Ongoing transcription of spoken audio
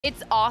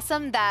It's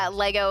awesome that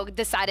LEGO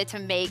decided to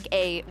make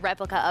a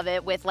replica of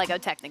it with LEGO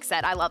Technic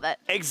set. I love it.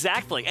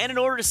 Exactly. And in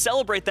order to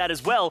celebrate that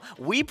as well,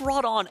 we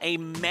brought on a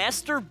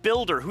master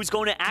builder who's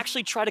going to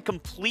actually try to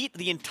complete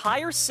the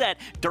entire set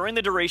during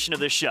the duration of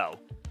this show.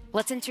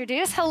 Let's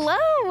introduce. Hello.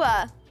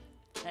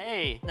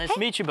 Hey, nice to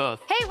meet you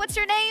both. Hey, what's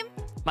your name?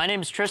 My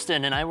name's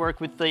Tristan, and I work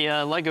with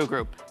the LEGO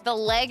group. The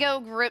LEGO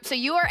group. So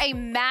you are a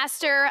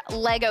master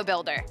LEGO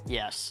builder.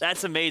 Yes.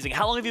 That's amazing.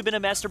 How long have you been a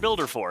master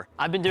builder for?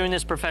 I've been doing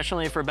this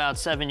professionally for about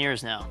 7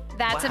 years now.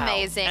 That's Wow.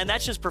 amazing. And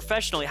that's just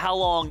professionally. How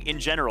long in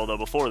general, though,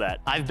 before that?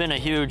 I've been a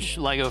huge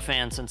LEGO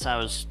fan since I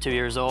was 2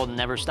 years old and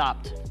never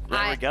stopped.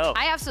 There we go.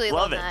 I absolutely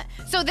love it. that.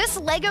 So this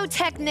LEGO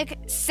Technic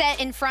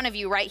set in front of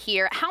you right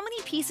here, how many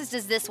pieces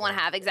does this one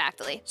have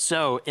exactly?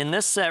 So in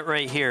this set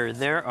right here,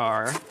 there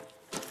are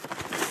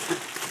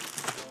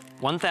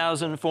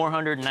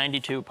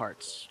 1,492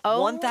 parts. Oh,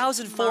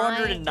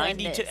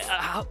 1,492.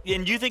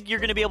 And you think you're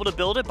going to be able to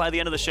build it by the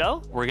end of the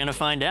show? We're gonna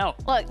find out.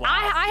 Look, Wow.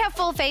 I have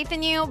full faith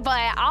in you, but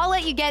I'll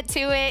let you get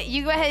to it.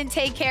 You go ahead and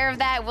take care of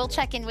that. We'll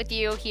check in with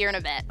you here in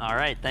a bit. All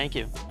right, thank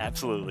you.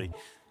 Absolutely.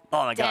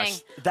 Oh my Dang.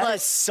 gosh. That Look.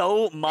 is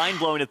so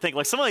mind-blowing to think.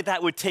 Like, something like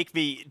that would take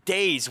me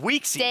days,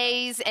 weeks. even.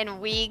 Days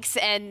and weeks,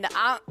 and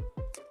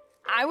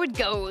I would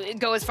go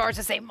as far as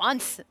to say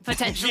months,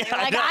 potentially. Yeah,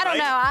 like, I know, I don't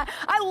right? know.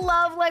 I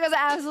love Legos.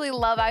 I absolutely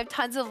love it. I have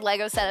tons of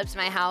Lego setups in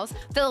my house.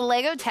 The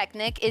Lego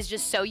Technic is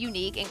just so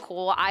unique and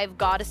cool. I've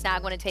got to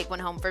snag one and take one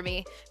home for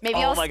me. Maybe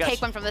Oh I'll my gosh.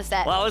 take one from the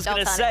set. Well, I was Don't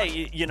going to tell say,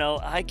 anyone. you know,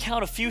 I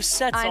count a few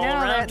sets I all know,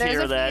 around there's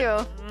here a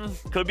that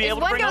could be If able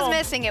to one bring goes home.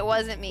 missing, it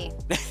wasn't me.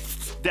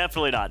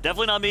 Definitely not.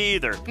 Definitely not me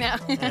either. No.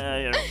 You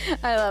know.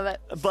 I love it.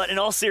 But in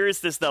all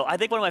seriousness, though, I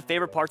think one of my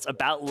favorite parts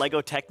about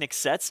LEGO Technic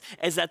sets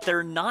is that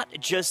they're not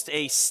just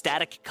a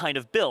static kind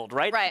of build,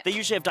 right? Right. They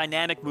usually have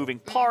dynamic moving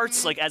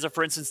parts. Like, as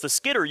for instance, the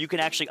skidder, you can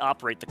actually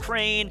operate the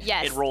crane.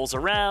 Yes. It rolls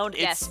around.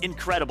 Yes. It's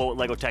incredible what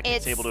LEGO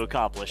Technic's able to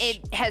accomplish.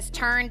 It has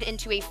turned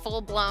into a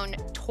full-blown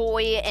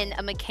toy and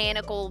a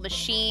mechanical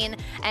machine,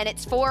 and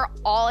it's for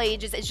all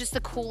ages. It's just the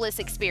coolest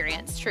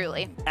experience,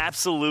 truly.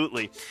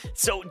 Absolutely.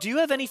 So, do you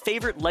have any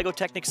favorite LEGO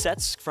Technic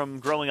sets from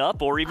growing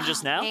up or even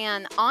just now?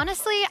 And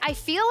honestly, I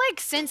feel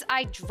like since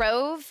I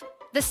drove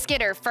the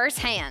skidder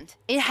firsthand,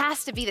 it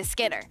has to be the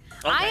skidder.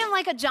 I am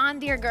like a John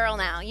Deere girl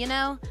now, you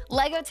know?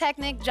 Lego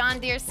Technic, John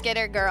Deere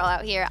skidder girl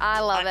out here.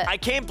 I love it. I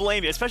can't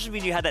blame you, especially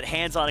when you had that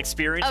hands-on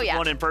experience with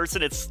one in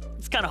person. It's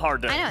kind of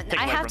hard to I know. take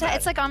I away have from to. that.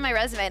 It's like on my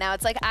resume now.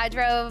 It's like I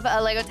drove a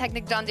Lego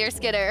Technic John Deere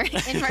skidder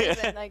in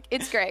person. Like,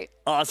 it's great.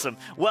 Awesome.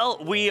 Well,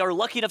 we are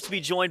lucky enough to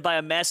be joined by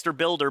a master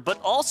builder,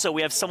 but also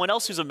we have someone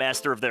else who's a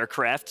master of their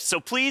craft. So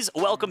please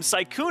welcome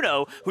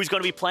Sykkuno, who's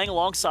going to be playing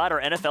alongside our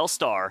NFL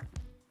star.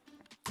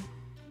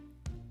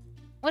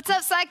 What's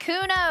up,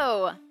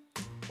 Sykkuno?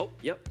 Oh,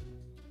 yep.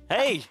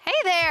 Hey. Hey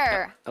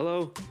there.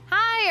 Hello.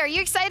 Hi. Are you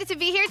excited to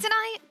be here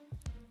tonight?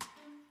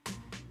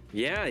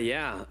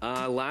 Yeah.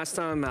 Last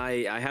time I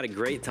had a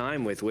great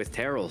time with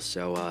Terrell,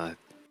 so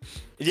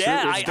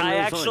Yeah, it's been I really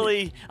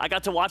actually I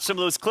got to watch some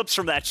of those clips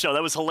from that show.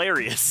 That was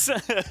hilarious.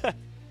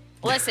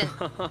 Listen,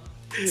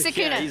 Sykkuno,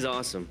 yeah, he's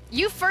awesome.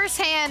 you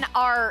firsthand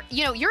are,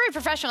 you're a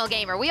professional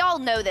gamer. We all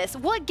know this.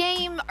 What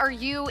game are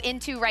you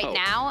into right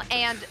now?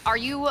 And are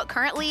you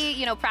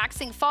currently,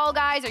 practicing Fall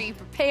Guys? Are you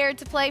prepared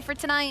to play for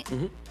tonight?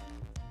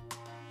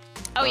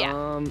 Oh, yeah.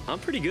 I'm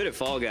pretty good at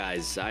Fall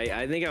Guys.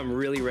 I think I'm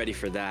really ready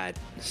for that.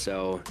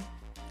 So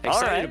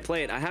excited to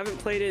play it. I haven't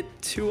played it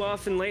too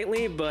often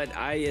lately, but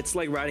it's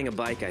like riding a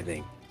bike, I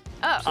think.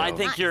 Oh, I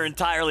think you're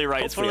entirely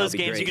right. It's one of those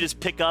Hopefully I'll games be you can just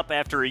pick up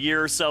after a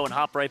year or so and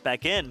hop right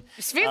back in.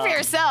 Speak for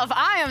yourself.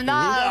 I am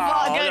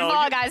not a good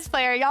Fall Guys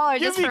player. Y'all are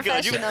just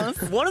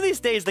professionals. One of these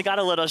days, they got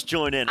to let us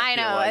join in. I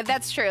feel know. like.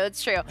 That's true.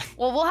 It's true.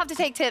 Well, we'll have to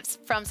take tips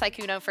from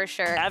Sykkuno for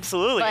sure.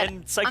 Absolutely. But And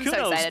I'm so Sykkuno,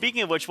 excited.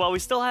 speaking of which, while we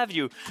still have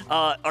you,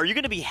 are you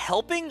going to be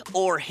helping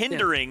or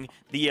hindering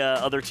the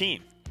other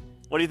team?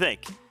 What do you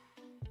think?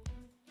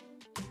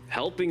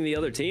 Helping the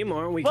other team,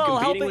 aren't we Well,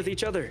 competing helping- with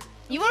each other?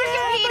 You want to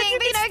competing, You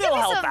but can give still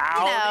me help some,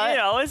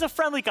 out. It's a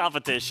friendly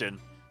competition.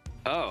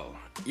 Oh,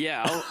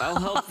 yeah, I'll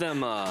help them,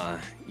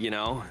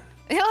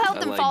 He'll help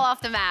them like- fall off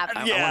the map.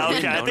 Yeah, wanna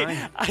win, okay.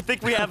 don't I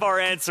think we have our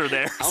answer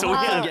there. I'll So we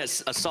help them can,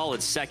 get a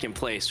solid second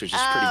place, which is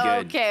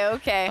pretty good.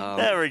 Okay.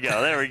 there we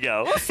go. There we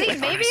go. See,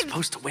 Aren't maybe. I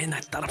supposed to win? I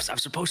thought I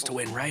was supposed to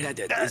win, right? I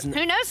did. Isn't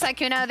Who knows,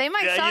 Sykkuno? They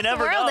might Yeah, you shock the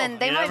never world, know. and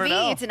they You might never beat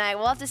know. you tonight.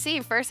 We'll have to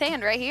see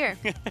firsthand right here.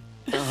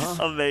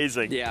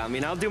 Amazing. Yeah, I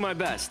mean, I'll do my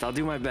best. I'll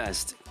do my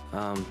best.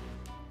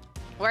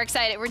 We're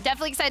excited. We're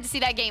definitely excited to see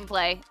that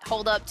gameplay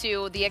hold up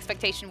to the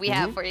expectation we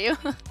have for you.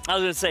 I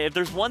was going to say, if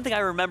there's one thing I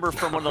remember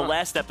from one of the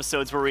last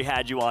episodes where we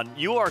had you on,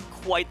 you are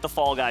quite the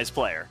Fall Guys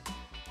player.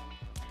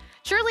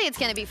 Surely it's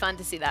going to be fun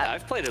to see that.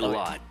 I've played it a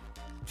lot.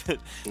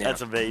 That's Yeah.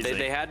 amazing.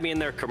 They had me in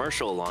their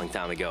commercial a long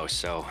time ago,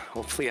 so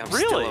hopefully I'm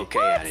Really? still okay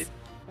at it.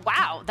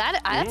 Wow,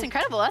 that's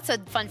incredible. That's a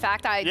fun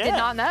fact I did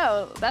not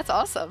know. That's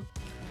awesome.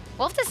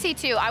 We'll have to see,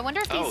 too. I wonder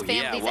if these Oh,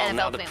 yeah, these well, NFL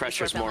now the families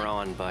pressure's were more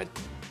filming. on, but...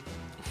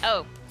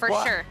 Oh,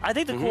 For sure. I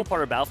think the cool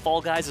part about Fall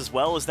Guys as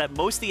well is that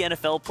most of the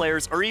NFL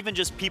players, or even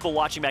just people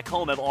watching back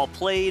home, have all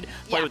played,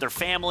 play with their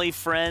family,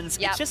 friends.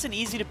 It's just an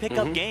easy to pick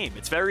up game.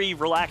 It's very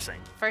relaxing.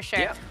 For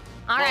sure.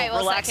 All right, well,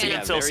 relaxing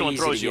until someone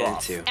throws you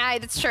off.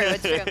 That's true,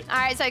 it's true. All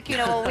right,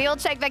 Sykkuno, well, we'll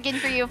check back in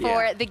for you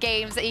for the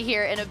games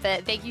here in a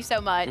bit. Thank you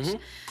so much.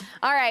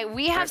 All right,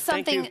 we have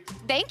something,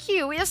 thank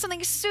you. We have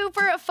something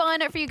super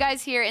fun for you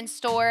guys here in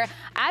store.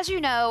 As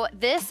you know,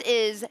 this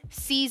is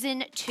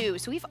season 2,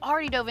 so we've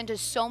already dove into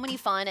so many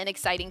fun and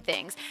exciting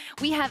things.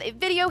 We have a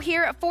video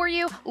here for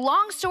you.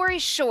 Long story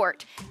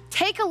short,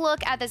 take a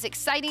look at this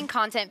exciting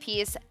content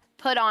piece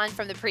put on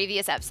from the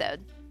previous episode.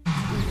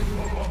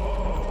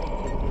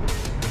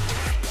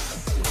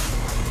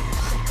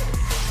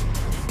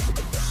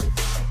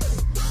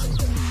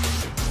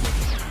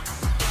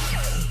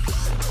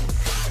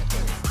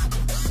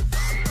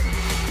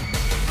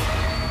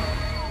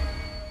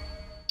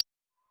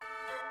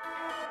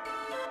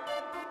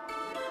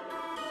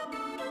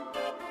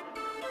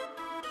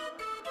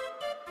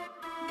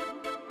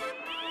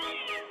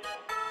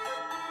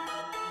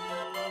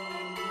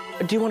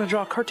 Do you want to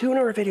draw a cartoon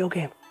or a video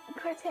game? A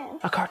cartoon.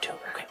 A cartoon,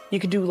 okay. You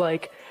could do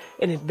like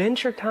an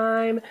Adventure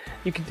Time,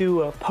 you could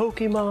do a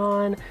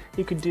Pokemon,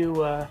 you could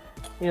do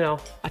you know,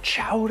 a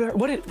Chowder.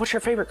 What's your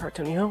favorite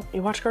cartoon, you know?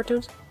 You watch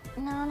cartoons?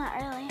 No, not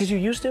really. Did you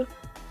used to?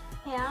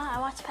 Yeah, I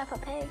watch Peppa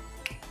Pig.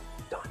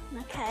 Done.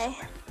 Okay.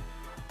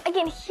 I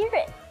can hear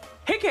it.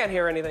 He can't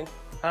hear anything.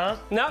 Huh?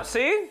 No,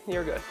 see?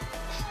 You're good.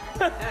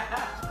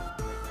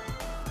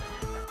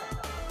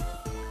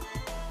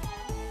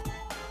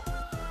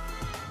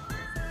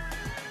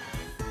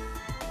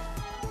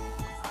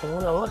 I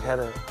want to look at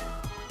it.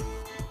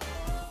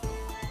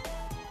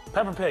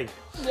 Peppa Pig.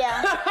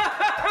 Yeah.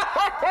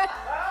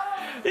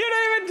 You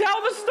didn't even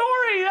tell the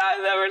story.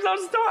 There was no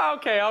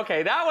story.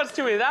 Okay. That was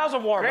too easy. That was a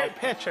warm-up. Great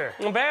picture.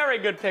 Very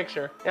good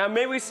picture. Now,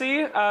 may we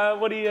see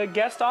what he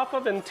guessed off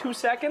of in 2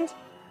 seconds?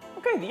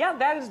 Okay, yeah,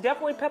 that is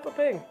definitely Peppa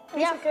Pig.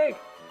 Piece of cake.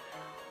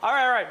 All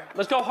right.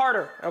 Let's go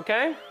harder,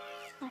 okay?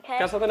 Okay.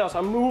 Got something else.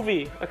 A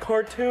movie, a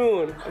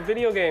cartoon, a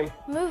video game.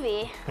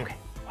 Movie. Okay,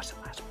 what's the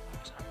last one?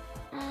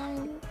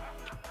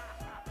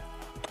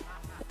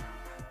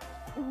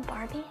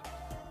 Barbie.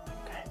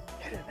 Okay,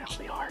 hit it. That'll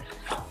be hard.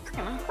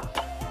 Come on.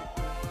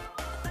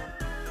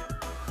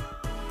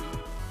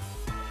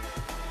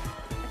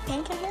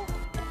 Pink in here?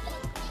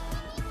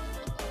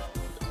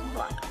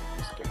 What?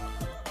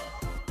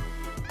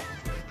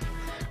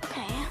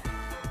 Okay.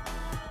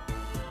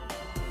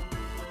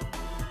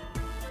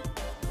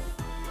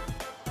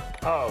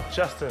 Oh,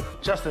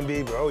 Justin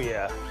Bieber. Oh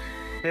yeah.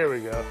 Here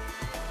we go.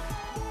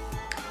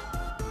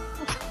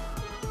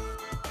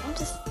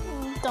 Just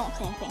don't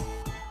say anything.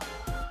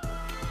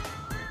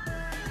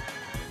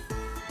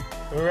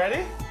 We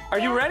ready? Are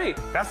you ready?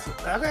 That's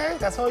okay.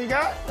 That's all you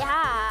got?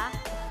 Yeah.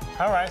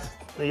 All right.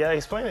 You gotta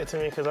explain it to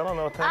me because I don't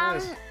know what that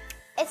is.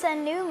 It's a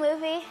new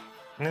movie.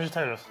 Ninja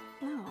Turtles.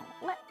 No.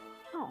 What?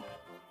 Oh.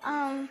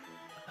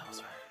 That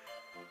was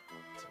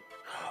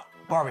right.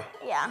 Barbie.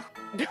 Yeah.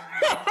 You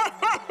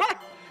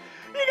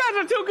guys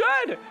are too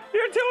good.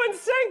 You're too in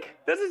sync.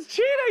 This is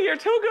cheating. You're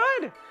too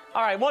good.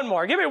 All right, one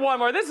more. Give me one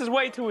more. This is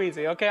way too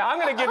easy, okay? I'm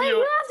going to give you...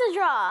 You have to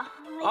draw.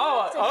 You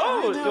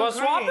want to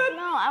swap it?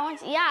 No, I want...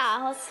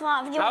 Yeah, let's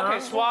swap. Okay,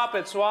 swap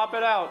it. Swap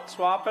it out.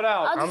 Swap it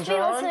out. I'll just be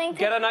listening to...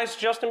 Get a nice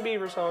Justin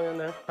Bieber song in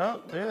there.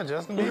 Oh, yeah,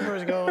 Justin Bieber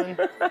is going.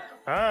 All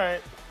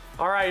right.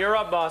 All right, you're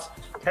up, boss.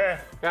 Okay.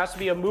 It has to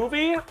be a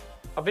movie,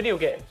 a video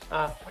game.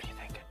 What do you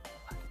think?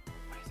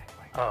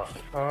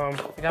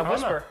 You got to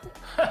whisper.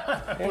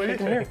 What do you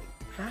think?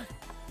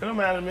 It don't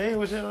matter to me.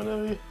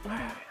 Whatever.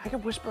 I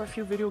can whisper a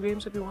few video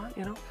games if you want,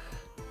 you know?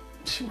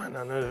 She might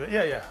not know that.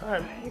 Yeah. All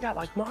right. You got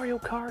like Mario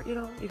Kart, you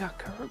know? You got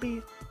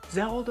Kirby,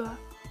 Zelda.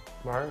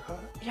 Mario Kart?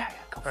 Yeah,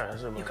 go for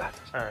it. You got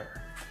this. All right.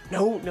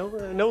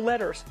 No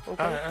letters.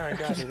 Okay. All right,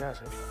 got you. All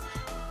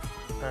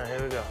right,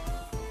 here we go.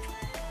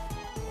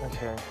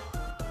 Okay.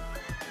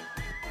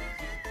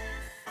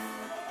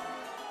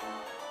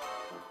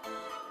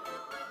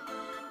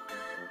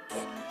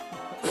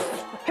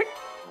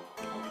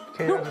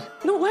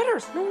 No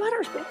letters,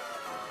 babe.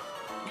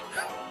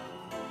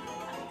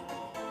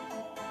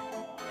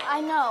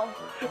 I know.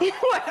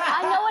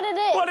 I know what it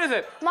is. What is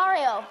it?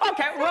 Mario.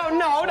 Okay, well,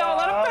 no,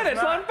 let him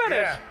finish. Let him finish.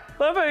 Yeah.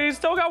 Let him finish. He's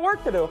still got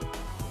work to do.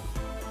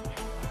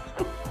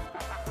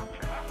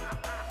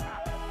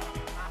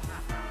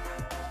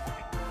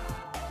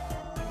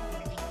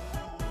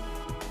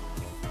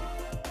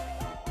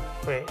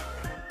 Wait.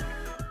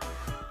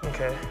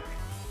 Okay.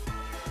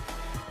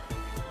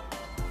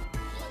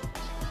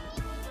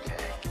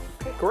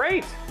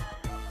 Great.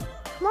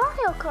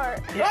 Mario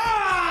Kart.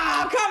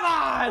 Ah, come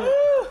on!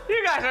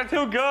 You guys are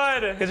too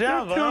good. Good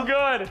job, You're too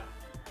good.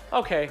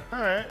 Okay.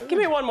 All right. Give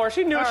me one more.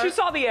 She knew. All She right.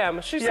 saw the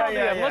M. She saw the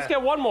M. yeah. Let's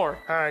get one more.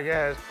 All right,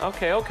 guys.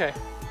 Okay.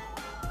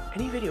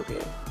 Any video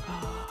game?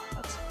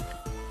 Let's see.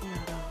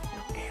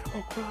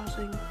 Animal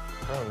Crossing.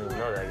 I don't even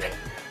know that game.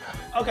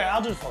 Okay,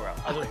 I'll do 4 out.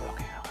 Okay.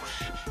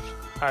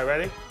 All right,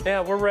 ready?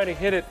 Yeah, we're ready.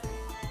 Hit it.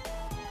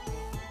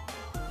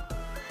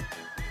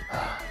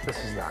 This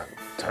is not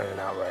turning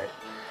out right.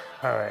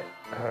 All right,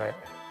 all right.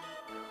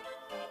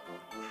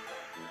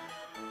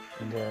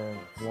 And then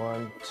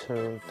 1,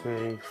 2,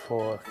 3,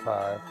 4,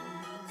 5,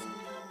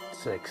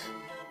 6.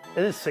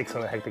 It is 6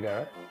 on the hectagon,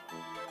 right?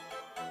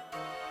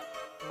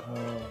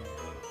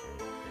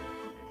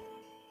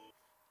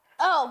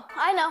 Oh,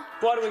 I know.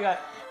 What do we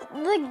got?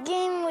 The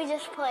game we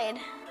just played.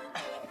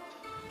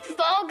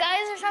 Fall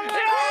Guys or something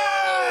like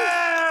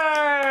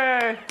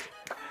that? Yay!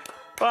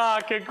 Wow,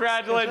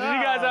 congratulations.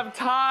 You guys have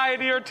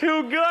tied. You're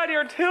too good.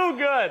 You're too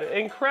good.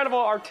 Incredible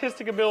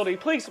artistic ability.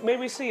 Please, may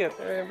we see it?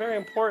 Very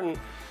important.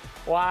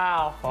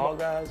 Wow. Fall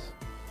Guys,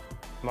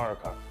 Mario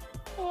Kart.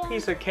 Yeah.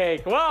 Piece of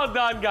cake. Well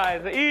done,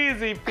 guys.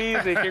 Easy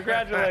peasy.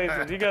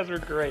 Congratulations. You guys were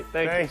great.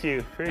 Thank you. Thank you.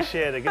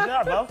 Appreciate it. Good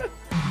job, Bo.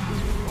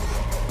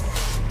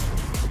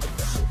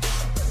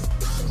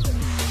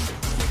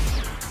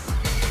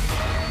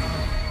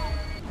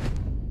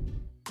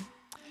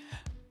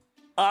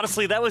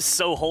 Honestly, that was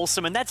so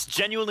wholesome, and that's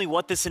genuinely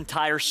what this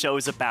entire show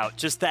is about.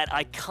 Just that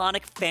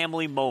iconic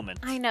family moment.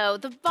 I know,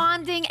 the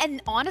bonding,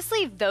 and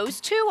honestly,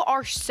 those two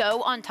are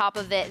so on top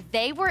of it.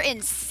 They were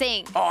in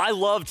sync. Oh, I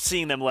loved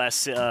seeing them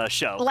last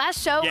show.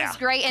 Last show was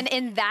great, and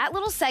in that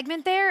little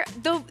segment there,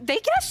 they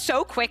get us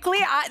so quickly.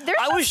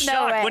 I was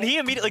shocked way. when he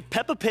immediately, like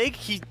Peppa Pig,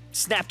 he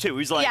snapped too.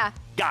 He's like,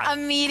 got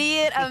it.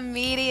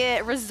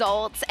 Immediate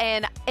results.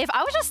 And if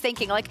I was just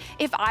thinking, like,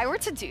 if I were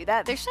to do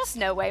that, there's just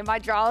no way my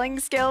drawing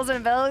skills and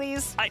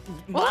abilities.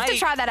 We'll have to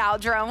try that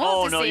out, Jerome.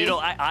 We'll have to see. You know,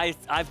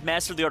 I've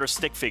mastered the art of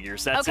stick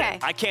figures. That's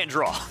it. I can't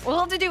draw. We'll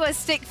have to do a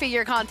stick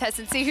figure contest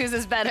and see whose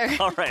is better.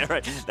 All right.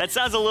 That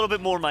sounds a little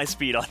bit more my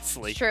speed,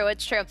 honestly.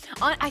 It's true.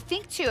 I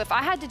think, too, if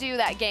I had to do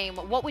that game,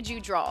 what would you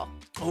draw?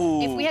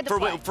 Ooh, if we had to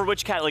play. For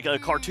which cat? Like a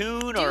cartoon?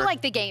 Do or? you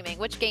like the gaming?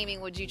 Which gaming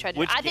would you try to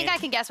do? I think I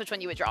can guess which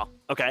one you would draw.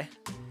 Okay.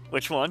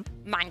 Which one?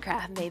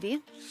 Minecraft,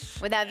 maybe.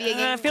 Would that be a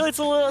game? I feel it's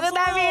a little. Would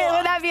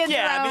that be a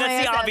Yeah, I mean,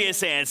 that's the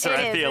obvious answer,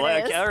 I feel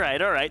like. All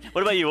right.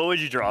 What about you? What would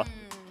you draw?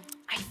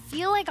 I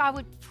feel like I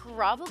would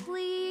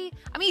probably.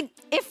 I mean,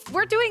 if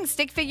we're doing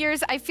stick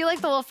figures, I feel like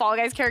the little Fall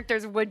Guys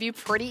characters would be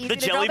pretty easy to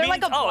draw. They're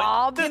like a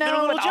blob, you know, they're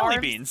little with jelly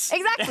arms. beans.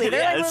 Exactly.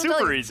 They're like super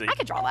jelly. easy. I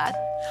could draw that.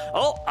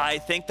 Oh, I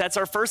think that's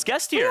our first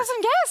guest here. We got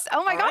some guests.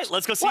 Oh my gosh. Right,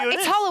 let's go see who it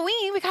is. It's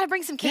Halloween. We gotta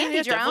bring some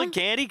candy, Jerome. Definitely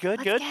candy.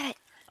 Good. Let's get it.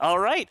 All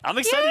right. I'm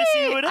excited to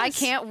see who it is. I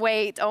can't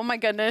wait. Oh my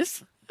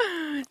goodness.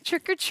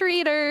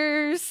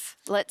 Trick-or-treaters.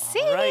 Let's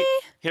see. All right.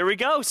 Here we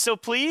go. So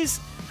please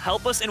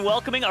help us in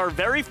welcoming our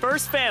very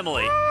first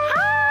family.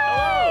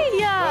 Hi.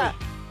 Hello.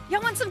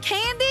 Y'all want some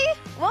candy?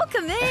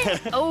 Welcome in.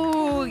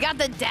 Oh, we got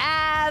the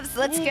dabs.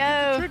 Let's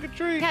go. Trick or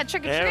treat. Yeah,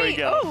 trick or treat. There we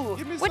go. Oh,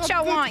 what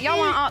y'all want? Y'all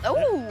want?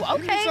 Oh,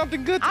 okay. Give me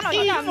something good to I don't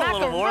eat. got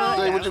macaroni.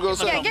 Say what you gonna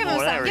say. Yeah, give him some.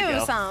 There we Give him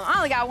go. some. I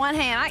only got one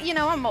hand.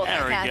 I'm multitasking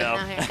There we go.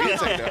 out here. You can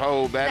take the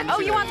whole bag. Oh,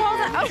 you want the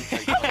whole thing?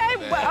 Oh, okay.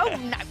 Well,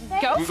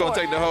 go We're for gonna it.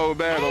 take the whole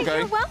bag, Hey, okay?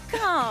 you're welcome.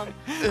 All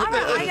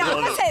right,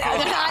 I'm gonna say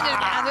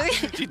that. Well,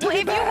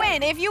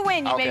 if you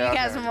win, you maybe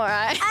get some more.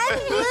 Right? I'm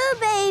blue,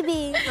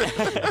 baby.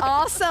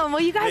 Awesome.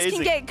 Well, you guys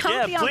can get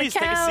comfy on the please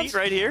couch. take a seat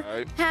right here. All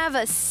right. Have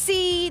a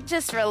seat.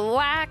 Just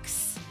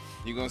relax.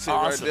 You gonna sit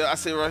Awesome. right there? I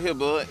sit right here,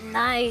 bud.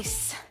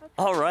 Nice.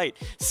 All right.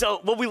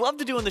 So what we love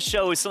to do on the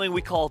show is something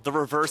we call the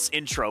reverse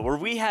intro, where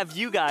we have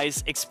you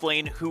guys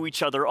explain who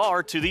each other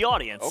are to the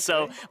audience. Okay.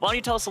 So why don't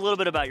you tell us a little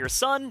bit about your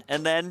son,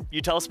 and then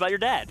you tell us about your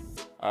dad.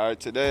 All right,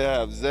 today I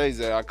have Zay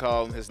Zay. I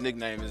call him, his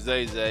nickname is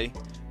Zay Zay.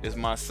 It's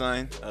my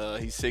son.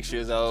 He's 6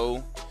 years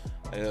old.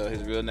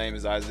 His real name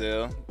is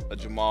Isaiah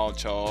Jamaal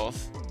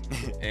Charles.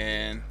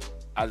 And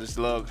I just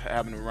love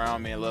having him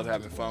around me and love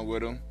having fun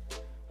with him.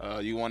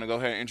 You want to go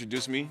ahead and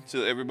introduce me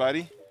to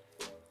everybody?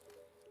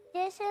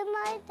 This is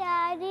my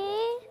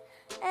daddy,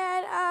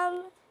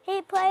 and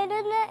he played in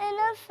the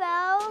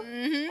NFL,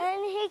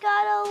 and he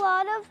got a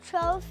lot of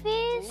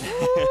trophies.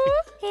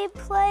 He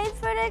played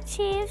for the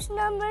Chiefs,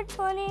 number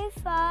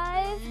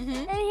 25,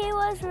 and he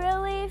was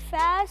really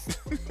fast.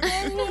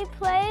 And he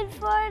played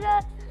for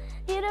the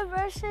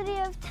University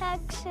of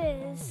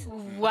Texas.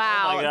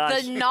 Wow, Oh my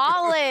gosh. the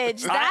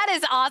knowledge. That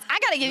is awesome. I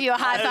gotta give you a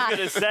high I five. was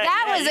gonna say,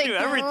 That yeah, was you a do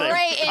everything.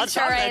 great On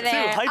intro top of right that, too,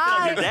 there.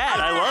 hyping up your dad.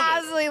 I love it.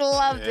 absolutely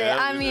loved it. I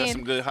that's mean,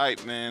 some good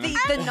hype, man.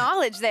 the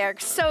knowledge there,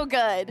 so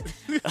good.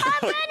 I'm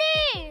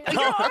ready!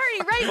 You're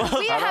already ready.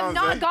 We have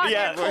not gotten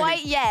Yeah. there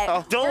quite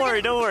yet. Don't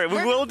worry. We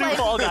we're will do gonna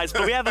play- Fall Guys,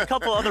 but we have a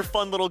couple other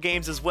fun little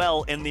games as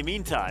well in the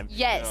meantime.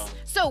 Yes.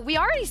 So we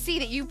already see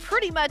that you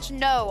pretty much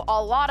know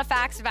a lot of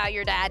facts about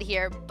your dad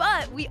here,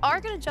 but we are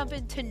going to jump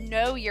into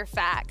know your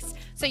facts.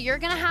 So you're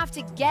going to have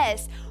to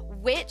guess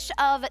which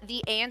of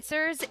the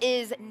answers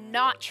is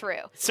not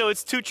true. So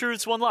it's 2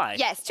 truths, 1 lie.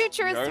 Yes, 2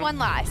 truths, Okay. 1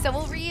 lie. So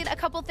we'll read a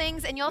couple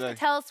things and you'll have to Okay.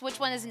 tell us which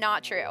one is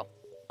not true.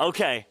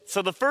 Okay,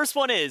 so the first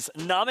one is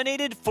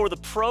nominated for the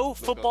Pro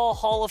Football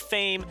Hall of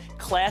Fame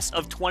class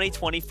of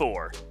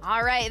 2024.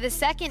 All right, the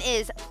second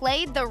is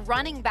played the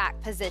running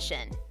back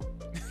position.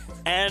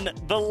 And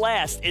the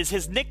last is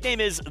his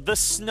nickname is the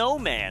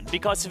Snowman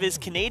because of his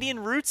Canadian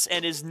roots,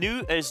 and his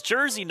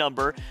jersey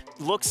number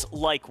looks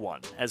like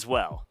one as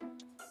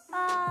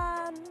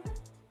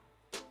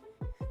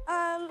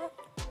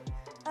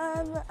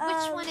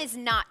Which one is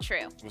not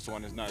true? Which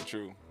one is not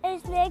true?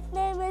 His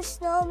nickname is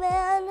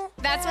Snowman.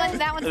 That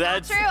one's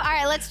not true? All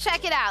right, let's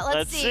check it out.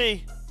 Let's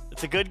see.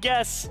 It's a good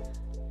guess.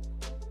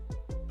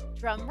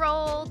 Drum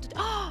roll.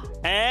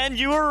 And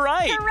you were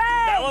right.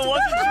 Correct. That one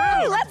wasn't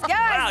true. Let's go.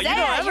 Wow, you know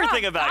Isaiah,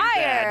 everything you're about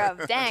your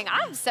dad. Dang,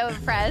 I'm so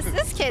impressed.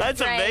 This kid's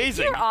That's great.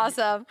 amazing. You're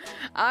awesome.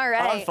 All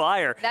right. On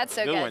fire. That's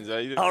so Good good. one,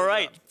 Zay. All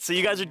right, so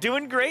you guys are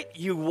doing great.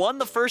 You won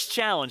the first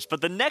challenge,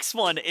 but the next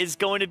one is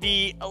going to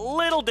be a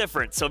little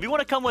different. So if you want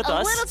to come with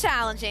us. A little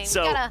challenging.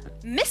 So- We got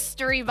a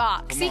mystery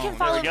box. Come You can on,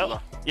 follow There we me.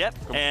 go. Yep,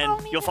 and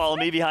follow me you'll this follow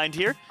way. me behind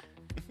here.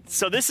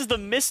 So this is the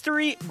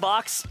mystery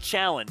box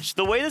challenge.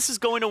 The way this is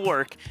going to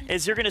work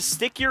is you're going to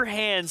stick your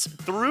hands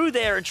through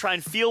there and try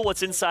and feel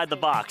what's inside the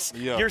box.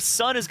 Yeah. Your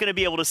son is going to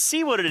be able to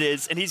see what it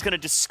is, and he's going to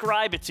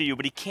describe it to you,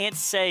 but he can't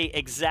say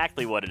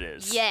exactly what it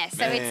is. Yeah, so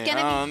Man, it's I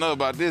gonna don't know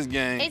about this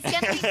game. be. It's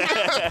gonna be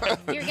kind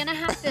of, you're gonna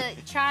have to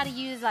try to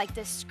use like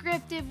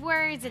descriptive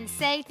words and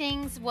say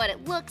things what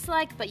it looks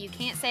like, but you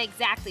can't say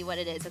exactly what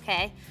it is.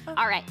 Okay?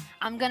 All right.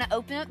 I'm gonna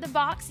open up the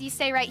box. You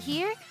stay right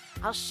here.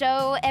 I'll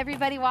show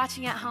everybody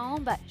watching at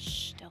home, but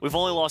shh. Don't We've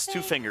only lost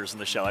 2 fingers in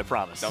the show, I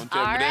promise. Don't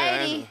tell me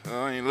that. Alrighty.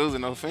 I ain't losing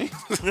no fingers.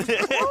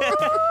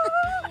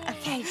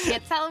 Okay, you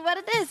can't tell them what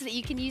it is, but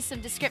you can use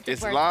some descriptive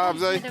It's words. alive, Come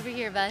stand Zay? over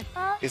here, bud.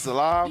 It's You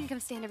alive? can come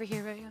stand over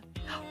here, right?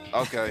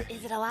 Okay.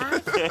 Is it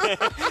alive?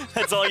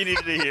 That's all you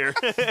needed to hear.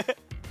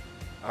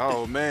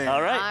 Oh, man.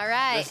 All right. All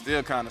right. That's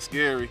still kind of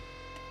scary.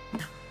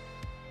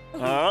 You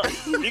got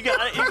it. You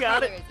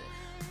got Where it. is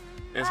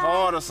It's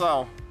hard or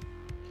soft?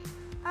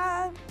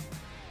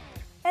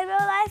 In real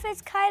life,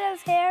 it's kind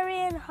of hairy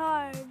and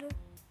hard.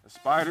 A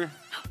spider?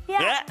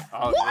 Yeah.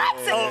 Oh, What?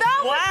 yeah.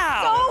 That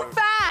wow. was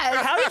so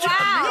fast. How did you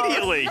Wow.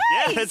 immediately?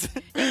 Nice. Yes.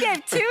 You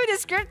gave 2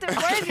 descriptive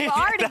words. You've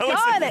already that done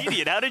was it.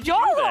 immediate. How did you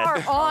Y'all do that?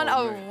 are on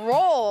a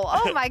roll.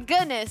 Oh my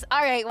goodness. All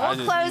right, I we'll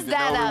just close need to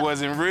that know It up.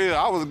 wasn't real.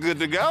 I was good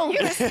to go.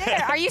 You're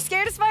scared. Are you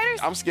scared of spiders?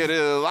 I'm scared of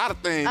a lot of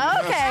things.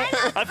 Okay.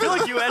 I feel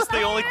like you asked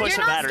the only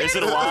question You're that not matters. Is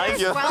it scared of alive?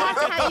 spiders? Well,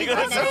 that's how you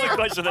That's the only know.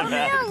 question that A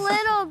matters.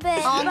 little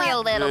bit. Only a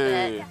little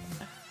bit. Yeah.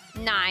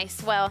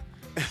 Nice. Well,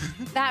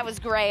 that was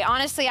great.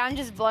 Honestly, I'm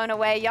just blown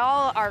away.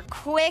 Y'all are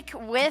quick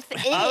with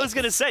it. I was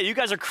going to say, you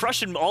guys are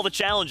crushing all the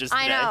challenges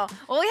today. I know.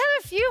 Well, we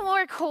have a few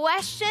more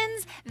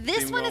questions.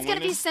 This Few one more is going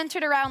to be winners?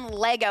 centered around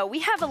Lego. We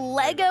have a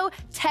Lego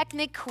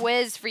Technic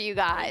quiz for you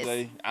guys.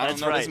 Zay, I That's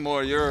don't know. right. This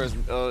more yours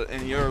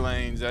in your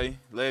lane, Zay.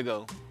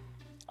 Lego.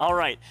 All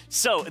right,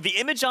 so the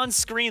image on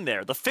screen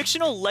there, the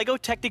fictional Lego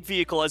Technic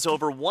vehicle has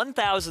over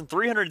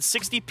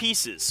 1,360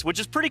 pieces,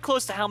 which is pretty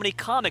close to how many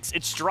comics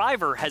its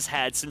driver has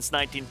had since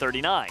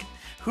 1939.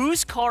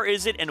 Whose car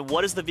is it, and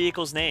what is the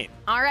vehicle's name?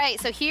 All right,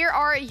 so here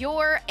are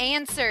your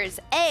answers.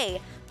 A,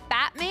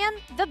 Batman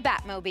the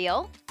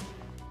Batmobile.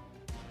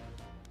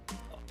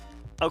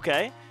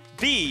 Okay.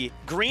 B,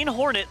 Green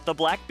Hornet the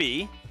Black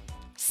Bee.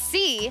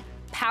 C,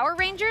 Power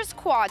Rangers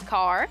quad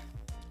car.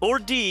 Or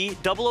D,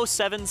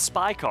 007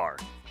 Spy Car.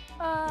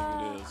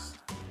 It is.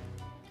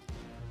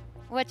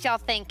 What y'all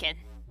thinking?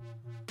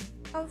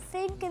 I'm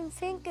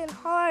thinking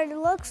hard. It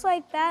looks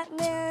like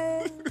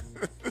Batman.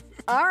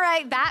 All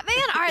right, Batman.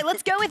 All right,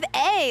 let's go with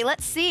A.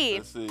 Let's see.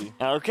 Let's see.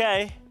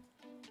 Okay.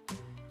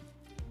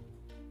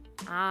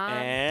 I'm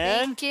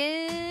And?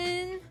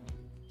 thinking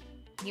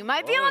you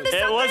might be on to It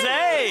something. was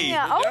A.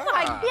 Oh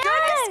my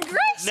goodness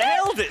gracious.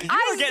 Nailed it. You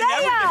were getting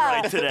everything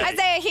right today.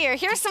 Isaiah,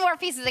 here's some more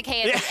pieces of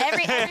candy.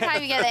 Every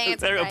time you get the answer.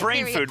 There you go. right. Brain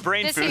Here we go. food,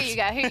 brain Just food. Here you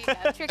go. Here you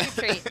go. Trick or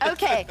treat.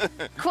 Okay.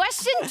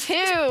 Question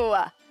 2.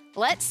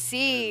 Let's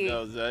see.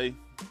 Go, Zay.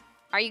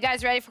 Are you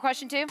guys ready for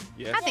question 2?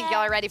 Yes. I think y'all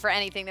are ready for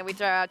anything that we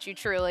throw at you,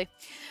 truly.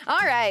 All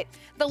right.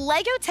 The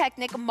Lego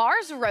Technic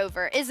Mars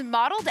rover is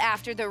modeled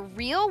after the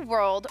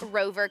real-world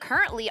rover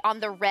currently on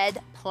the Red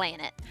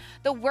Planet.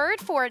 The word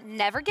for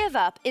never give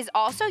up is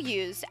also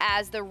used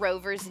as the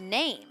rover's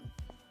name.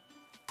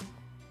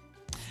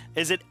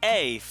 Is it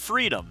A,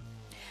 freedom,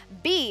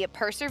 B,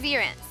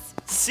 perseverance,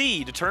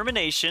 C,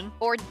 determination,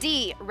 or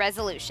D,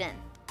 resolution?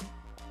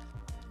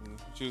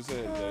 What you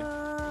said, Zay?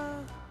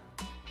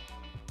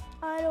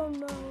 I don't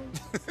know.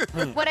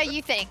 What do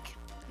you think?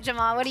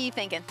 Jamaal, what are you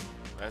thinking?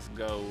 Let's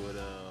go with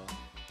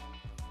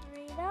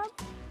Freedom?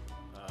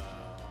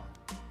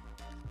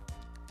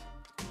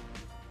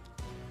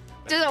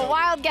 Just a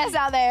wild guess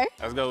out there.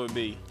 let's go with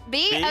B.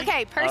 B? B? Okay, All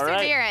right.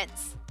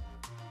 perseverance.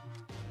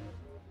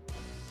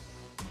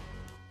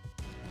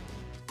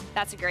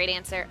 That's a great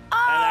answer. Oh,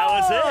 that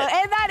was it.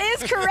 And that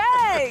is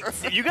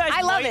correct. You guys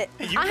I love might,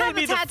 it. You I might have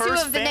be a the tattoo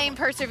first of the name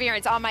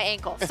Perseverance on my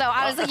ankle. So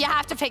I was like, you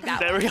have to pick that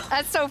There one. we go.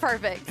 That's so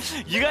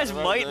perfect. You guys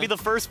might be the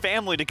first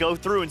family to go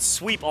through and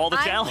sweep all the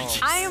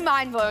challenges. I am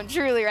mind blown,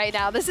 truly, right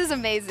now. This is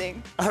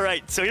amazing. All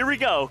right, so here we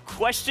go.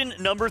 Question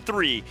number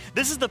 3.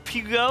 This is the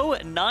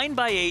Peugeot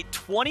 9x8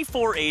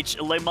 24H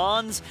Le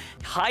Mans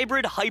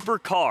hybrid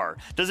hypercar.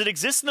 Does it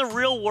exist in the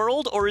real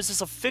world, or is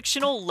this a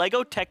fictional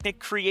Lego Technic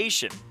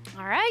creation?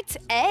 All right.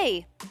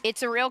 A,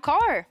 it's a real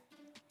car.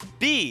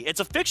 B,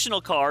 it's a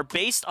fictional car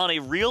based on a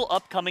real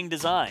upcoming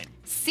design.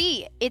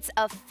 C, it's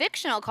a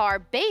fictional car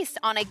based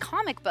on a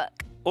comic book.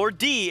 Or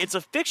D, it's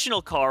a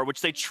fictional car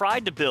which they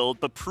tried to build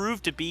but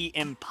proved to be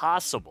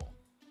impossible.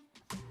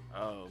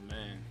 Oh,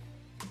 man.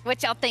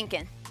 What y'all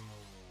thinking?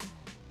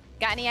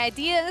 Got any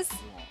ideas?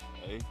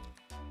 A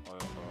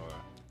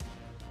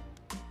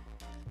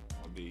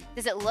or B?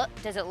 Does it look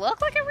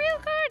like a real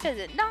car? Does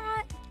it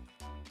not?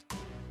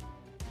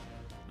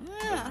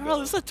 Yeah, I don't know.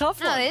 This is a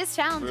tough No, one. it is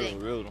challenging.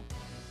 Real.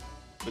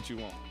 What you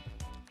want?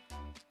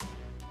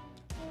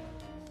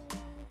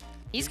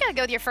 You just gotta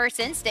go with your first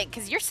instinct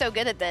because you're so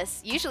good at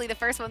this. Usually the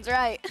first one's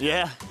right.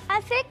 Yeah.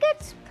 I think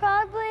it's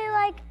probably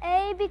like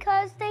A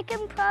because they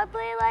can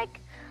probably like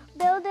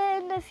build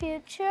it in the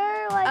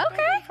future. Like, they Okay.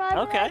 can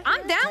probably, Okay. like,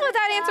 I'm down with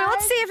that answer.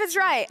 Let's see if it's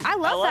right. I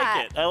love I like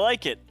that. it. I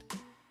like it.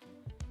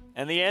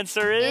 And the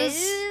answer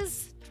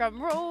is...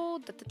 drum roll.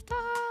 Da, da, da.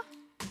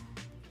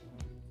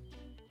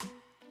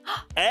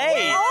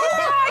 A.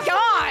 Oh my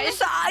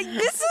gosh!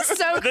 This is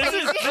so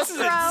crazy. This is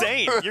bro.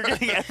 insane. You're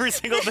getting every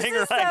single thing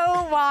This is right.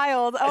 so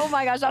wild. Oh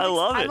my gosh. I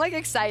love I'm it. like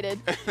excited.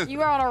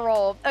 You are on a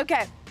roll.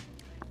 Okay.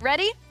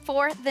 Ready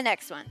for the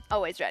next one.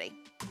 Always ready.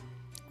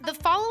 The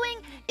following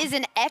is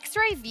an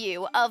X-ray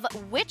view of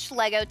which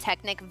Lego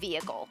Technic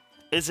vehicle?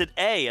 Is it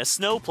A, a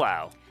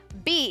snowplow,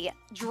 B,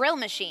 drill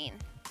machine,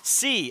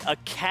 C, a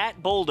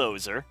cat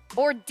bulldozer,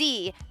 or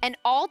D, an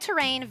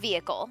all-terrain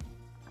vehicle?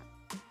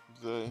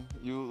 Zay,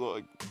 you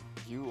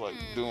like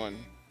doing.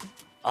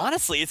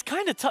 Honestly, it's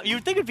kind of tough.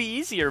 You'd think it'd be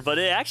easier, but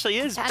it actually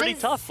is That pretty is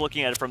tough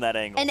looking at it from that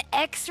angle. An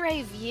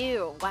X-ray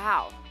view.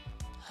 Wow.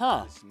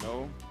 Huh.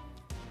 Snow.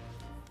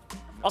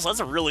 Also, that's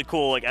a really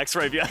cool like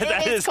X-ray view.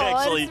 That It's is cool.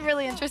 actually. It's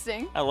really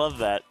interesting. I love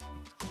that.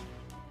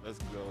 Let's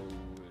go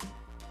with.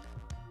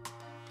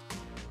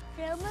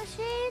 Drill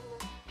machine?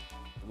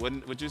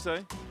 What'd you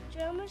say?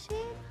 Drill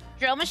machine?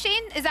 Drill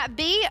machine? Is that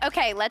B?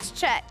 Okay, let's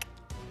check.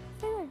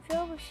 I think a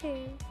drill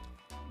machine.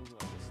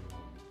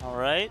 All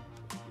right.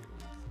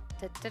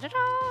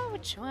 Da-da-da-da.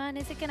 Which one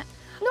is it gonna?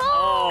 No,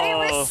 Oh.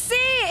 it was C.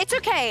 It's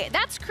okay.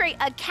 That's great.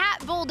 A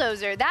cat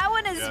bulldozer. That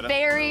one is Yeah, that's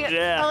very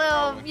Yeah. a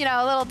little,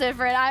 a little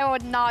different. I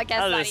would not guess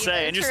I was that gonna say,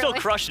 either, and you're still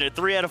truly. crushing it.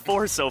 3 out of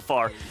 4 so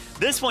far.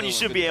 This one you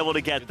should be able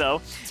to get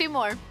though. 2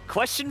 more.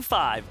 Question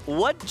 5.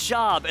 What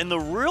job in the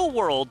real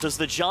world does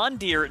the John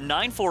Deere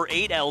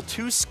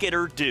 948L2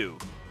 skidder do?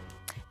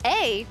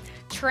 A.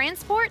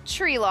 Transport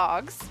tree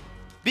logs.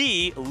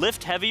 B.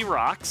 Lift heavy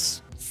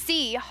rocks.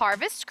 C.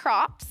 Harvest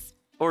crops.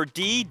 Or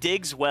D.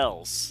 Digs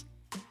wells.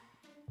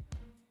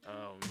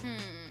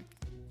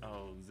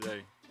 Oh,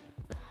 Zay.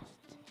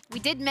 We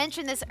did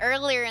mention this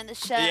earlier in the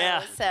show,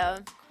 Yeah. so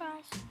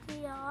Cross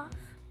D off.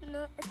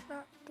 No, it's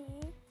not D.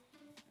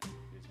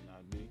 It's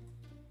not B.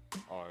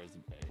 Or is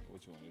it A?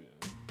 Which one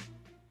is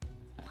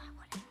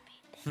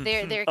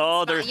it? they're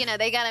Oh, they're-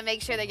 they gotta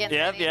make sure they're getting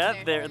Yep, the right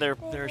yep. answer.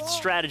 They're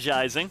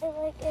strategizing.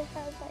 It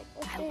has like.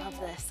 I love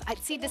this.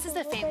 See, this is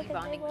the family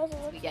bonding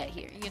we get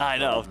here. I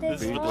know.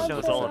 This is what the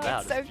show's all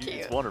about. So It's cute.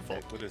 It's wonderful.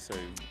 What did it say?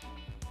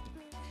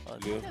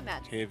 Lift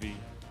Lift heavy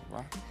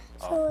rock.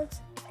 So it's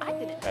I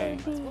didn't. A.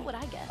 What would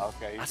I guess?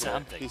 Okay. That's what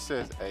I'm thinking. He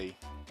says A.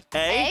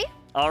 A? A?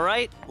 All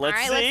right. Let's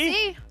All right, see. let's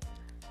see.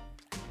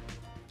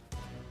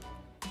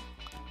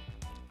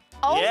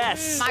 Oh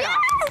Yes. my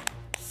God.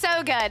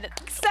 So good.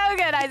 So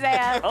good,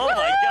 Isaiah. Oh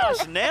my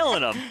gosh,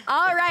 nailing them.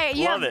 All right,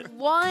 you Love have it.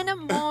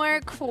 one more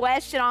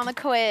question on the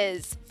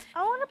quiz.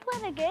 I want to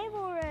play the game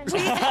already.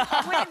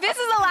 This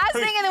is the last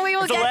thing, and then we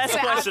will It's the get last to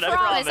it. question, I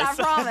I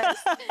promise.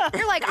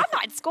 You're like, I'm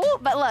not in school,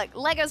 but look,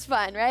 Lego's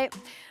fun, right?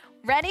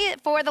 Ready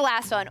for the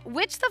last one.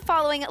 Which of the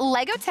following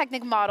Lego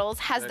Technic models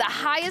has the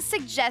highest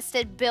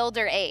suggested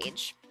builder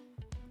age?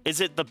 Is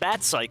it the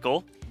Bat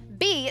Cycle?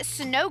 B,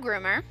 Snow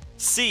Groomer.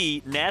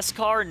 C,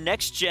 NASCAR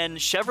Next Gen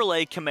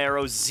Chevrolet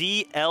Camaro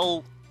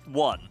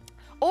ZL1.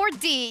 Or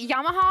D,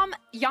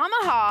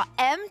 Yamaha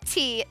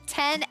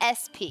MT-10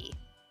 SP.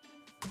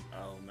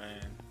 Oh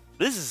man.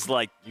 This is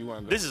like, You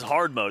want to this is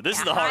hard mode. This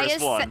is the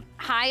hardest one.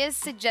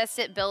 Highest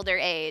suggested builder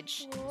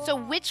age. So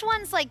which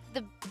one's like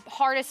the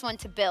hardest one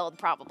to build,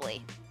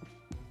 probably?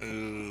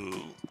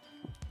 Ooh.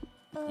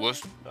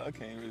 What's? I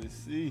can't really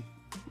see.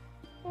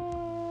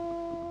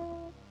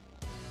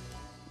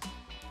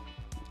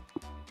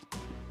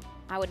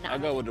 I would not. I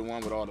go with the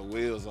one with all the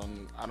wheels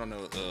on. I don't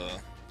know.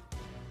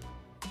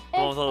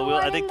 Well, with all the wheel-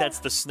 I think that's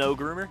the Snow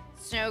Groomer.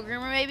 Snow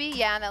Groomer, maybe?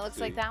 Yeah, that looks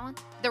like that one.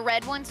 The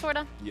red one, sort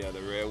of? Yeah,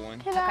 the red one.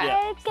 Can Yeah.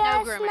 I Snow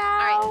guess Groomer.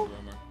 now? All right.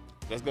 Groomer.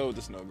 Let's go with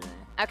the snow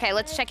groomer. Okay,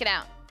 let's check it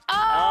out.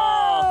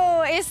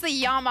 Oh, it's the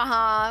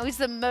Yamaha. It was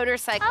the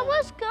motorcycle. I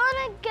was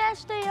gonna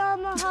guess the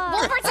Yamaha.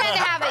 We'll pretend to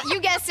have it. You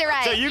guessed it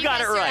right. So you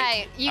got it guessed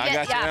right. You I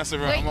got your answer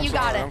Wait, right. I'm you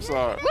sorry. got it. I'm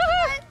sorry.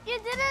 Woohoo! You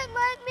didn't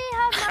let me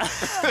have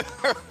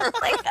my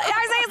Like,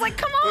 Isaiah's like,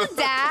 come on,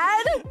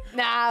 Dad.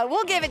 Nah,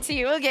 we'll give it to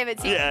you. We'll give it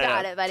to you. Yeah, You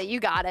got yeah. it, buddy. You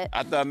got it.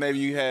 I thought maybe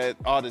you had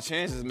all the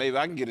chances. Maybe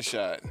I can get a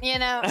shot. You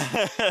know,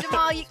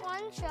 Jamaal, you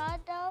one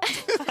shot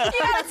though.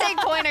 gotta take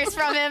pointers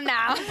from him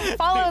now.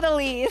 Follow the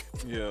lead.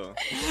 Yeah.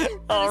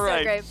 All so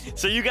right. great.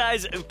 So you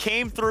guys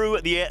came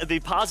through the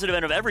positive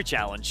end of every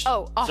challenge.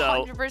 Oh,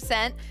 So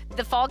 100%.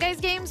 The Fall Guys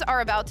games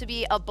are about to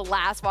be a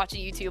blast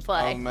watching you two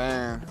play. Oh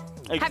man.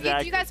 exactly.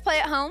 Do you guys play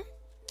at home?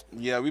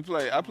 Yeah, we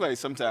play. I play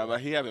sometime,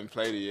 but he haven't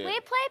played it yet. We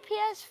play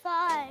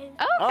PS5. Okay.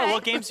 Oh,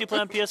 what games do you play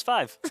on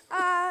PS5?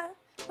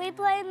 We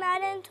play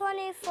Madden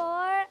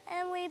 24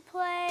 and we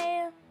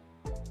play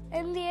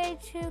NBA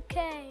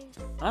 2K.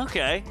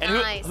 Okay. And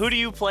Nice. who do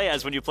you play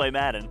as when you play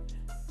Madden?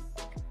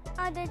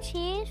 The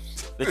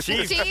Chiefs. The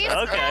Chiefs. Chiefs,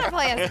 Okay. gotta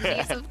play as the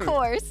Chiefs, of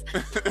course.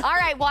 All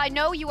right, well, I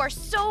know you are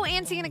so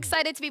antsy and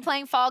excited to be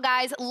playing Fall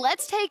Guys.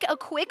 Let's take a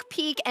quick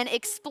peek and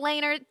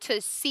explainer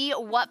to see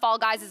what Fall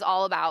Guys is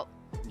all about.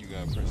 You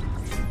got it, Prince.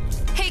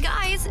 Hey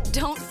guys,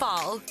 don't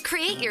fall.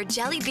 Create your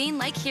jelly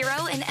bean-like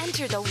hero and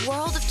enter the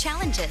world of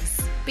challenges.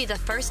 Be the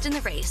first in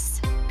the race,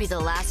 be the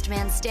last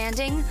man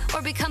standing,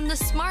 or become the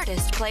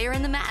smartest player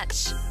in the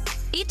match.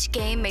 Each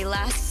game may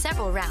last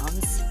several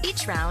rounds.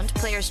 Each round,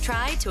 players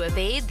try to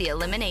evade the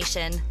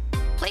elimination.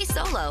 Play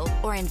solo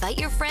or invite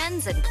your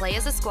friends and play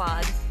as a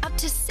squad. Up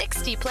to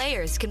 60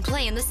 players can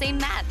play in the same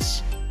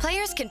match.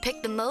 Players can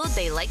pick the mode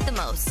they like the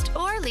most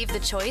or leave the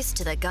choice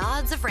to the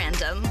gods of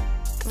random.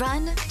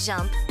 Run,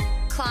 jump,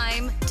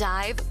 climb,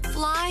 dive,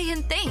 fly,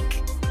 and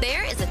think.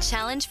 There is a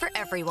challenge for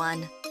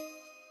everyone.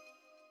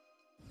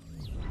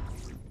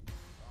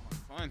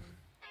 Fun.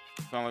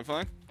 Sound like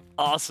fun?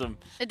 Awesome.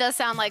 It does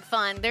sound like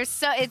fun.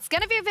 It's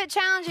gonna be a bit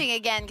challenging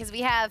again because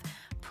we have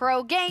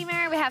Pro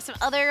Gamer, we have some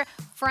other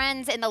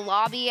friends in the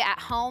lobby at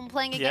home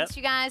playing against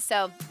you guys.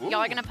 So y'all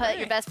are gonna put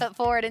your best foot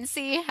forward and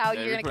see how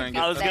you're gonna compete.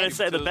 I was today. gonna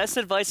say the best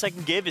advice I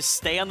can give is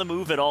stay on the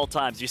move at all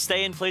times. You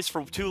stay in place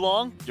for too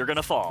long, you're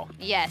gonna fall.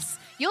 Yes.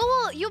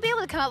 You'll be able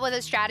to come up with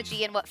a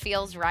strategy and what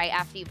feels right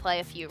after you play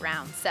a few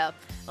rounds. So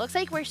looks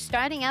like we're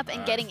starting up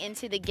and getting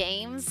into the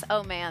games.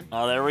 Oh man.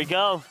 Oh, there we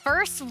go.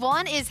 First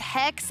one is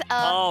Hex of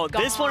Oh,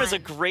 this one is a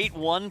Gone. great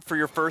one for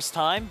your first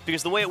time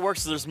because the way it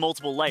works is there's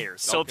multiple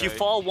layers. So if you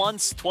fall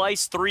once,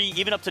 twice, 3,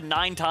 even up to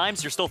 9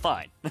 times, you're still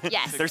fine.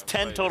 Yes. There's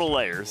 10 total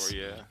layers.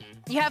 Yeah.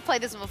 You have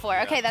played this one before.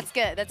 Okay, that's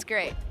good. That's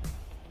great.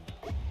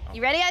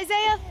 You ready,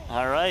 Isaiah?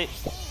 All right.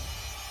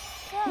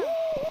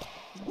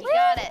 You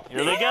got it.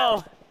 Here they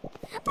go.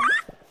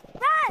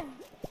 Run!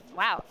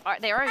 Wow.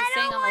 They're already I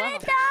staying don't on the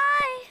want to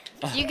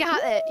level. die. You got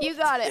it. You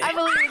got it. I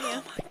believe in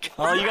you.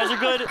 Oh, you guys are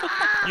good.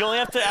 You only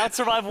have to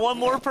out-survive one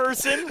more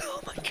person.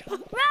 Oh my god.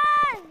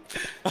 Run!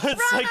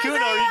 Sykkuno,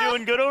 are you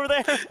doing good over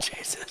there?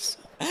 Jesus.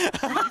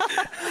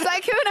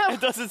 Sykkuno.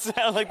 It doesn't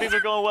sound like things are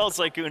going well,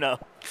 Sykkuno.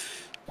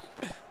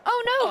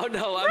 Oh no. Oh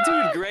no, I'm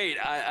doing great.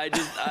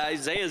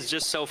 Isaiah's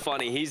just so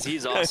funny.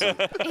 He's awesome.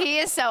 He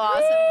is so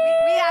awesome.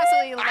 We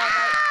absolutely love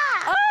it.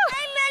 Oh!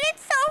 I made it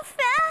so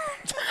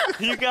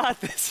fast. You got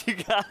this. You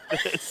got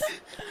this.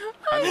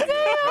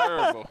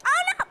 Terrible.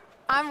 Oh no!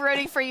 I'm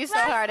rooting for you so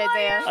hard,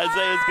 Isaiah.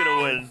 Isaiah's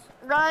gonna win.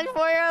 Run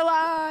for your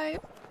life.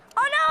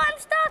 Oh no, I'm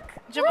stuck.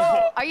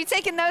 Jamal, are you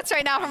taking notes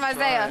right now from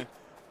Isaiah?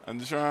 I'm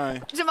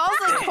trying. Jamal's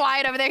like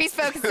quiet over there. He's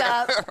focused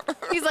up.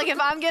 He's like, if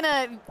I'm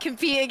gonna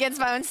compete against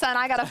my own son,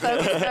 I gotta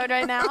focus mode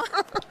right now.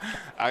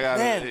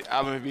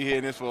 I'm gonna be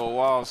hitting this for a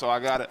while, so I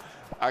gotta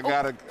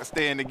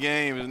stay in the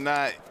game. It's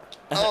not.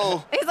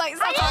 Oh. He's like,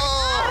 stop talking.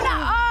 Oh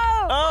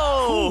no!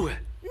 Oh!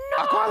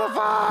 I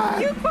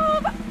qualified. You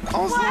qualified.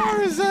 I'm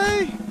sorry,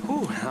 Zay.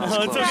 Oh,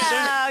 it's okay.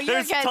 No, you're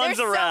There's good. tons There's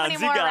of so rounds. many You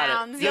more got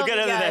rounds. it. You'll get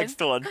be to the good. next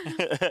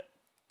one.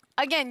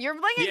 Again, you're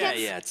playing against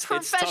it's tough your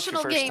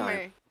professional first gamer.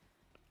 time.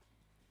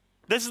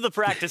 This is the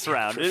practice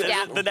round.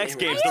 Yeah. The next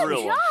game's the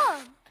real one.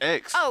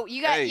 X. Oh,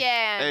 you got, A.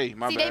 yeah. A,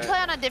 my See, bad. they play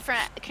on a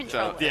different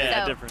controller.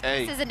 Yeah, so different.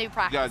 A. This is a new You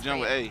practice. gotta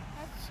jump for with you. A.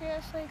 That's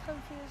seriously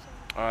confusing.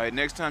 All right,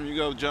 next time you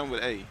go, jump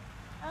with A. Okay.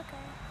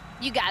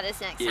 You got this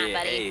next time, Yeah,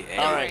 buddy. A, Don't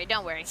All worry, right.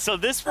 don't worry. So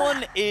this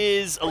one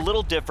is a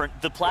little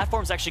different. The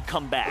platforms actually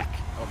come back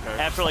Okay.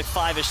 after like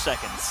 5-ish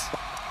seconds.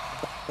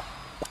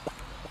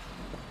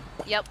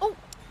 Yep. Oh.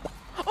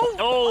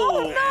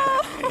 Oh!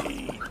 no!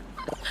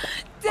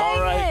 Dang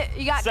All right. it!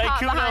 You got caught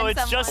Sykkuno, behind it's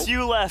someone. just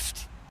you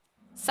left.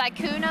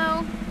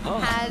 Sykkuno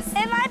has.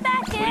 Am I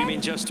back in? What do you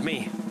mean just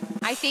me?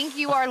 I think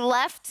you are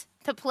left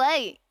to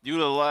play. You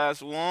the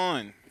last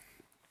one.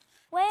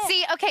 Where?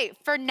 See, okay,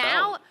 for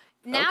now,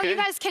 now okay. you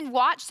guys can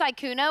watch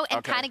Sykkuno and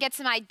Okay. kind of get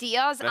some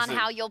ideas That's on it.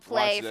 how you'll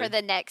play Watch for it.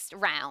 the next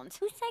round.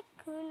 Who's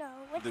Sykkuno?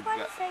 Which The one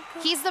guy- is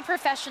Sykkuno? He's the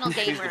professional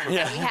gamer that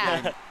we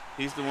have.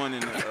 He's the one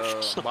in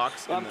the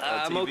box. In the,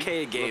 I'm TV.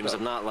 okay at games.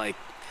 Look I'm up. not like.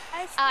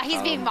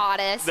 He's being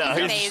modest. no, he's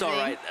he's amazing. It's all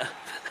right.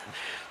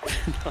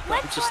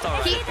 I'm just all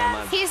right. He, with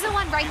them. he's the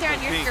one right there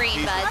on your Pink, screen,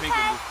 he's the bud. pink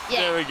one.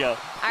 There Yeah. we go.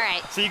 All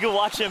right. So you can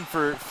watch him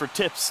for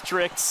tips,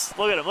 tricks.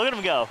 Look at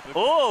him go.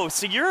 Oh,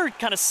 so you're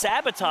kind of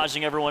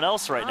sabotaging everyone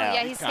else right now.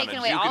 Yeah, he's Kinda taking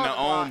away all juking of the the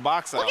own block.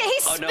 box out. Look at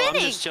he's Oh spinning. no, I'm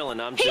just chilling.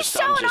 I'm He's just.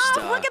 showing I'm just.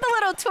 off. Look at the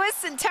little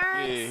twists and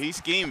turns. Yeah, he's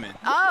scheming.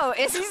 Oh,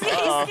 is he's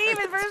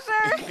scheming for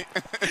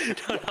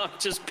sure. I'm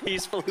just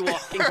peacefully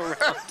walking around.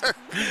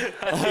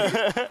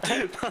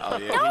 Oh,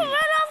 yeah. Don't run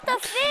off the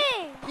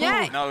thing.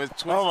 Yeah. No,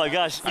 it's Oh my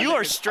gosh, you think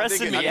are it's- stressing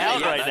I think me it's- out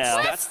yeah, right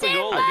now. That's the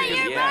goal. But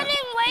you're Yeah. running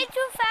way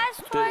too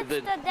fast towards the-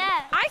 the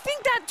death. I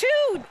think that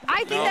too. I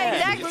think No, that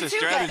exactly it's a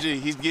too. but- strategy.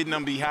 He's getting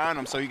them behind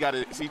him, so he got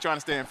to. He's trying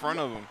to stay in front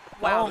of him.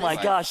 Oh my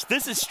Like- gosh,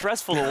 this is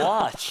stressful to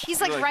watch. He's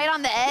like right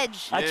on the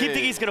edge. I keep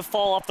thinking he's gonna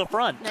fall off the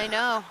front. I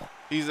know.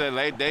 He's a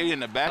late day in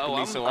the back of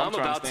me, so I'm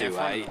trying about to stay in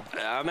front of him.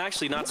 I'm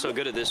actually not so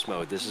good at this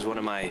mode. This is one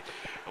of my.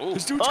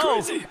 This dude's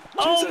crazy.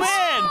 Oh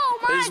man!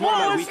 This is one of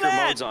my weaker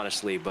modes,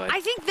 honestly. But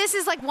I think this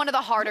is like one of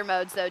the harder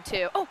modes, though,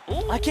 too. Oh,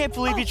 I can't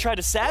believe he tried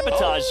to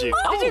sabotage you.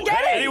 Did you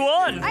get it? And he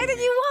won. I think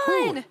you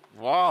won.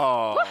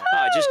 Wow.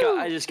 I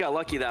just got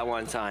lucky that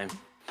one time.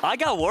 I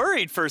got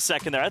worried for a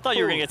second there. I thought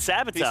you were gonna get He said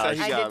sabotaged.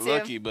 he I got did too.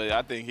 lucky, but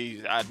I think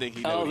he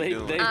knows what he's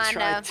doing. They I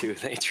tried know. to.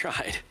 They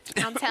tried.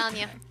 I'm telling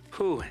you.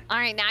 Whew. All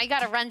right, now you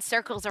got to run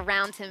circles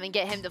around him and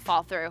get him to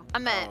fall through. I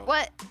meant,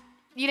 what?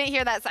 You didn't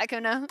hear that,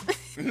 Sykkuno?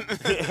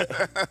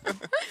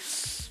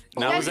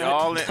 Now we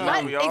all in.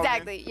 Now we all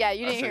Exactly. Yeah,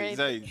 you in. didn't hear I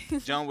anything. say,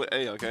 Zay, jump with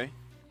A, okay?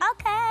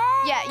 Okay.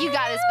 Yeah, you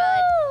got this,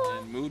 bud.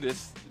 And move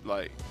this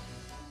like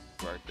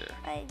right there.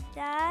 Like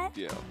that.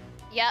 Yeah.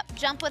 Yep,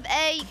 jump with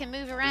A. You can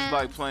move around. It's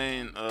like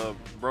playing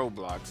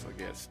Roblox, I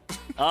guess.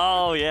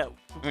 Oh yeah.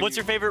 What's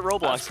your favorite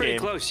Roblox That's pretty game?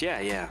 close.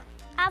 Yeah.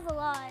 I have a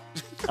lot.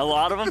 A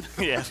lot of them?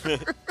 Yeah.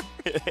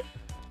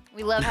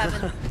 We love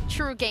having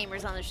true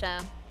gamers on the show.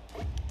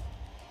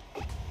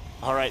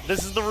 All right,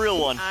 this is the real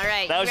one. All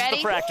right, That you was just ready?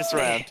 the practice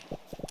round.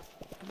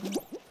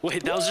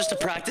 Wait, that was just a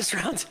practice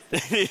round?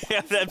 Yeah,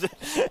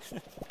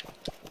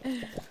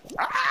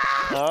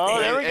 oh,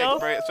 there we go.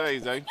 Say,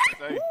 Zay.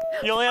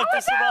 You only have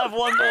to survive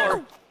one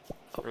more.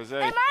 Rose.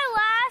 Am I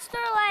last or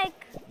like?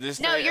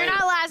 Just No, say you're A.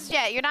 not last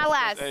yet. You're not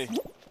last. Hey.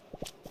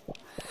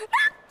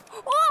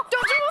 Oh,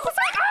 don't you almost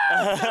like,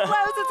 oh, so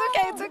close. It's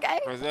okay. It's okay.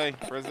 Rose.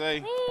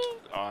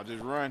 Oh,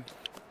 just run.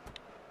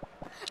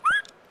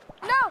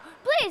 No,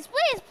 please,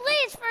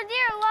 for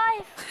dear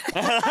life.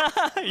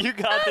 You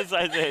got this,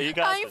 Isaiah. You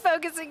got I'm this.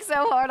 focusing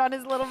so hard on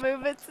his little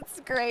movements. It's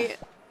great.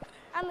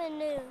 I'm a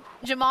noob.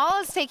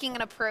 Jamaal is taking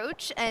an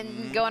approach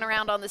and going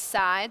around on the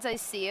sides. I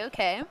see.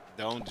 Okay.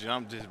 Don't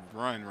jump, just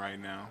run right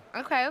now.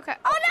 Okay. Okay.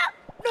 Oh no!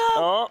 No.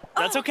 Oh,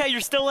 that's okay. You're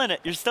still in it.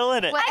 You're still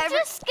in it. Well, I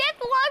just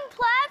skipped one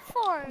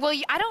platform. Well,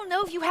 I don't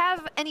know if you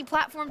have any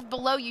platforms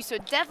below you, so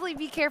definitely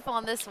be careful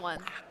on this one.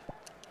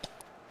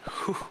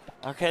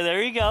 Okay,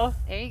 there you go.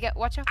 There you go.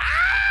 Watch out.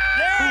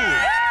 Yay!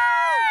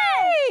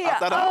 I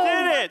thought I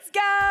did it. Let's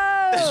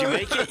go. Did you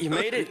make it? You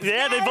made it?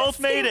 Yeah, they both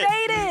made it.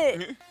 Made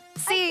it.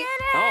 See,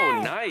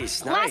 Oh,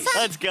 nice. Last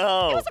time- Let's it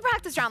go. was a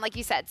practice round, like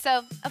you said,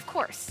 so of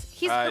course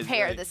he's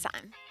prepared right. this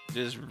time.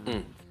 Just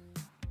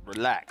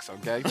relax,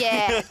 okay?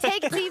 Yeah,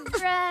 take a deep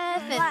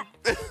breath.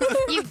 And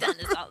you've done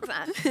this all the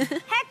time.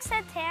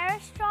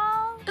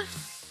 Hexaterrestrial.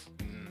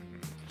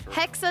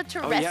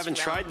 Hexaterrestrial. Oh, you haven't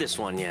tried this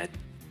one yet.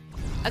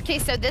 Okay,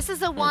 so this is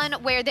the one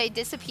where they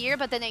disappear,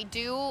 but then they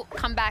do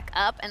come back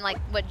up and like,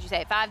 what did you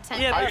say, 5, 10?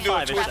 Yeah, How you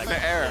about do a 5-ish twist in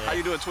seconds. the air? How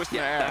you do a twist in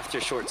the air? After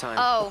a short time.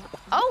 Oh.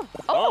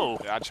 Oh,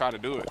 Yeah, I try to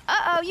do it.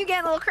 Uh-oh, you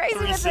getting a little crazy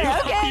with it.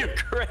 Oh, Okay. You're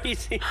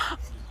crazy.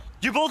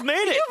 you both made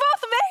it. You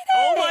both made it.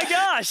 Oh my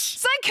gosh.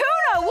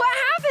 Sykkuno, what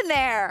happened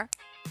there?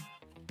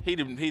 He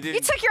didn't.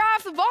 You took your eye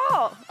off the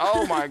ball.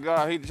 Oh my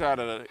God, he tried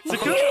to.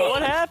 Sykkuno,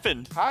 what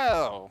happened?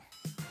 How?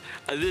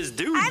 This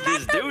dude, I'm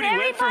this at the dude, he very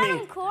went for me.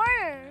 bottom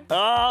corner.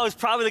 Oh, it's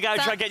probably the guy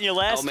who tried getting you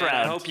last Oh man, round.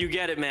 I hope you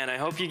get it, man. I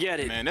hope you get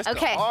it. Man, that's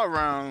Okay. the all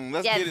round.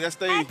 Let's Yes. get it. Let's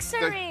stay.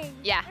 Hexaring.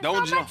 Yeah. There's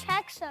Don't so jump.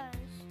 much hexas.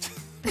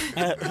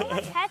 So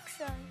much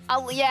hexas.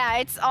 Oh, yeah,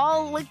 it's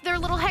all like they're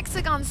little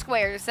hexagon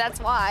squares. That's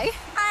why.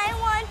 I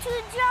want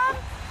to jump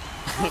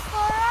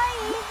before I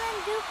even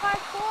do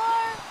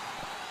parkour.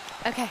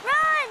 Okay.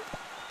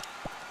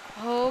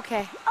 Run!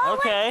 Okay.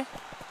 Okay.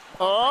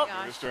 Oh,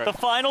 gosh. the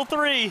final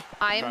 3.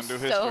 I am Trying to do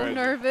his so strategy.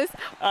 nervous.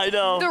 I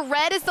know. The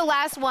red is the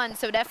last one,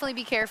 so definitely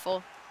be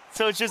careful.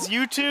 So it's just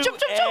you two. Jump,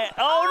 jump, and- jump.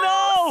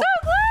 Oh So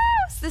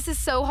close. This is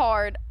so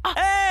hard. Oh,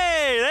 no!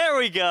 Hey, there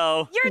we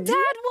go. your dad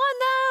won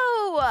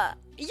though.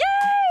 Yay!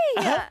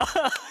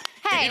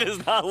 Hey. He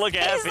does not look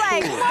happy. He's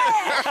like,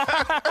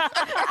 what?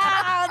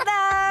 Oh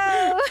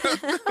no!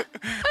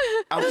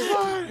 I'm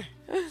sorry.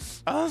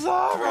 I'm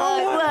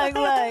sorry.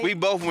 Look. We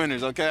both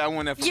winners, okay? I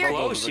won that for You're- both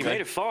of Close. us. You Okay?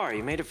 made it far.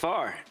 You made it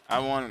far. I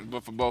won,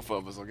 but for both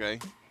of us, okay?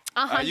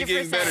 100%. You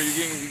getting better.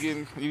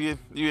 You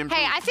improved.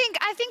 Hey, I think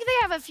they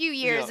have a few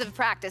years Yeah. of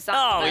practice on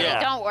Oh, it.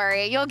 yeah. Don't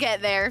worry, you'll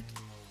get there.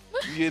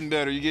 You getting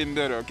better. You getting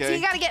better, okay? So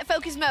you gotta get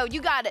focus mode. You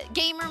got it.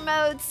 Gamer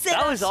mode. Sit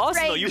That up was awesome,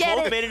 straight, though. You get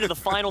both it. made it to the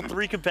final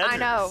 3 competitors. I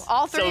know.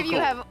 All 3 So of you cool.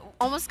 have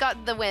almost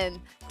got the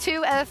win.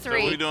 2 out of So what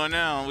 3. we doing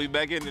now? We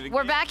back into the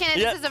We're game? back in it.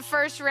 Yep. This is the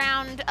first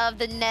round of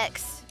the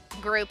next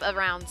group of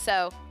rounds.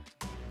 So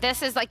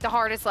this is like the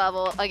hardest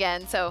level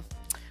again. So,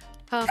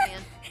 oh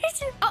man.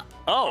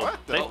 Oh,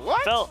 What the- they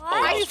what? fell. Oh,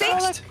 I that was think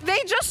fast. they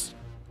just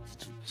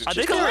I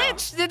think they were-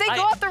 glitched. Did they go I-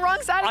 off the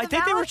wrong side of I the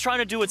think they were map? trying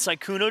to do what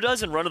Sykkuno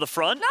does and run to the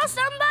front. No,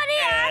 somebody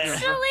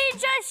actually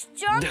just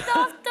jumped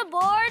off the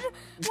board.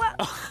 Well,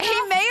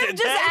 He may have Did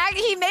just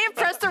they? he may have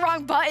pressed the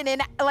wrong button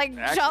and like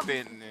jumped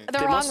Accident. the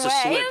They wrong must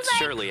have way. slipped,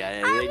 surely.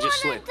 They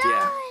just wanna slipped, die.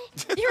 yeah.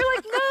 You're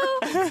like, no.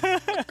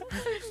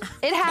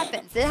 It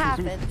happens. It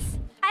happens.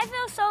 I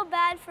feel so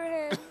bad for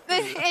him.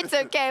 It's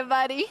okay,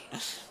 buddy.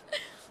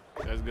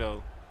 Let's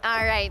go.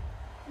 All right.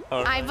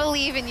 All I right.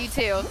 believe in you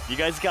too. You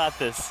guys got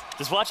this.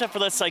 Just watch out for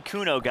that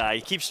Sykkuno guy.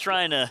 He keeps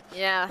trying to,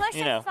 Yeah. Push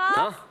You know. it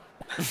off.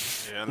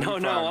 Yeah,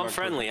 No, I'm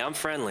friendly. I'm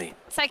friendly.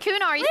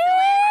 Sykkuno, are you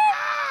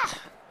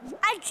still in?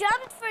 I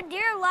jumped for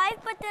dear life,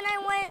 but then I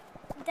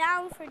went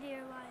down for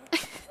dear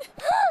life.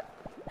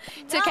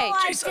 It's okay. No,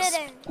 I Jesus.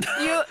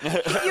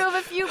 didn't. You have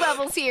a few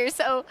levels here,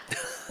 so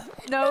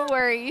no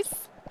worries.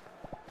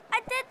 I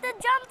did the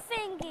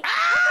jump thingy.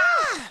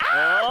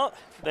 Oh,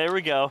 there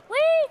we go. Whee!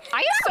 I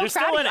am You're so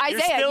still proud in of it. you,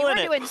 You're Isaiah. still You in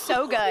are it. doing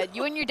so good.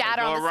 You and your dad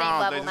are on the same They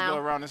level just now. go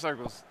around in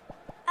circles.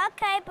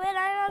 Okay, but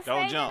I'm Don't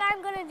afraid jump. that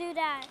I'm gonna do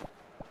that.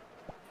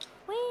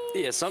 Whee!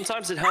 Yeah,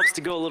 sometimes it helps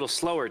to go a little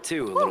slower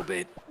too, a little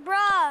bit.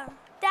 Bruh,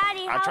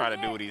 Daddy, I how try to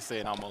good- do what he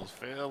said, almost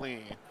fell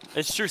in.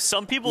 It's true.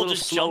 Some people Little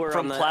just jump slower from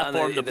on the-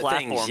 platform on to the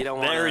platform things. You don't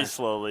wanna- very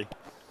slowly.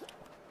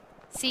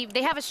 See,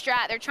 they have a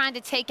strat. They're trying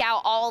to take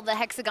out all the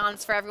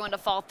hexagons for everyone to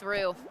fall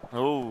through.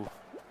 Oh.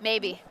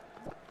 Maybe.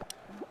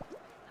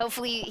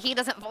 Hopefully he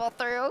doesn't fall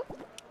through.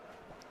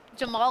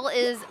 Jamaal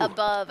is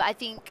above. I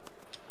think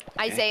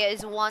Isaiah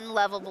is one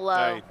level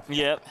below. Zay,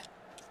 Yep.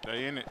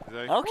 stay in it,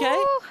 Zay. Okay.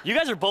 Woo. You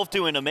guys are both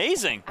doing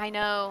amazing. I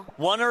know.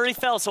 One already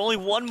fell, so only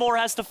one more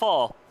has to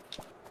fall.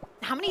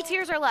 How many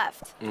tiers are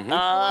left?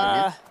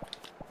 Uh,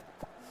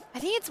 I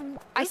think it's.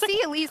 I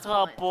see at least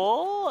one.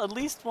 couple, at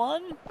least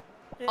one.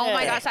 Oh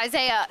my Yeah. gosh,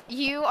 Isaiah,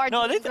 you are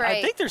No, doing great.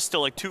 I think there's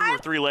still like 2 or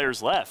 3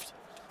 layers left.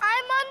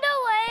 I'm on the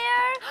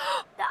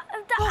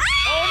layer.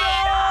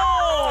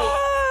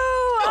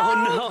 Oh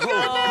no!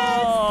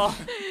 Oh.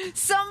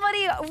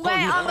 Somebody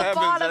went on the happened,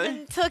 bottom Zay?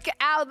 and took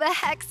out the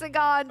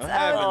hexagons. What Oh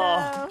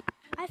happened?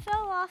 no. I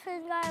fell off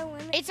and got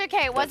eliminated. It's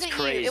okay. It wasn't you.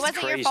 crazed- It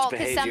wasn't your crazed fault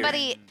because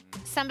behavior.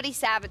 somebody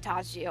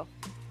sabotaged you.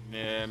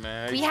 Yeah,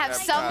 man. We have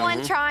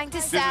someone trying to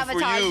is for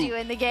sabotage you. you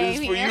in the game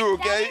This is for here. you,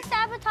 okay? Daddy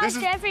sabotaged This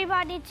is-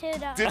 everybody too,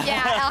 though.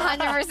 Yeah,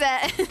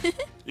 100%.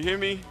 You hear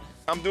me?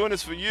 I'm doing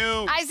this for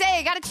you. Isaiah,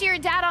 you gotta cheer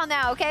your dad on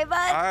now, okay, bud?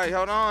 All right,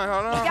 hold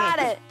on. You got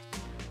it.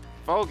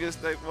 Focus,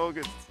 stay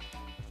focused.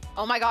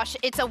 Oh my gosh,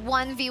 it's a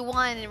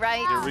 1v1,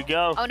 right? Here we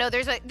go. Oh no,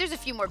 there's a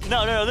few more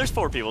people. No, there's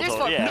 4 people There's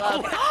total. 4 Yeah.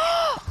 people.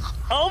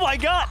 Oh my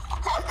God!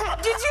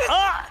 Did you?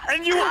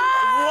 And you?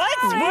 What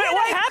happened? to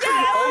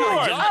Oh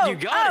my everyone? God, you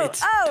got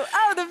it!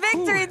 Oh, the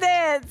victory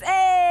dance.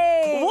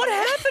 Hey. What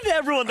happened to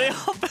everyone? They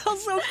all fell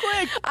so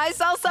quick. I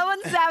saw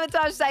someone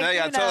sabotage Sykkuno. Hey,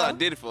 I told you I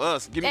did it for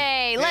us. Give me.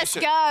 Hey, let's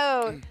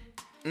handshake.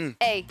 go.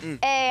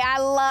 Hey, I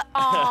love.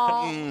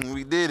 Oh,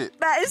 We did it.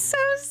 that is so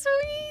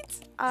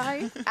sweet.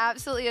 I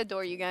absolutely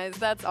adore you guys.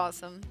 That's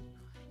awesome.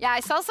 Yeah, I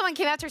saw someone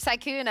came after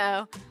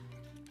Sykkuno.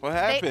 What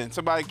happened?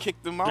 Somebody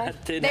kicked them off?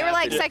 That did They were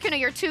like, happen. Sykkuno,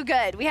 you're too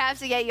good. We have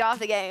to get you off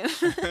the game.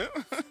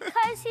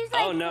 Because he's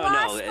like Oh no,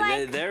 lost, no,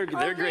 like, they're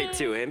great only,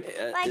 too. Him,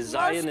 like,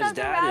 Zaya and most his of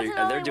the dad, rounds and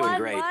they're only doing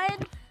won great.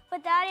 one,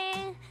 but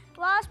Daddy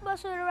lost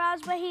most of the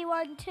rounds, but he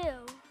won 2.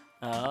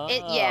 Oh.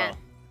 Yeah.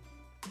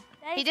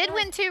 That He is did good.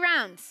 win 2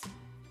 rounds.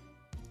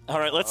 All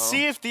right, let's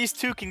see if these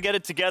two can get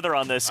it together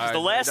on this. Because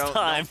All the right, last don't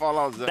time, fall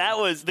off,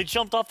 Zay. they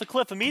jumped off the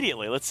cliff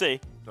immediately. Let's see.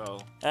 So.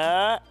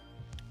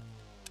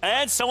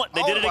 And someone,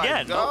 they did it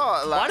again.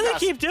 God, like, Why do they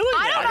keep doing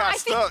I that? don't know.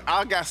 I think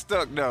I got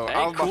stuck though. I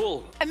Hey, was about-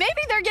 cool. and maybe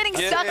they're getting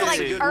Yeah, stuck yeah, like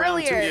yeah. Good round two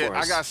earlier. for Yeah, I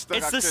us. got stuck.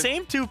 It's I the couldn't-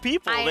 same 2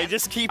 people. I They am-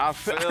 just keep, I I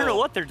don't know fell.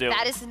 what they're doing.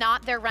 That is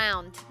not their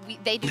round.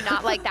 They do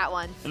not like that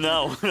one.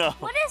 No.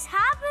 What is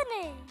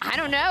happening? I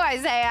don't know,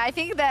 Isaiah. I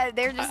think that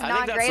they're just I not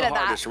think that's great the at that.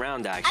 hardest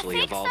round I actually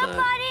think of all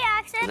somebody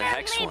hex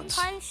accidentally ones.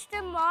 punched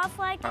him off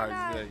like All in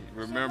right, a Zay,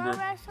 remember, sumo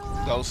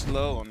wrestler. go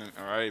slow on it.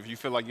 All right, if you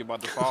feel like you're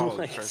about to fall,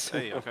 Like press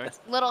A. Okay.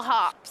 Little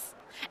hops.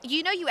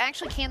 You know you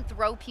actually can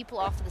throw people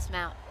off of this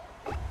mount.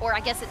 Or I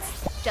guess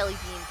it's jelly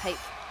bean pipe.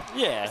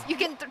 Yeah. You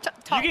can, You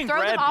can throw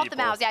them grab off the people.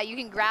 mounts. Yeah, you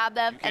can grab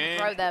them and can.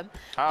 throw them.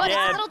 How? But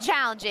Yeah. it's a little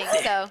challenging,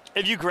 so.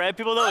 If you grab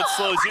people though, it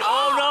slows you.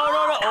 Oh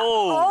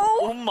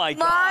no! Oh my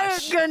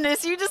gosh!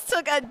 goodness, you just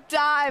took a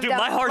dive Dude, down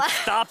my the heart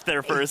left. stopped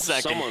there for a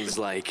second. Someone's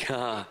like,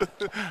 I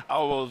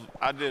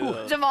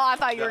did. Jamal, I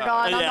thought you were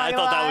gone. I'm Yeah, not I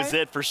gonna thought that lie. was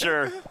it for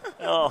sure.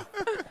 Oh,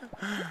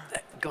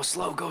 go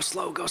slow, go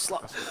slow, go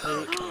slow.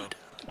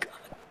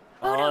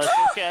 oh, that's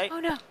okay. Oh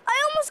no.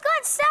 I almost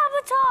got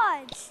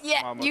sabotaged.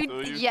 Yeah, Mama you,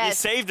 threw you? You yes.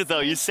 saved it though.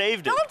 You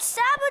saved it. Don't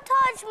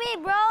sabotage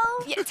me, bro.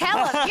 Yeah,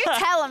 tell him. You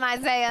tell him,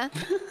 Isaiah.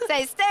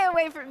 Say, stay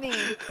away from me.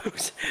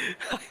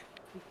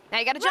 Now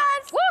you gotta jump.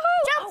 Run,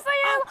 Woohoo! jump for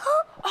you.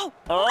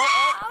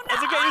 Oh,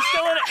 it's okay. You're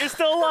still in it. You're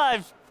still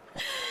alive.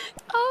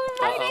 Oh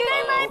I my think I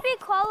goodness. might be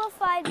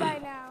qualified by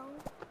now.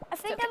 I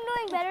think I'm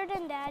doing better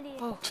than Daddy.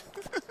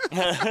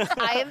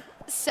 I am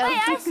so. Wait,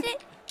 I see.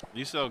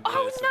 You so good.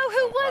 Oh so- no, who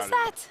so was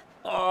proud of that?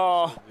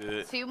 Oh, you.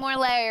 Good. 2 more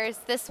layers.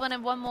 This one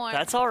and 1 more.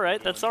 that's all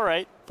right. That's all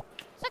right.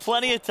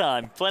 Plenty of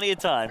time. Plenty of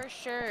time. for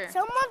sure.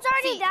 Someone's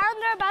already See- down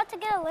there about to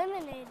get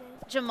eliminated.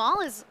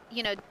 Jamal is,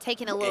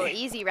 taking a little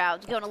easy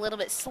route, going a little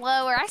bit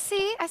slower. I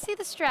see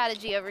the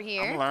strategy over I'm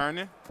here.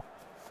 learning.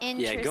 Yeah,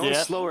 Interesting. going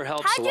Yeah. slower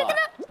helps How'd a you lot.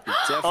 get It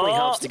definitely Oh.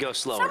 helps to go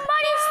slower.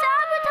 Somebody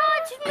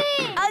sabotaged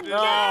me. Again.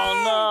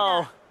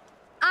 Oh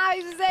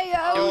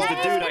Isaiah. It was the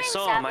Daddy's dude I getting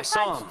saw him. I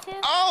saw him. sabotaged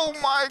too. Oh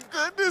my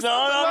goodness.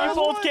 no! No, you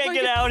both can't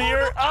get out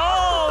here.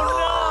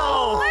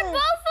 Oh We're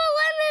both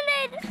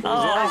eliminated. no!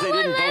 Oh, As they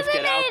didn't both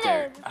get out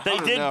there. they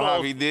don't did know how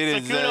both. he did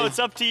it, Sykkuno, Zay. it's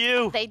up to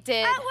you. They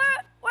did.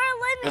 We're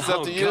It's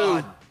up to you.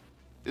 God.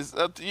 It's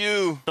up to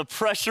you. The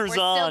pressure's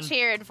We're on. still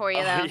cheering for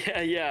you, though.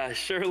 Yeah.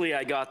 Surely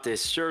I got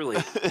this. Surely.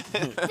 Do it.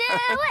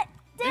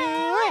 Do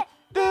it.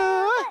 Do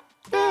it.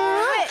 Do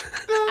it.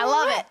 I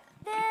love it.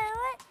 Do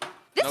it.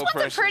 This No one's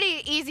pressure. a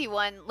pretty easy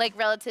one, like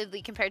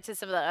relatively compared to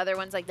some of the other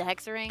ones, like the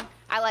Hexaring.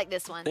 I like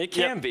this one. It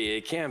can be.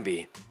 It can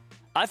be.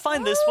 I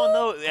find this one,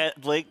 though,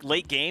 at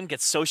late game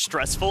gets so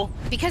stressful.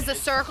 Because the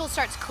circle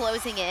starts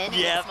closing in and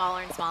Yep. gets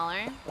smaller and smaller.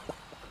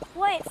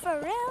 Wait, for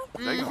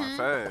real? They going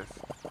fast.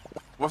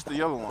 What's the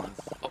yellow ones?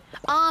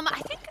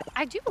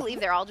 I do believe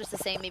they're all just the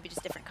same, maybe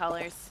just different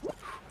colors.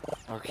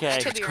 Okay.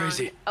 Could be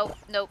crazy. wrong. Oh,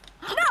 nope.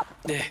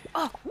 Yeah.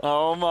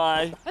 Oh,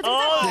 my. That's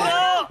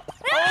Oh, no.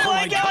 Oh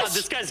my God, gosh.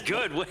 this guy's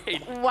good.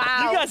 Wait.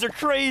 Wow. You guys are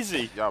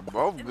crazy. Y'all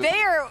both good.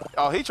 They're.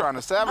 Oh, he trying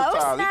to sabotage.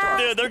 Oh, He trying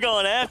Dude, they're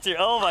going after.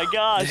 Oh, my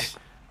gosh.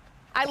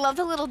 I love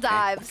the little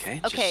dives.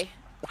 okay,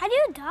 How do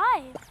you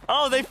dive?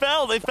 Oh, they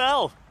fell. They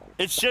fell.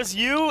 It's just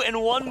you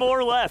and one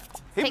more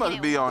left. He Taking must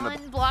it be on the.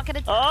 one block at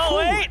a time. Oh,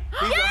 wait.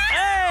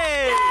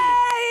 Hey.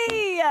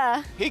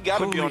 Hey! He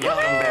gotta be on the.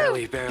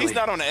 Barely. He's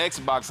not on the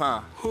Xbox,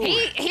 huh?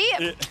 He.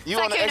 You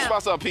on the Sykkuno,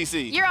 Xbox or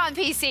PC? You're on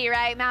PC,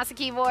 right? Mouse and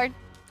keyboard.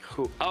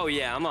 Oh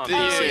yeah, I'm on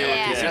Yeah, PC.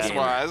 yeah. that's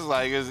why. It's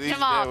like it's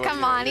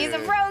Come on. He's a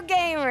pro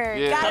gamer.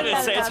 Yeah. Gotta I didn't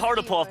have say it's mouse hard to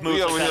and pull off keyboard.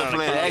 moves. We over like here that on a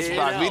playing console.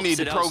 Xbox. We need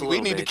It helps a we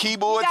little need the bit.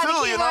 keyboard You too.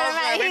 got the You know what I'm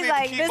keyboard, saying? We he's need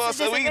like, the this keyboard is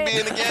so we can be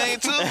in the game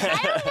too. I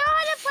don't know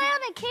how to play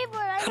on a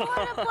keyboard. I don't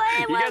want to play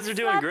You with guys are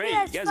doing my great.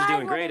 You guys are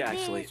doing PS5 great, on a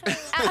actually.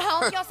 PS5. At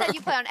home, y'all said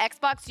you play on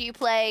Xbox. Do you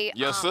play?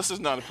 Your sister's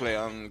not a player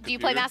on the Do you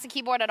play mouse and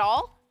keyboard at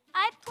all?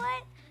 I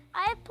play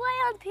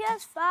on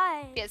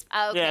PS5.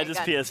 Okay, Yeah, just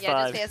got it. PS5.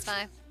 Yeah, just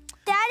PS5.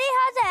 Daddy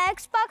has an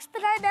Xbox,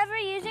 but I never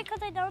use it because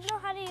I don't know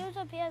how to use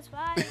a PS5.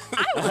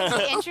 I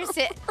would be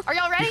interested. Are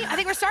y'all ready? I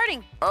think we're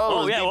starting.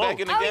 Oh, yeah, yeah, whoa. back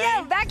in the Oh game.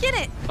 yeah, back in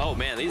it. Oh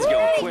man, these are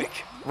going quick.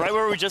 Right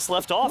where we just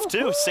left off,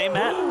 too. Same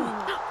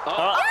map.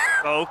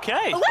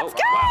 Okay. Let's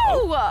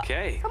Oh, go.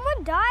 Okay.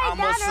 Someone died. I'm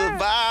a That hurt.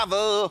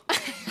 survivor.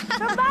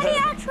 Somebody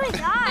actually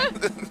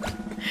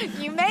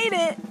died. You made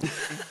it.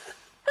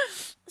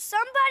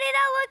 Somebody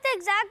that looked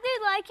exactly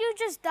like you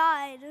just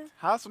died.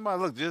 How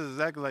somebody look just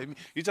exactly like me?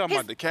 You talking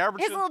about the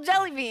character? His little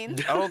jelly bean.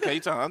 Oh, okay, you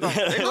talking.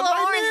 His little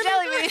orange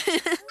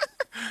jelly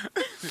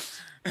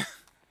bean.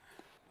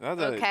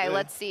 Okay,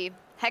 Let's see.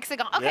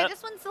 Hexagon. Okay, Yep.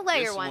 this one's the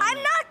layer This one. one. I'm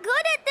not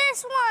good at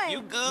this one.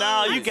 You good?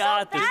 No, you I'm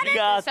got so this. bad You at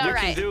got this. this. All You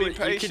right. can do Be it. You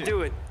can patient.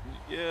 do it.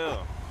 Yeah,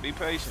 be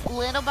patient.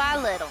 Little by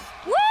little.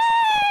 Woo!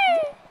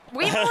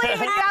 We believe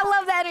in you. I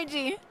love the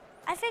energy.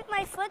 I think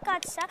my foot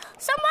got stuck.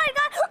 Somebody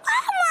got.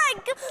 Oh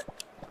my god!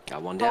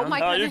 Got one Oh down. my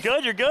Oh, you're goodness.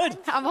 good. You're good.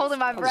 I'm holding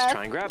my I'll just breath.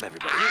 try and grab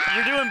everybody.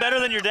 You're doing better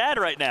than your dad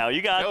right now.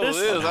 You got Oh, this.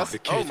 it is. That's,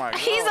 oh my god.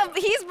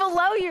 He's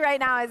below you right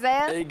now,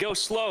 Isaiah. Hey, go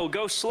slow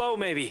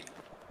maybe.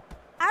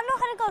 I don't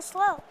know how to go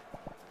slow.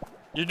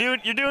 You're doing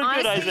good,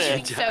 Honestly, Isaiah.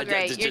 you're doing so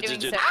great. You're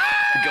doing so.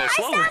 Go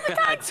slower.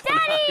 sabotaged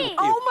Daddy!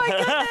 Oh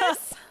my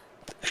goodness.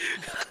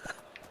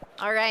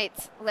 All right,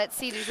 let's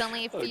see. There's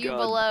only a few God.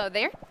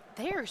 below.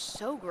 They're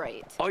so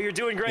great. Oh, you're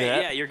doing great. Yeah.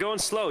 Yeah, you're going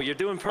slow. You're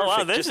doing perfect.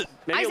 wow, this Just is-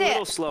 maybe Isaiah. a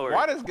little slower.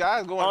 Why this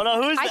guy's going? Oh,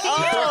 no. Who's I that? think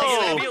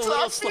Oh. Maybe a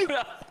little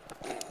slower.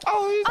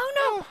 Oh, he's,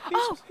 Oh, no.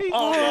 He's,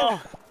 Oh,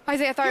 no.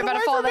 Isaiah, I thought you were Get about away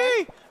to fall from there.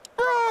 me.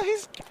 Bro,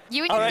 he's.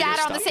 You and All your right, dad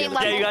are on the stop same the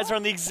level. Yeah, you guys are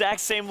on the exact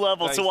same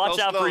level, so Thanks. watch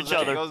Go out slow, for each Zay.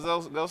 other.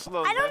 Go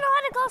slow. I don't know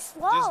how to go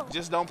slow.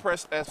 Just don't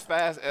press as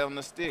fast on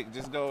the stick.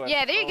 Just go.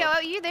 Yeah, there you go.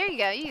 There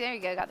you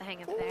go. Got the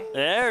hang of it there.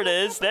 There it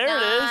is. There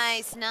it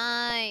is.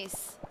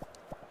 Nice.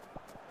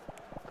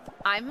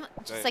 I'm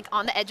just like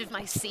on the edge of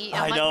my seat.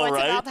 I'm I like, know, what's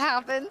right? about to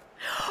happen?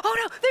 Oh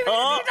no! They're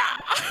Oh.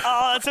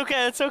 Oh, that's okay.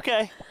 That's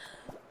okay.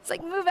 It's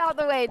like move out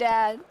the way,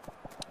 Dad.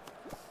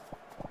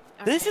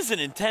 This is an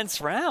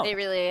intense round. It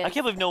really is. I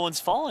can't believe no one's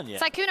fallen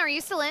yet. Sykkuno, are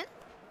you still in?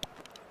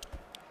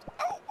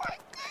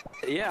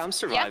 Yeah, I'm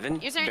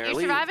surviving. Yeah, you're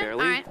barely, surviving.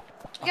 barely. All right.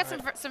 We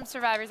got some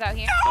survivors out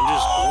here. I'm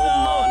just holding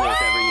on with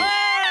every.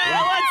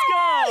 Hey, let's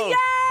go!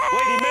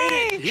 Wait, he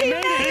made it. He made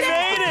it. He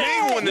made it!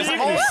 penguin is He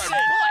hard. made it.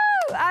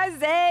 Woo!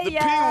 Isaiah. The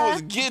penguin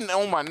was getting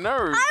on my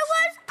nerves.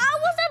 I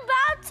was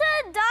about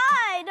to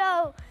die,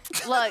 though.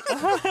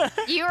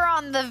 Look, you are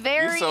on the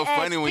very You're so edge.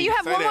 funny when But you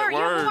have say one that more, you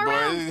have one more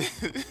round.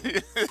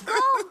 word,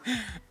 Oh, boy.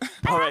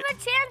 All right. I have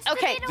a chance to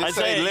Okay. beat him. Just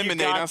say Isaiah, you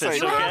eliminate. got Don't say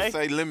this, okay?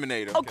 say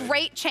eliminate. A Okay?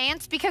 great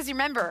chance because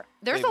remember,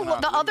 there's They a, will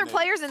not the other eliminate.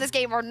 players in this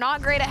game are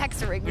not great at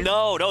hexering.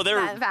 No,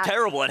 they're Not fast.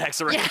 terrible at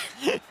Hexaring.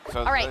 Yeah.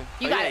 All right,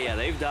 you got it. Yeah,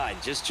 they've died.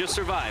 Just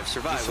survive.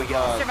 Survive. We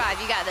survive.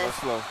 Survive. You got this. That's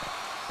slow.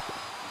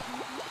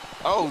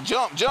 Oh,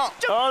 jump.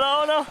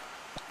 Oh, no.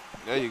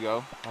 There you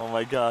go. Oh,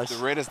 my gosh.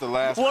 The red is the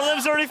last. One of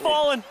them's already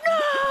fallen.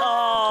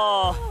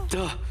 Oh.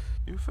 Duh.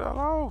 You fell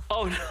off.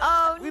 Oh no.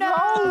 Oh no!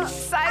 I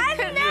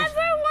Sykkuno.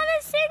 never won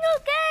a single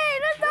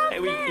game. That's not Hey,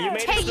 fair. you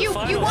made it Hey, to the you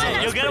finals. won.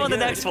 That's You'll get him on the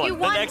pretty next one. You The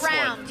won next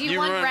rounds. one. You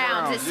won run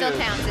rounds. It still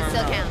yeah. counts. It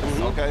still counts.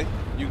 Okay,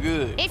 you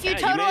good. If you Yeah,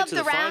 total made it up to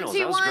the rounds finals. you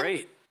That was won,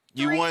 great.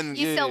 You won.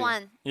 you yeah. still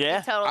won. Yeah.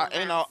 The total of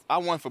rounds. I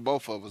won for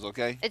both of us.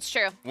 Okay. It's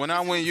true. When I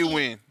win, you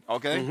win.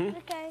 Okay.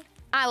 Okay.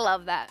 I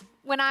love that.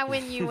 When I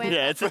win, you win.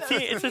 Yeah, it's a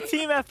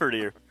team effort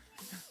here.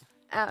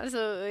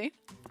 Absolutely.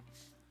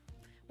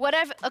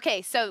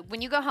 Okay, so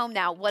when you go home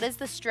now, what is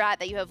the strat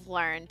that you have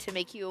learned to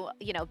make you,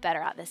 better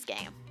at this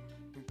game?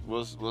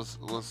 What's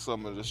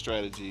some of the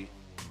strategy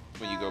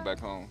when you go back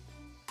home?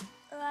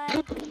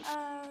 Like,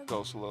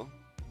 Go slow.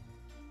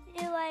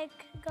 you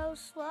go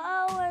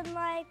slow and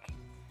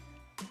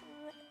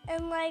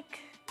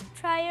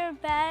try your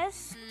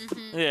best.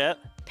 Yeah.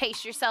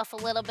 Pace yourself a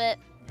little bit.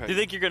 Do you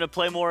think you're gonna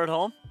play more at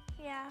home?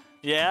 Yeah.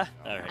 Yeah.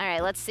 All right. All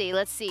right, let's see. All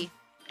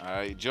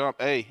right,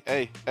 jump.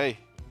 Hey.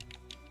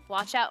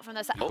 Watch out from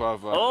the side.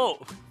 Oh,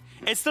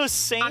 it's those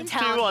same two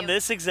on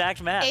this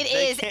exact map. It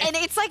is, and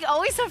it's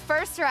always the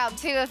first round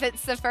too. If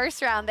it's the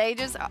first round, they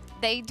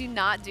do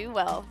not do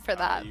well for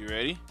that. You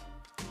ready?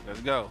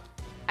 Let's go.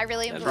 I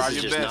really am. Try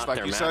your best,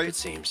 like you say. It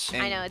seems.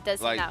 I know it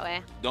does seem that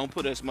way. Don't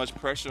put as much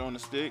pressure on the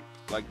stick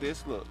like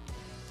this. Look,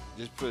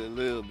 just put a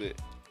little bit,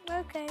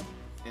 Okay.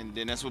 and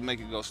then that's what make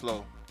it go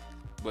slow.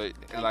 But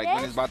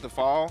when it's about to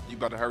fall, you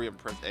about to hurry up and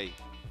press A.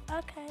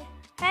 Okay.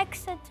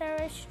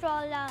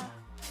 Hexaterrestrial.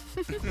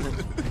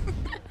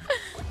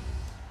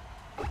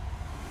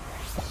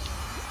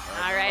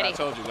 Alrighty. I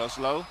told you, go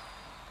slow.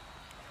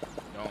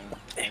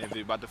 And if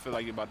you're about to feel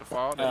like you're about to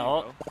fall, there you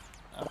go.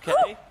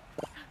 Okay.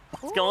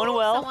 It's going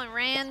well. Someone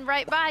ran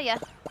right by you.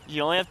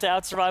 You only have to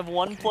outsurvive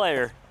one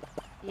player.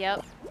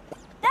 Yep.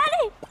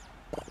 Daddy!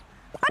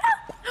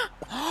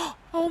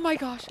 Oh my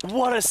gosh.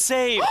 What a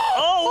save!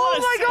 Oh,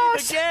 what a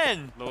save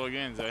again! Low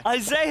again, Zay.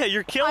 Isaiah,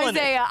 you're killing it.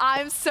 Isaiah,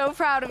 I'm so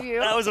proud of you.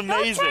 That was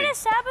amazing. Don't try to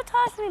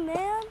sabotage me,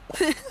 man.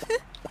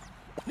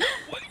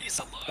 What is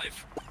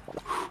alive?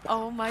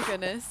 Oh my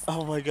goodness.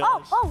 Oh my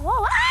gosh.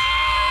 Whoa.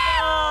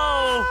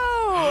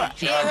 Oh!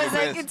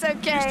 It's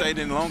okay. You stayed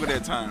in longer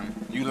that time.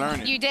 You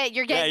learned it. You did.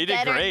 You're getting you did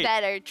better great. and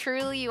better.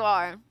 Truly, you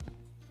are.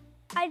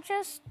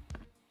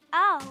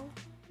 Ow.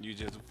 You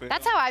just failed.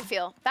 That's how I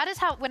feel. That is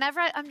how,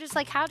 whenever I'm just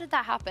like, how did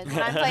that happen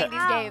when I'm playing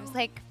these games?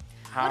 Like,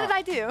 what did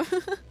I do?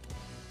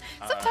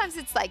 Sometimes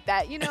it's like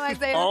that,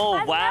 Isaiah? Oh,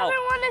 I've wow.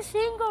 never won a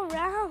single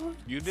round.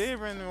 You did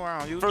run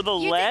around. For the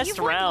last you've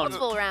won round,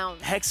 multiple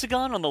rounds.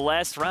 hexagon on the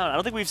last round. I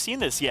don't think we've seen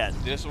this yet.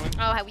 This one?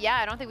 Oh, yeah,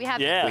 I don't think we have.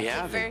 Yeah. We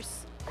have.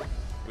 Verse.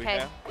 We Okay.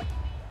 have?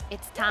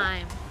 It's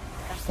time.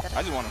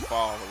 I just want to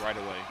fall right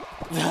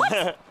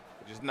away.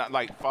 Just not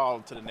fall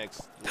to the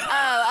next.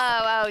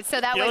 Oh. So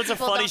that way It's a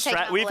people funny don't take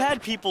strat. them We've away.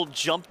 had people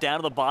jump down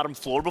to the bottom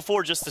floor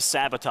before just to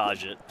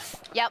sabotage it.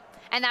 Yep.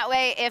 And that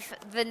way, if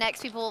the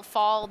next people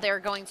fall, they're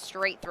going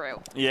straight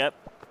through. Yep.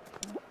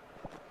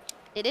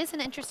 It is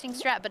an interesting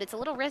strat, but it's a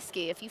little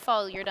risky. If you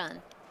fall, you're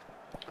done.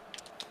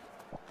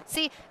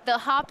 See, the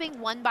hopping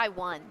one by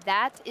one,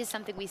 that is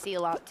something we see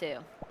a lot too.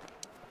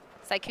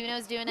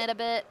 Sykkuno's doing it a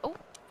bit. Oh.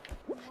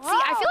 See,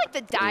 I feel like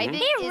the diving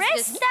He is risked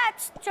just... that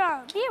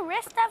jump. He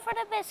risked that for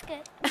the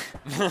biscuit.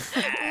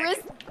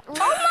 Oh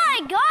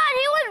my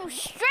God, he went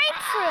straight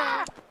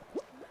through.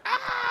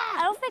 I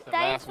don't think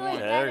that is really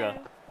There we better.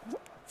 go.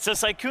 So,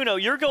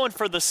 Sykkuno, you're going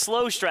for the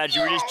slow strategy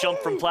where you just jump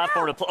from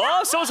platform to platform.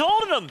 Oh, someone's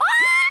holding him.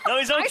 No,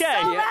 he's okay.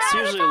 Yeah, it's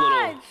usually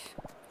a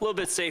little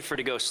bit safer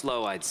to go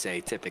slow, I'd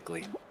say,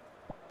 typically.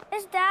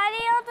 Is Daddy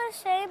on the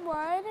same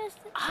one?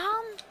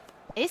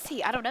 Is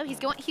he? I don't know. He's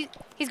going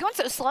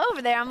so slow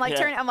over there. I'm like Yeah.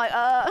 turning. I'm like,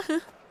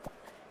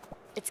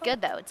 It's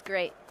good though. It's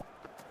great.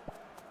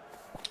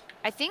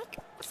 I think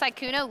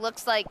Sykkuno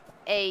looks like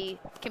a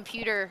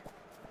computer.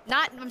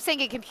 I'm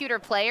saying a computer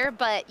player,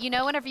 but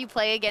whenever you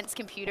play against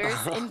computers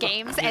in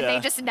games and they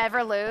just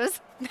never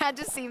lose, that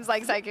just seems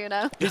like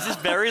Sykkuno. He's just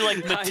very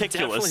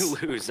meticulous. I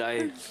definitely lose.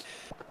 I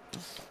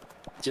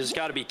just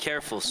got to be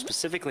careful,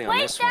 specifically on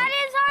Wait, this one. that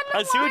is on the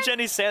I see what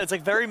Jenny's saying. It's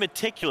very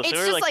meticulous. It's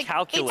Very just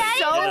calculated. it's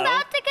Daddy's so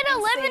about to get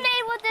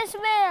eliminated with this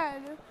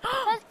man.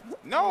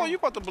 No, you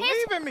about to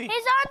believe in me. He's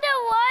on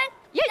the one.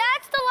 Yeah.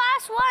 That's the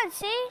last one,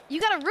 see?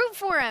 You gotta root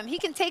for him. He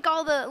can take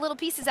all the little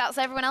pieces out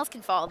so everyone else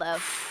can fall though.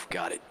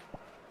 Got it.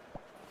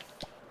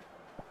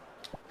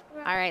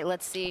 All right,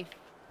 let's see.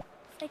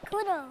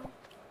 Sykkuno.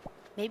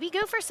 Maybe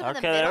go for some of the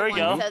Okay, middle there we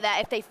ones go. so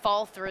that if they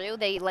fall through,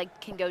 they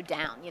can go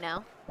down,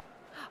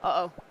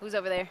 Uh-oh, who's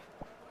over there?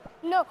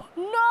 No.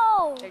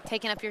 They're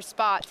taking up your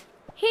spot.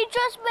 He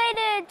just made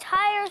an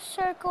entire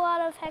circle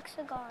out of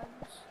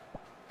hexagons.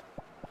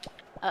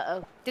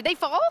 Uh-oh. Did they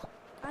fall?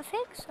 I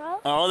think so.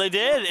 Oh, they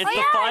did. It's the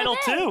yeah, final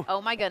they did. two.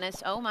 Oh my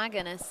goodness. Oh my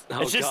goodness.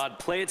 Oh, It's just- God.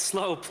 Play it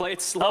slow. Play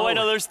it slow. Oh, wait,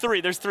 no, there's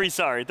three. There's three,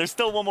 sorry. There's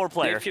still one more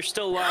player. If you're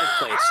still alive,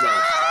 play it slow.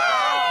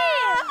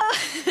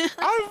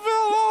 I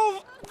fell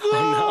off.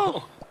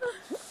 Oh,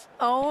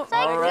 Oh,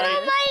 All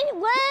right. might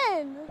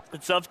win.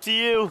 It's up to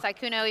you.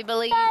 Sykkuno, we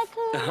believe.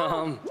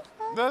 Sykkuno.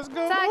 Let's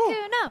go.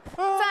 Sykkuno.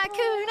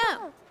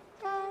 Sykkuno.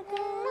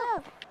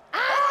 Sykkuno.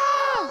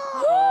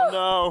 Oh,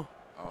 no.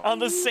 On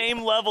the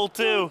same level,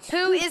 too.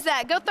 Who is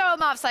that? Go throw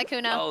him off,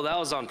 Sykkuno. Oh, that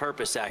was on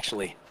purpose,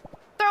 actually.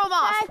 Throw him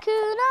off.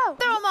 Sykkuno.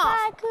 Throw him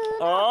off. Sykkuno.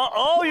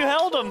 Oh, you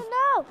held him.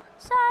 No.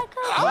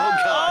 Sykkuno. Oh,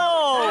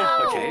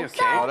 God. Oh. Okay.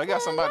 Oh, they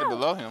got somebody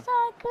below him.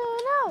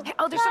 Sykkuno.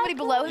 Oh, there's somebody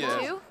below him, Yeah.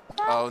 too?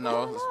 Oh,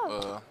 no. It's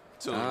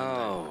two of them.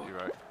 Oh. You're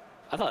right.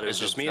 I thought it was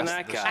just me and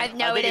that guy.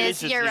 No, I it think it is.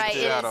 is just You're these right. two.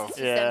 It Shadow. is. It's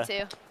Yeah. them,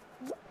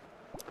 too.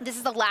 This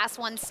is the last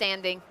one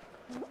standing.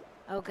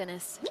 Oh,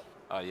 goodness.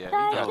 Oh, yeah.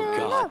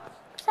 Sykkuno,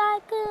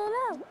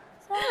 Sykkuno,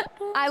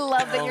 Sykkuno. I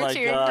love that you're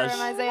cheering for gosh. him,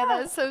 Isaiah.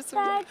 That is so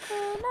sweet.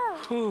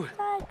 Sykkuno,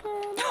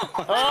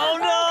 Sykkuno. Oh,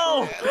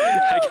 no!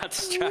 I got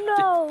distracted.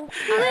 No,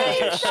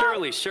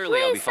 please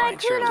Surely, I'll be fine.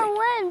 Surely. Sykkuno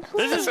win,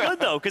 please. This is good,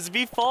 though, because if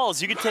he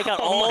falls, you can take out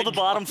all the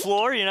bottom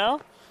floor, you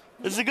know?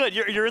 This is good.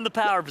 You're in the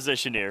power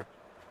position here.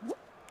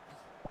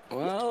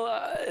 Well,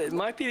 it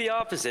might be the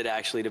opposite,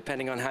 actually,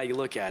 depending on how you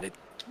look at it.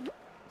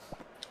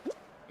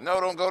 No,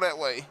 don't go that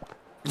way.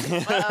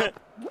 Uh-oh.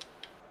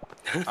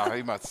 Oh,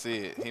 he must see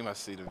it. He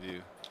must see the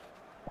view.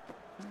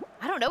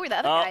 I don't know where the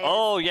other guy is.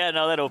 Oh, yeah,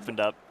 no, that opened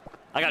up.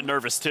 I got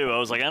nervous, too. I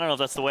was like, I don't know if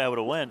that's the way I would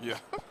have went. Yeah.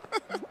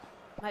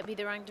 Might be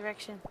the wrong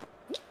direction.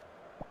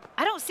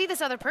 I don't see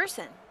this other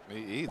person.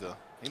 Me either.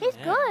 He's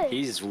good.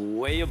 He's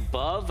way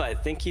above. I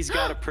think he's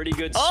got a pretty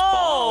good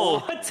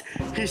Oh! spot.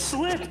 What? He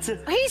slipped.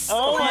 He's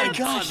Oh, my slipped.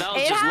 gosh. That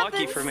was It just happens.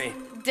 lucky for me.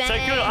 Dang.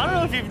 Sykkuno, I don't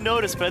know if you've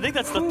noticed, but I think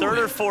that's the third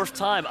or fourth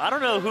time. I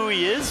don't know who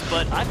he is,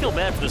 but I feel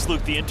bad for this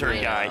Luke the intern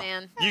guy.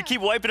 Man. You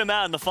keep wiping him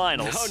out in the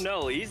finals. Oh,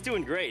 no, he's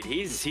doing great.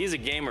 He's a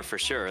gamer for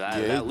sure. Yeah,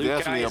 That he's Luke guy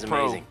definitely is a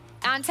pro. amazing.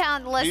 I'm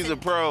telling, listen. He's a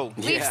pro.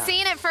 We've Yeah.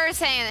 seen it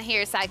firsthand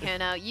here,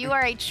 Sykkuno. You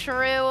are a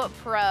true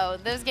pro.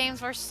 Those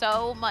games were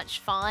so much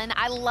fun.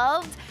 I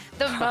loved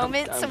the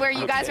moments where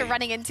you guys were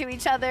running into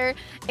each other.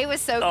 It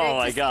was so great Oh,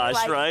 my to see, gosh,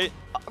 like, right?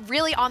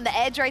 really on the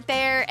edge right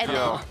there, and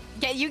Yeah.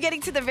 then you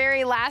getting to the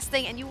very last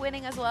thing and you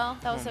winning as well.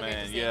 That was Oh, so great to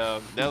man, see. yeah,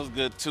 that was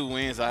good. 2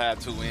 wins. I had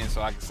 2 wins,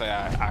 so I can say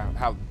I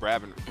have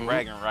bragging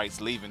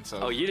rights leaving. So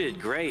Oh, you did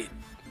great.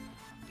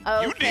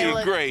 Oh, you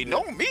did great.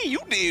 No, me, you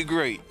did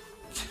great.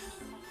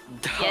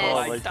 Yes.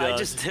 Oh, my I gosh.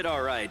 just did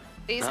all right.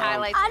 These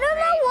highlights. I were don't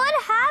great. know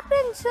what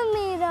happened to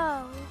me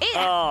though.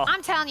 Oh.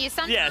 I'm telling you,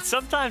 sometimes. Yeah,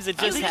 sometimes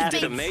it I just think you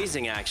did happens.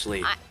 amazing,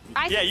 actually.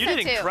 I Yeah, think you so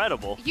did too.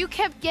 incredible. You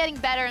kept getting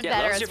better and Yeah,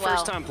 better that was as your well.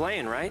 first time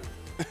playing, right?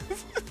 I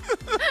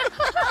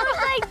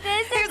was like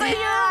this. He was like,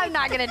 "Yeah, I'm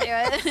not gonna do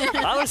it."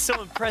 I was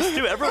so impressed,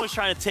 too. Everyone was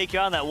trying to take you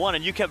on that one,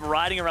 and you kept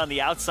riding around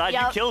the outside. You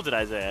Yup. killed it,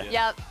 Isaiah.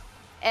 Yep.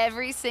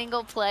 Every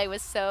single play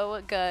was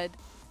so good.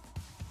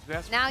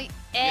 That's Now,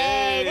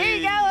 hey, there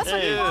you go. That's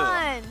what you Hey.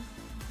 won.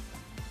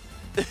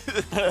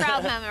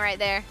 Proud moment right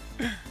there.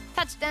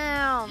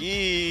 Touchdown.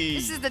 Yee.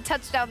 This is the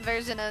touchdown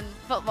version of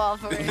football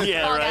for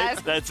Yeah, Fall right?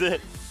 Guys. That's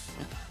it.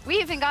 We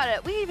even got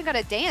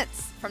a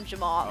dance from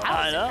Jamaal. That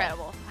I was know.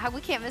 incredible.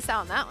 We can't miss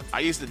out on that one. I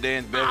used to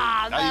dance better.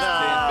 Ah, I used to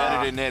dance no.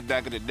 better than that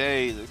back in the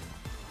days.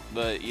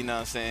 But you know what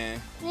I'm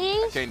saying?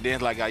 I can't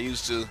dance like I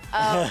used to.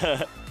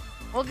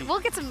 We'll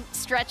get some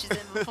stretches in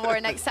before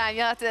next time.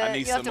 You'll have to I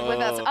need whip some,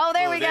 out. Oh,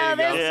 there we there go. you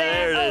There's go. Yeah,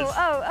 there it Sam. is.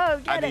 Oh,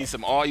 I get need it.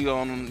 some oil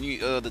on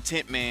the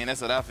tent man.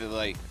 That's what I feel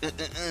like.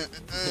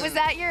 Was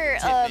that your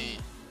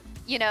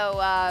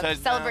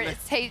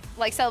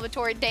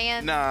celebratory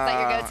dance? Nah. Is that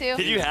your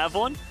go-to? Did you have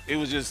one? It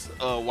was just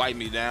wipe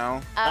me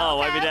down. Oh,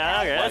 wipe me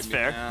down? Okay, that's Wipe me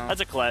fair. down.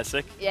 That's a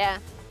classic. Yeah.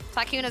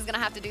 Sykkuno's gonna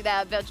have to do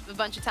that a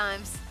bunch of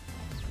times.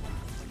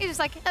 He's just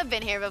like, I've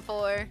been here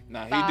before.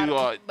 Nah, he Bada do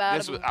all. boom, bada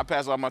That's boom. what, I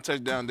pass all my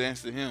touchdown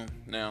dance to him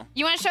now.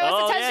 You want to show us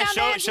Oh, the yeah,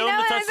 touchdown dance? show You him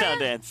know the what, touchdown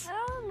Isaiah? dance. I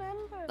don't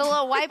remember. The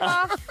little wipe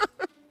off.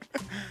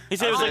 He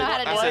said it I was don't know how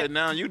like, to I do said,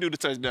 now you do the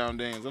touchdown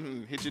dance. I'm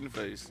gonna hit you in the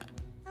face.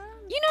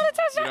 You know the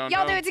touchdown? don't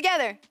Y'all do know? it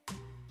together.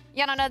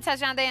 Y'all don't know the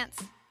touchdown dance?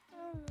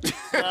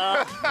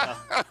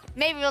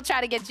 Maybe we'll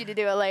try to get you to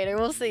do it later.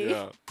 We'll see.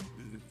 Yeah.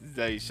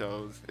 Day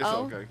shows. It's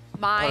Oh okay.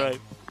 my All right.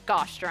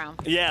 gosh, Jerome.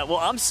 Yeah, well,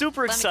 I'm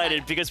super Let me tell you.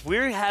 excited because we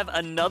have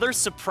another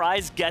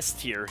surprise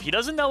guest here. He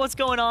doesn't know what's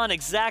going on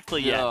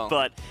exactly Yeah. yet,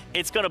 but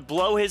it's going to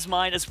blow his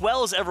mind as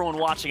well as everyone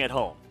watching at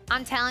home.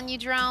 I'm telling you,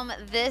 Jerome,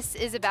 this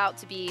is about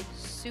to be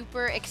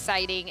super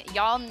exciting.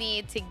 Y'all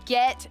need to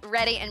get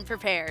ready and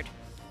prepared.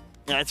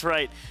 That's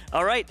right.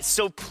 All right,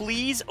 so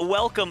please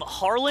welcome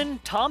Harlan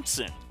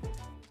Thompson.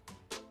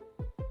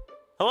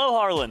 Hello,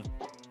 Harlan.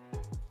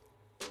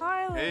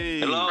 Hey.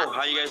 Hello,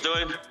 how you guys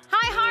doing?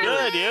 Hi,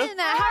 Harlan. Good, you?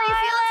 How are you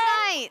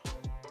feeling tonight?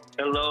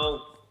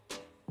 Hello.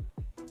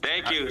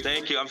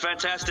 Thank you. I'm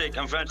fantastic.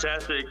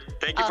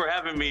 Thank you for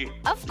having me.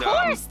 Of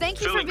course. Thank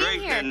you for feeling being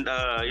great, here. and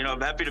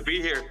I'm happy to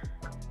be here.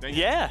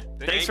 Yeah,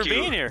 thanks for you.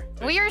 being here.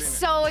 We are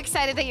so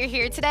excited that you're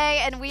here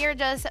today, and we are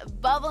just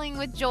bubbling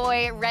with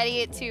joy,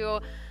 ready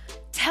to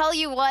tell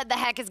you what the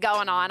heck is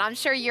going on. I'm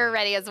sure you're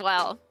ready as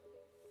well.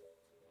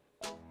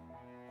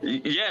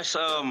 Yes,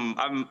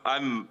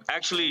 I'm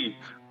actually,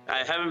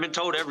 I haven't been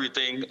told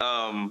everything,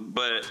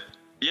 but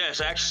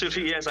yes,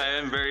 I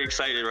am very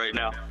excited right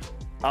now.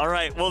 All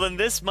right, well then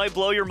this might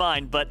blow your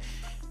mind, but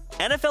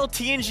NFL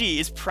TNG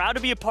is proud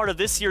to be a part of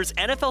this year's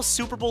NFL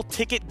Super Bowl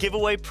ticket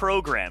giveaway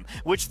program,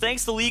 which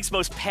thanks the league's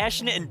most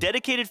passionate and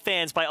dedicated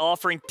fans by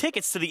offering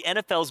tickets to the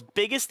NFL's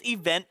biggest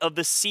event of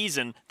the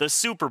season, the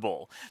Super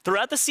Bowl.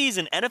 Throughout the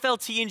season, NFL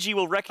TNG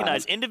will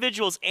recognize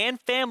individuals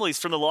and families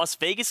from the Las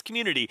Vegas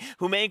community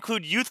who may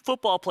include youth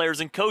football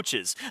players and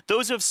coaches,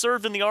 those who have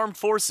served in the armed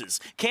forces,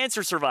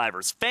 cancer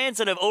survivors, fans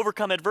that have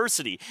overcome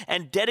adversity,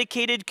 and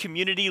dedicated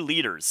community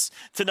leaders.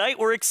 Tonight,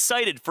 we're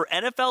excited for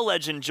NFL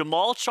legend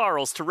Jamaal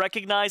Charles to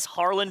recognize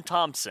Harlan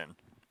Thompson.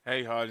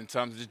 Hey, Hardin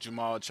Thomas, this is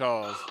Jamaal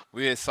Charles.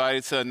 We're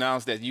excited to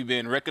announce that you've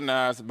been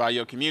recognized by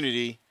your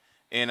community,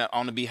 and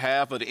on the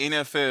behalf of the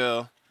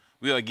NFL,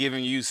 we are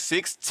giving you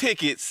 6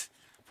 tickets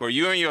for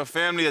you and your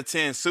family to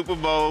attend Super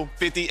Bowl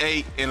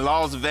 58 in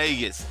Las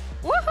Vegas.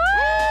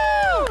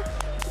 Woohoo!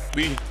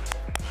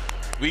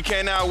 We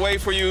cannot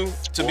wait for you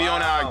to be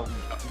on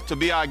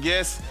our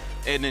guest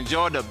and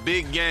enjoy the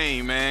big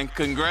game, man.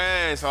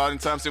 Congrats, Hardin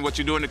Thompson, what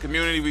you do in the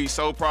community. We're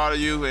so proud of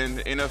you, and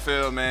the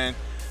NFL, man.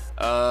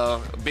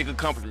 Big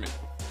accomplishment.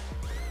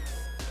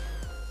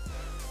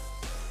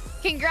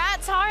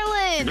 Congrats,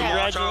 Harlan.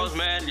 Jamaal Charles,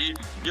 man,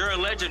 you're a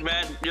legend,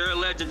 man. You're a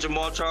legend,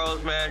 Jamaal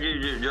Charles, man.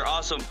 You're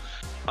awesome.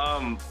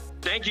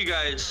 Thank you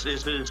guys.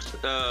 This is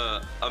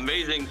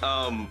amazing.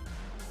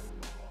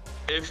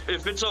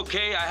 If it's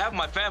okay, I have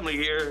my family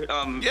here. If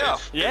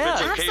it's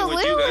okay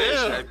with you guys,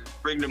 I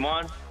bring them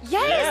on.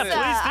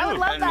 Yes, I would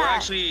love and that. We're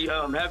actually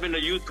having a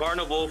youth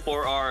carnival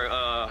for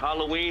our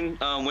Halloween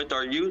with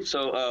our youth.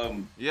 So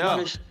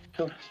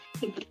Hello,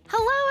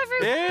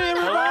 everybody.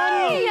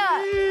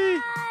 Hey,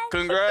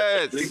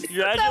 congrats. So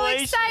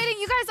Congratulations. exciting.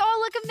 You guys all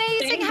look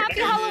amazing. Happy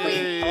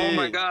Halloween. Oh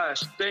my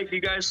gosh. Thank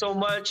you guys so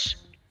much.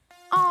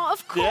 Oh,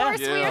 of course.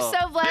 Yeah. We are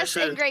so blessed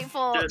and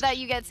grateful that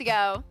you get to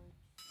go.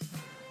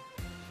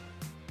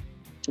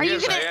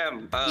 Yes, I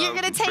am. You're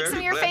gonna take some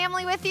of your blessed.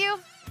 family with you?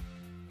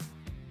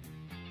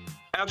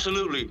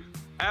 Absolutely.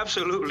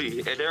 Absolutely.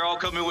 And they're all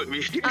coming with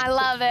me. I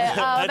love it.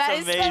 Oh, that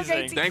is amazing. so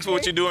great to Thanks for hear.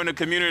 what you do in the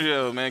community,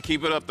 though, man.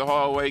 Keep it up the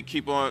hard way.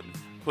 Keep on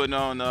putting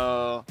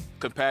on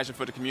compassion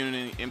for the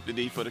community,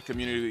 empathy for the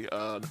community.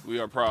 We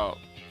are proud.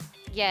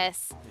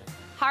 Yes.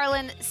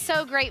 Harlan,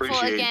 so grateful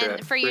Appreciate again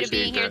that. for you to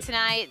Appreciate being here that.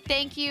 tonight.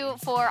 Thank you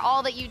for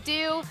all that you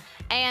do.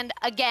 And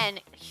again,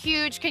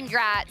 huge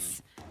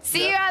congrats.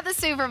 See you at the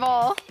Super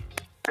Bowl.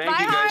 Thank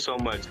Bye, you Har- guys so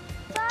much.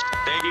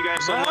 Thank you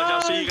guys so much.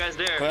 I'll see you guys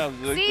there.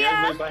 See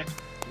ya. Bye.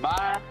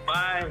 Bye.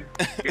 Bye.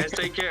 You guys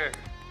take care.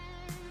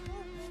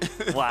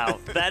 Wow,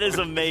 that is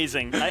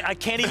amazing. I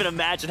can't even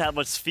imagine how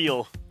much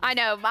feel. I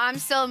know, I'm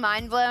still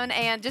mind blown.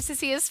 And just to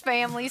see his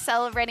family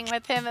celebrating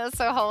with him, it was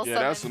so wholesome. Yeah,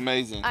 that's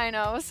amazing. I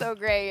know, it was so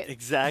great.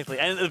 Exactly.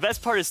 And the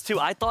best part is, too,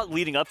 I thought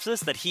leading up to this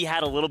that he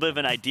had a little bit of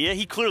an idea.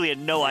 He clearly had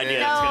no idea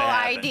that was No going to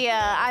happen.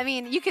 idea. I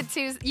mean, you could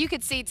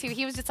see, too,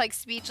 he was just like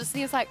speechless.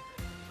 He was like,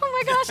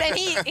 oh my gosh.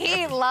 And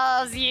he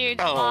loves you,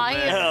 Jamaal. He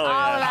is all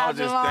I about was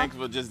just Jamaal.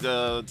 thankful just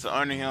to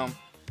honor him.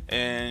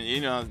 And,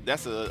 you know,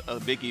 that's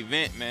a big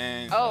event,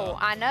 man. Oh,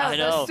 I know. I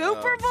know. The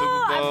Super Bowl.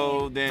 Super Bowl.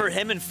 I mean, Then For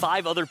him and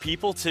 5 other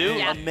people, too,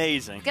 Yeah.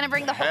 amazing. gonna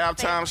bring the whole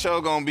halftime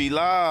show gonna be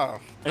live.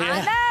 I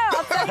know.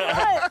 I'll tell you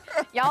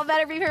what. Y'all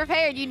better be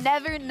prepared. You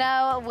never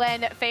know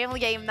when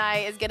Family Game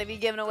Night is gonna be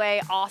giving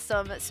away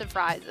awesome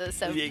surprises.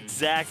 So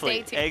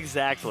Exactly. stay tuned.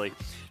 Exactly.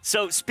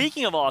 So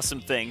speaking of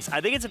awesome things, I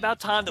think it's about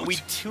time that we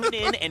tune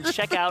in and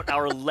check out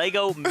our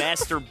Lego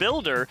Master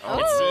Builder and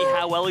see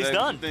how well he's That's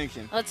done.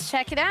 thinking. Let's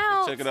check it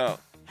out. Check it out.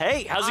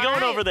 Hey, how's it All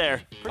going right. over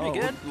there? Pretty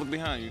good. Look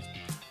behind you.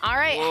 All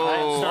right.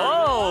 Whoa.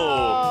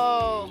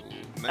 Oh,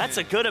 Man. That's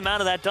a good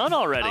amount of that done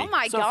already. oh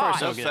my So far, gosh.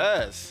 so So good.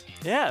 fast.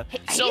 Yeah.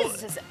 He So,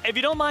 is just- if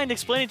you don't mind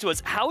explaining to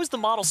us, how is the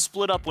model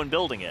split up when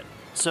building it?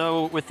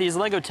 So with these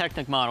Lego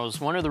Technic models,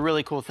 one of the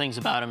really cool things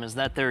about them is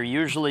that they're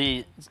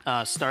usually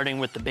starting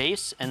with the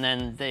base, and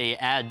then they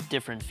add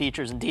different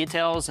features and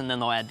details, and then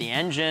they'll add the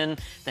engine,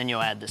 then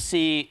you'll add the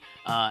seat,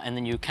 and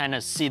then you kind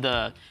of see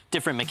the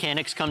different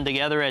mechanics come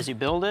together as you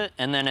build it,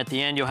 and then at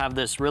the end you'll have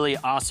this really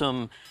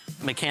awesome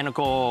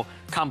mechanical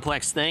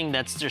complex thing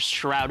that's just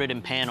shrouded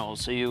in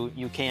panels, so you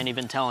can't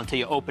even tell until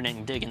you open it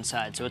and dig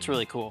inside, so it's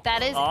really cool.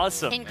 That is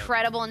Awesome.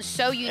 incredible and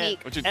so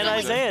unique. What you And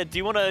think, Isaiah, do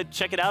you want to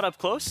check it out up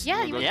close?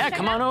 Yeah, you wanna Yeah, check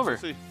come it on out? over.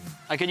 See.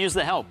 I could use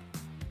the help.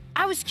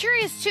 I was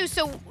curious too.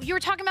 So you were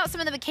talking about some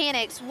of the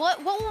mechanics.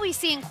 What will we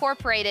see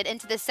incorporated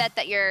into the set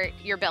that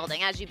you're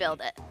building as you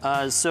build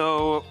it?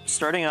 So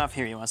starting off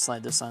here, you want to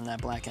slide this on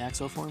that black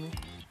axle for me?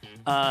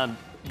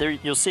 There,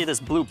 you'll see this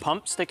blue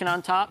pump sticking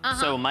on top.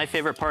 So my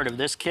favorite part of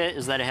this kit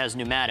is that it has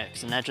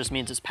pneumatics, and that just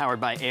means it's powered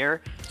by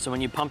air. So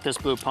when you pump this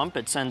blue pump,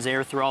 it sends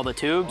air through all the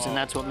tubes, and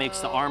that's what makes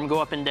the arm go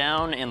up and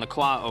down and the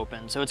claw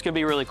open. So it's gonna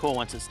be really cool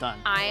once it's done.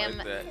 I am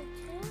that.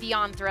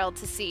 beyond thrilled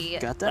to see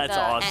Got the that? That's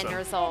awesome. end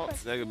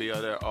results. They could be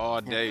out there all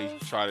day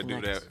trying to do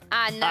that.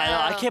 I know. I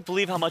know. I can't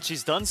believe how much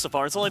he's done so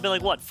far. It's only been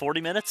like, what,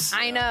 40 minutes?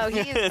 I know. He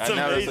is, It's I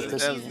know, amazing.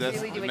 that's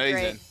really doing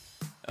amazing.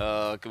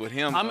 With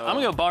him, I'm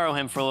gonna borrow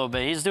him for a little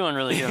bit. He's doing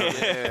really good.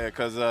 yeah,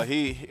 cause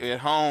he at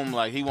home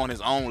like he want his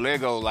own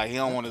Lego. Like he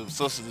don't want his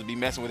sisters to be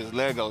messing with his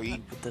Lego.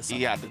 He this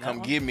had up. to That come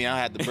one? get me. I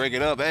had to break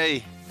it up.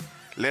 Hey,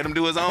 let him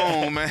do his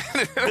own, man.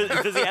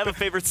 Does he have a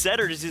favorite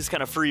set, or does he just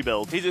kind of free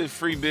build? He just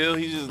free build.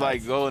 He just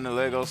like go in the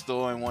Lego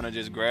store and want to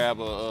just grab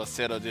a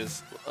set of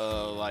just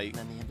like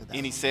Then the end of that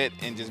any one. set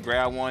and just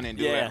grab one and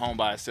do it Yeah. at home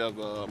by herself.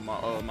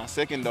 My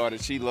second daughter,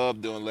 she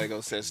loved doing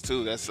Lego sets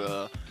too. That's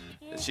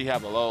she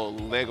have a little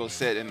Lego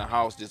set in the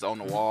house just on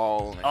the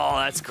wall. and Oh,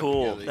 that's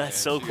cool. together, That's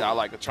yeah. so She- cool. I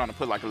like trying to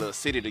put like a little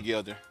city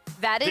together.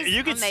 that is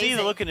You can amazing. see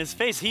the look in his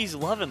face. He's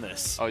loving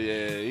this. Oh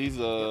yeah, he's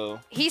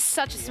He's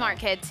such a smart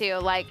kid too.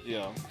 Like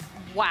yeah.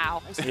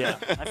 Wow. Yeah.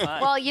 High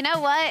five. Well, you know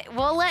what?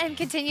 We'll let him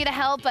continue to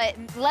help, but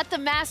let the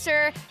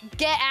master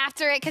get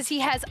after it because he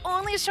has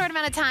only a short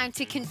amount of time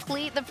to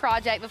complete the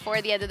project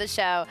before the end of the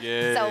show.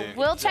 Yeah. So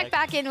we'll check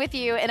back in with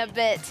you in a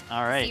bit.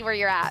 All right. See where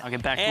you're at. I'll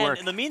get back to And work.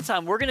 in the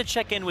meantime, we're going to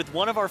check in with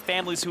one of our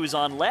families who was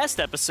on last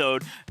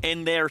episode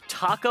in their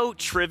taco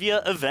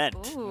trivia event.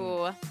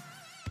 Ooh.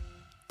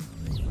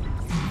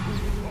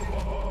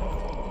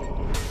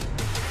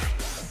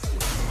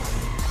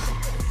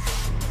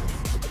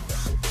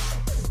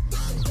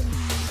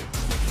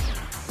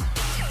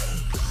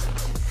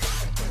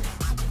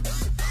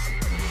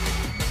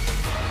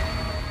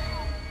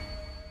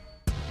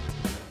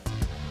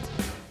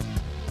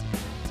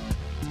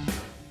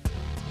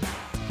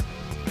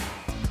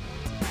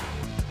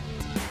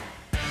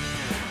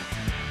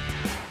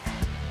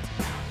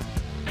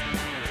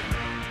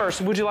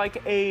 First, would you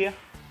like a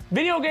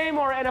video game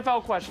or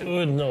NFL question?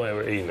 There's no way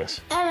we're eating this.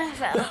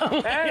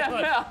 NFL.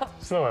 NFL.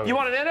 There's no way You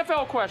we're want an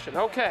NFL question?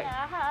 Okay.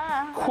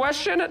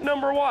 Question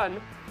number 1.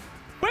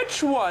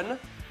 Which one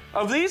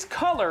of these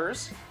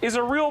colors is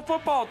a real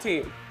football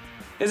team?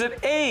 Is it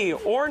A,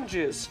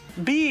 oranges,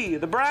 B,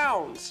 the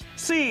Browns,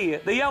 C,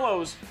 the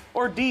yellows,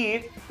 or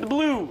D, the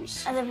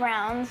blues? The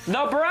Browns.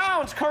 The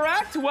Browns,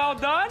 correct. Well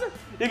done.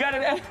 You got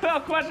an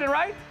NFL question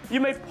right. You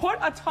may put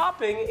a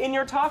topping in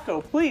your taco.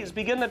 Please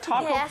begin the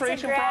taco Okay, I have to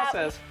creation grab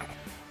process.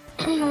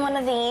 One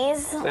of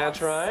these. That's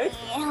right.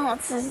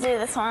 Let's just do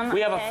this one.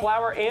 We have Okay. a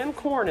flour and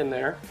corn in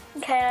there.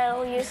 Okay,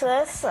 I'll use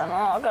this, and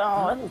I'll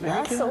go with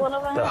this a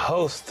little bit. The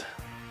host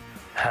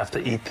have to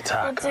eat the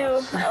We'll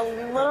tacos. do a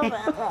little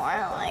bit more,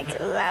 like,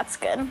 that's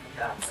good.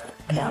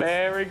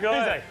 Very good.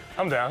 He's like,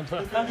 I'm down.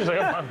 He's like,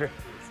 I'm hungry.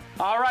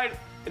 All right,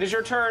 it is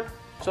your turn.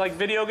 So like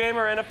video game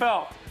or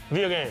NFL?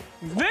 Video game.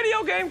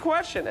 Video game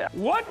question.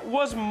 What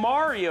was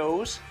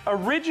Mario's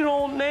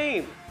original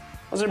name?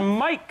 Was it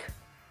Mike,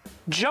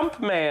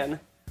 Jumpman,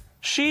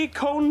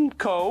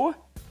 Sykkuno,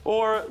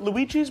 or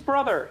Luigi's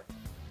brother?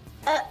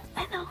 I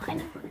know.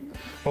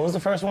 What was the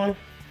first one?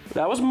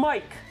 That was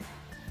Mike.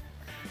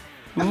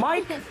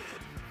 Mike.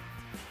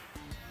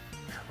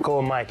 Go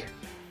with Mike.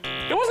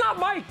 It was not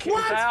Mike.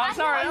 What? I'm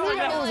sorry.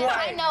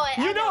 I know it.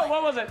 You know it.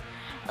 What was it?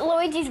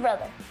 Luigi's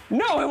brother.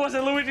 No, it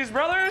wasn't Luigi's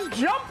brother. It was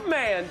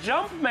Jumpman.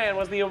 Jumpman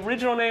was the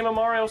original name of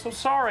Mario. So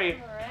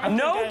sorry. No I knew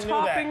that.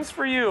 toppings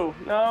for you.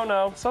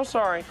 No. So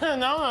sorry.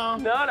 No.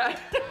 No.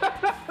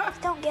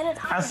 Don't get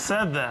it. I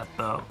said that,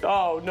 though.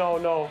 Oh, no.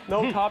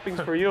 No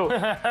toppings for you.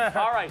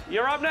 All right,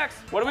 you're up next.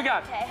 What do we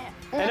got? Okay.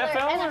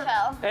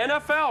 NFL?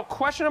 NFL.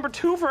 Question number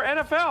 2 for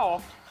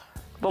NFL.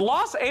 The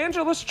Los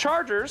Angeles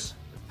Chargers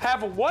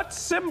have what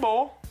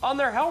symbol on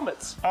their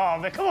helmets? Oh,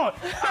 man, come on.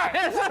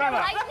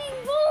 Lightning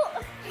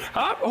bolt.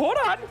 Hold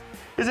on.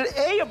 Is it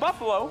A, a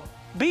buffalo,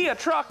 B, a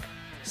truck,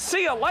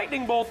 C, a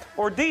lightning bolt,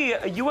 or D,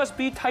 a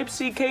USB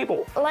Type-C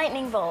cable?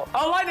 Lightning bolt.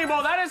 A lightning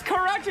bolt. That is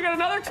correct. You got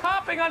another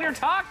topping on your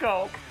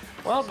taco.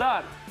 Well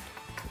done.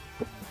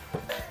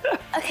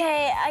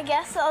 Okay, I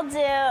guess I'll do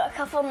a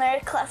couple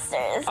nerd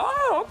clusters.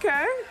 Oh,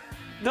 okay.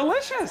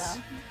 Delicious.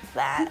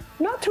 That.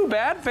 Not too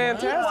bad.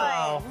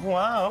 Fantastic.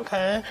 Wow,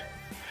 okay.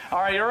 All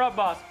right, you're up,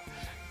 boss.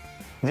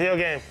 Video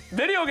game.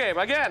 Video game.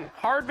 Again,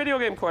 hard video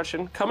game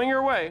question coming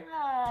your way.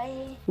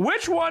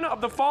 Which one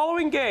of the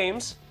following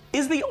games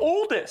is the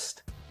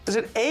oldest? Is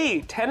it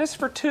A, Tennis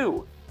for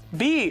Two,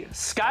 B,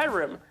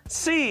 Skyrim,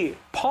 C,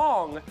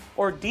 Pong,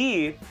 or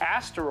D,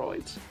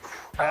 Asteroids?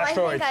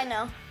 Asteroids. I think I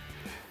know.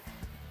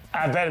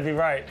 I better be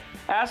right.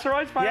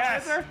 Asteroids, final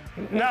Yes. answer?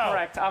 No.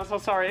 Incorrect. I'm so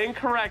sorry.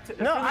 Incorrect. No,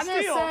 For the I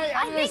didn't steal. say.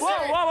 I didn't say.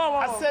 Whoa.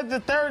 I said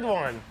the third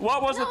one.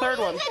 What was the third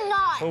one? Did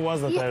not. What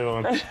was the third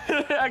one?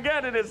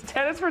 Again, it is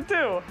Tennis for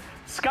Two,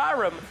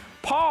 Skyrim,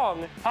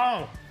 Pong.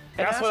 Pong.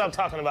 That's what I'm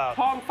talking about.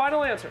 Pong,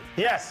 final answer.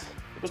 Yes.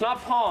 It was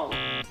not Pong.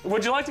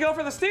 Would you like to go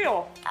for the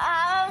steal?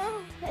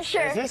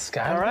 Sure. Is this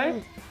Skyrim? All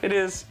right. It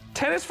is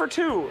Tennis for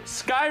Two,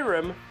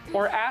 Skyrim,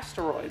 or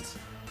Asteroids.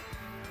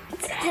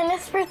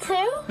 Tennis for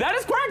Two? That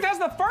is correct. That's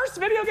the first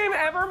video game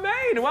ever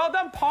made. Well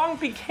done. Pong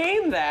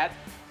became that.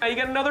 Now you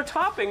get another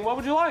topping. What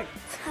would you like?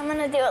 I'm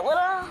gonna do a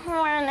little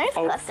more nerd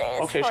clusters.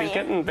 Okay, for she's you.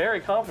 getting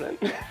very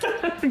confident.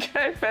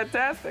 Okay,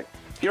 fantastic.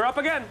 You're up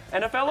again.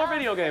 NFL or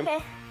video game?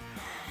 Okay.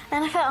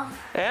 NFL.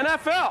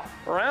 NFL,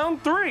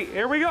 round 3.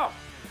 Here we go.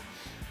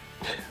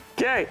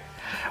 Okay.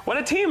 When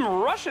a team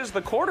rushes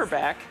the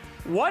quarterback,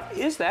 what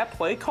is that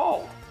play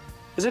called?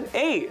 Is it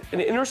A, an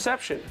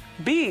interception,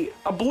 B,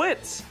 a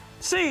blitz,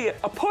 C,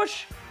 a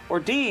push, or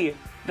D,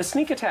 the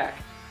sneak attack?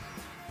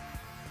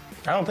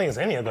 I don't think it's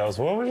any of those.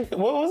 What was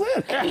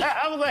it?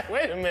 I was like,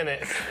 wait a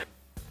minute.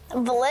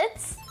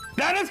 Blitz?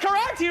 That is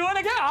correct. You win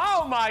again.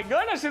 Oh my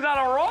goodness, she's on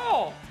a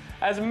roll.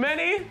 As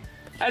many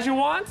as you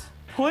want,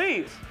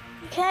 please.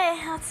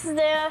 Okay, let's do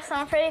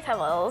some Fruity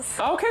Pebbles.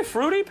 Okay,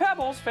 Fruity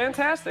Pebbles,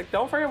 fantastic.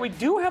 Don't forget, we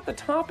do have the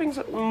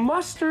toppings,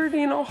 mustard,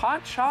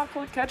 hot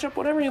chocolate, ketchup,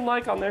 whatever you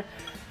like on there.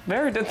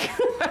 Very good.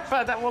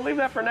 We'll leave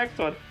that for next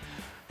one.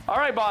 All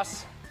right,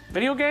 boss.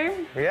 Video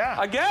game? Yeah.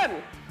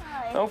 Again.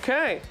 Hi.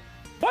 Okay.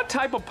 What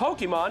type of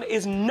Pokemon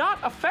is not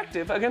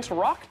effective against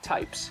rock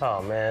types?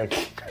 Oh, man.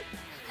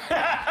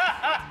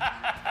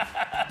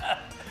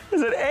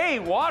 Is it A,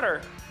 water,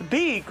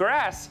 B,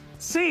 grass,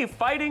 C,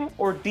 fighting,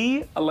 or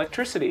D,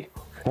 electricity?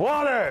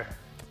 Water.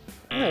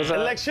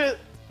 Electric.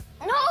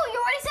 No, you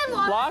already said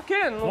water. Lock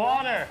in.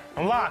 Water.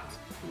 I'm locked.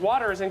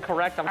 Water is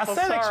incorrect. I'm so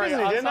said sorry.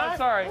 electricity, didn't I'm so I?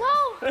 sorry.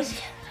 No,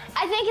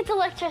 I think it's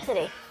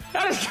electricity.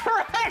 That is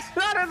correct.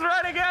 That is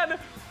right again.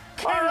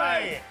 All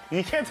right.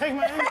 You can't take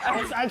my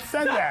answer. I've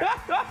said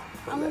that.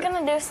 I'm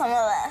gonna do some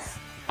of this.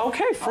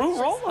 Okay,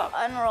 fruit roll-up.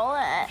 Unroll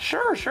it.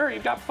 Sure, sure.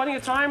 You've got plenty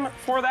of time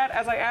for that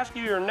as I ask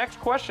you your next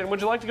question. Would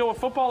you like to go with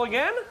football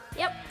again?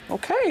 Yep.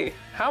 Okay.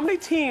 How many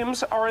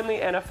teams are in the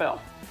NFL?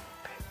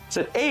 Is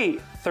it A,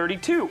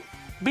 32,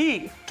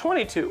 B,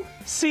 22,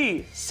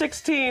 C,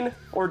 16,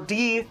 or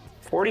D,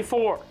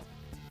 44?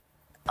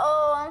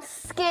 Oh, I'm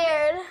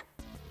scared.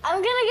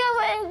 I'm gonna go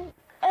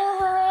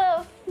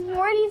with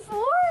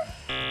 44.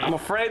 I'm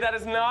afraid that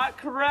is not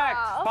correct.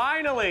 Oh.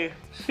 Finally,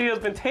 she has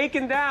been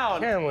taken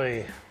down. Can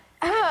we?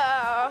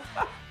 Oh.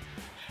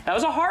 That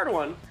was a hard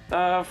one.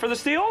 For the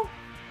steal?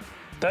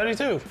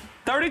 32.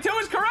 32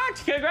 is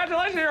correct.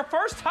 Congratulations, your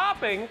first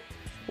topping.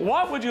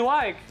 What would you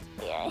like?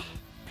 Yeah.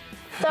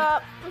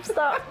 Stop.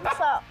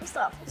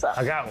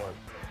 I got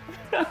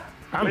one.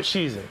 I'm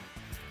cheesing.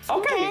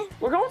 Okay,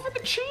 we're going for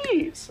the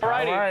cheese.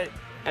 Alrighty. All right.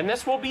 And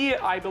this will be,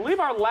 I believe,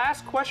 our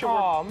last question.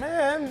 Oh,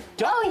 man.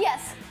 Oh,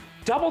 yes.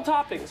 Double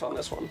toppings on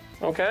this one,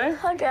 okay?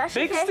 Oh, gosh.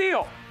 Big okay.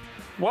 steal.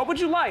 What would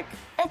you like?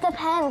 It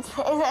depends. Is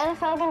the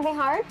NFL gonna be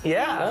hard?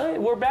 Yeah.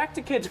 We're back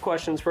to kids'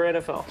 questions for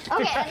NFL.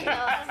 Okay,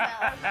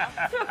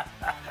 let's go.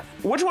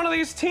 Which one of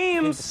these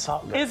teams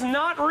is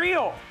not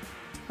real?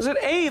 Is it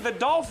A, the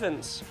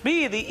Dolphins,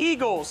 B, the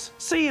Eagles,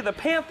 C, the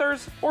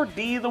Panthers, or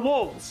D, the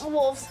Wolves?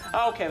 Wolves.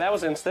 Okay, that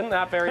was instant,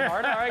 not very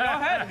hard. All right, go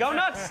ahead, go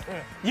nuts.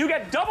 You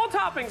get double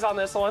toppings on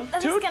this one.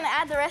 I'm just gonna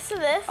add the rest of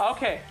this.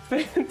 Okay,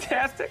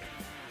 fantastic.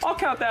 I'll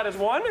count that as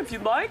one if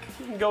you'd like.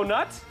 You can go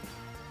nuts.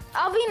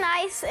 I'll be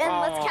nice and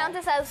let's count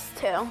this as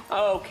 2.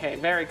 Okay,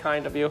 very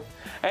kind of you.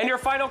 And your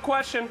final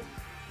question.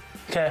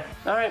 Okay.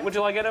 All right, would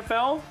you like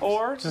NFL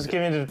or? Just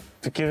give me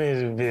the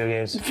video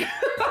games.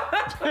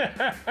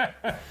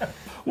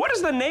 What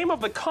is the name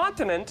of the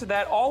continent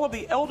that all of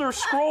the Elder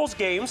Scrolls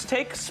games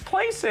takes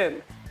place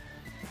in?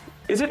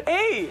 Is it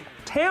A,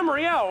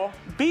 Tamriel,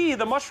 B,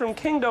 the Mushroom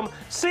Kingdom,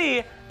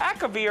 C,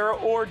 Akavir,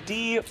 or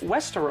D,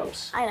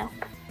 Westeros? I know.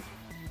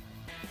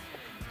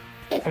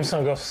 I'm just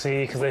gonna go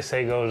C because they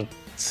say go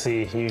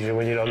C usually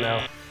when you don't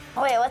know.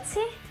 Wait, what's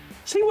he?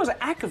 C was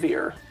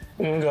Akavir.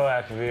 You can go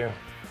Akavir.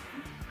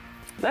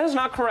 That is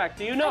not correct.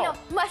 Do you know? I know.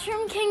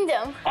 Mushroom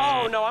Kingdom.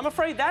 Oh, no, I'm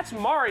afraid that's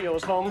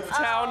Mario's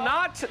hometown,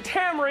 not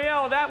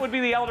Tamriel. That would be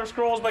the Elder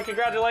Scrolls, but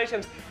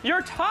congratulations.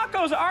 Your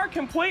tacos are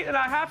complete, and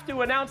I have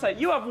to announce that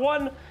you have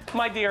won,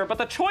 my dear, but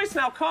the choice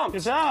now comes.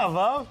 Good job,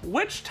 Bob.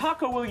 Which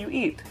taco will you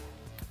eat?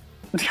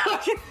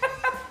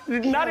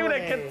 Not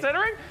even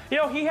considering? You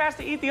know, he has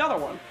to eat the other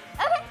one.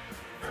 Okay.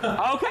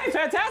 Okay,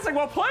 fantastic.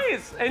 Well,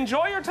 please,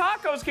 enjoy your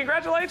tacos.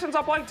 Congratulations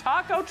on playing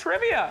Taco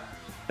Trivia.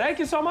 Thank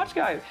you so much,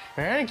 guys.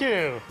 Thank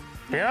you.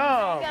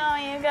 Yo.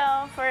 You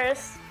go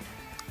first.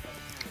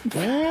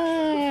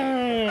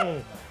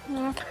 Mmm.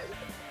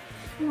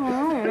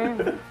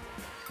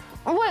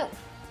 Wait.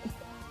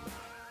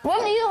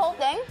 Want to eat the whole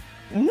thing?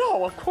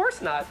 No, of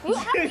course not. You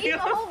have to eat the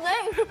whole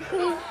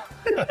thing.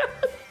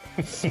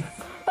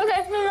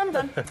 Okay, I'm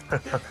done.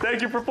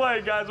 Thank you for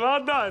playing, guys.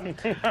 Well done.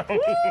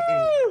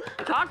 Woo!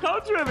 Taco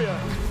Trivia.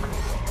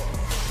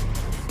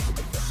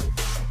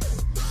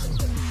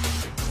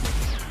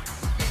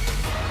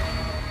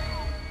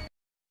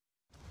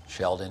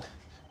 Sheldon,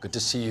 good to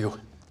see you.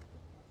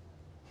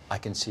 I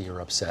can see you're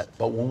upset,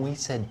 but when we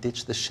said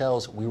ditch the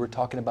shells, we were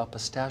talking about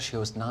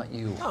pistachios, not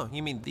you. Oh,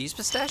 you mean these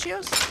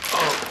pistachios?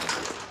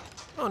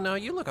 Oh no,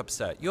 you look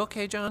upset. You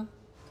okay, John?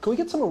 Can we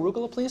get some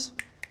arugula, please?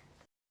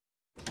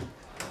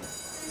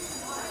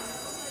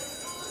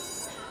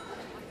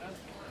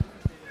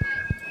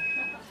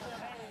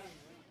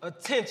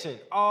 Attention,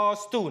 all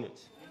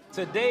students.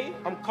 Today,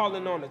 I'm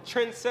calling on the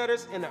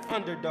trendsetters and the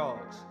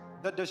underdogs,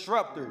 the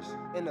disruptors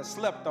and the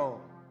slept on.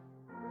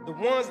 The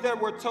ones that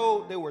were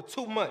told they were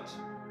too much,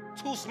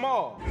 too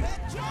small,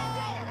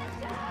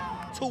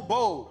 too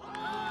bold,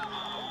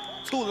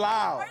 too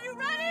loud. Are you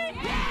ready?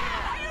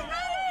 Yeah! Are you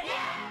ready?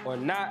 Or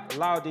not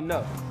loud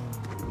enough.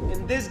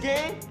 In this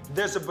game,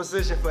 there's a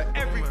position for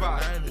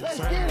everybody. Let's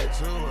get it.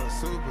 To a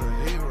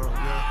superhero.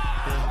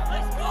 Yeah.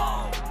 Let's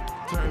go.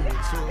 Turn me to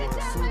a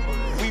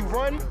superhero. We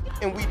run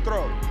and we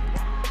throw.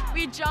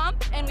 We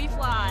jump and we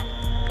fly.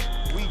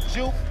 We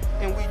juke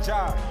and we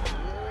jive.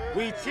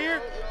 We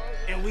cheer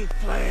and we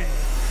flag.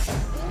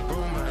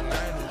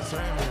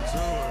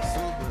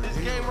 This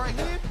game right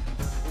here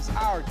is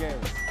our game.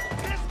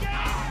 This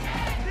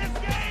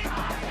game.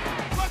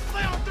 Let's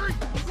play on 3.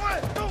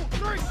 1, 2,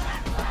 3.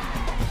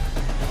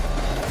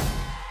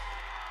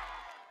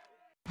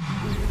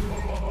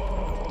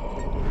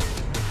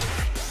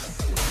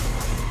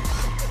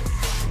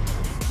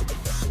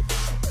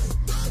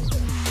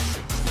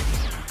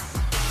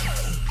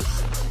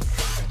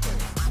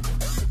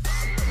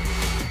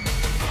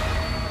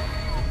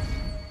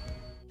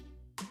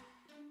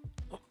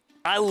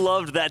 I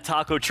loved that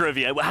taco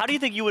trivia. How do you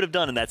think you would have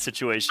done in that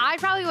situation? I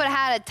probably would have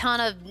had a ton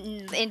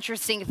of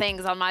interesting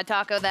things on my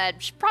taco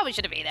that probably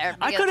shouldn't be there.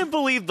 I couldn't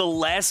believe the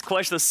last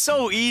question was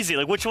so easy.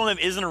 Like, which one of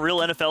them isn't a real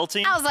NFL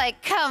team? I was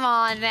like, come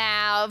on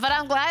now. But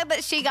I'm glad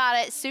that she got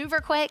it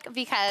super quick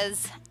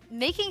because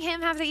making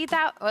him have to eat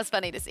that was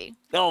funny to see.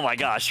 Oh my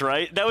gosh,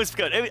 right? That was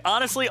good.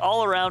 Honestly,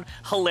 all around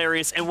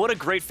hilarious, and what a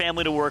great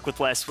family to work with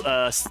last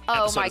episode.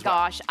 Oh my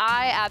gosh,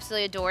 I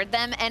absolutely adored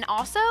them. And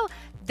also,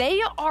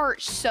 they are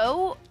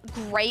so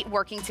great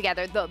working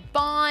together. The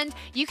bond,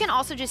 you can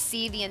also just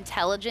see the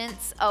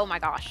intelligence. Oh my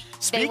gosh.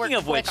 Speaking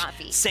of which,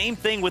 same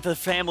thing with the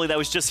family that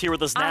was just here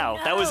with us now.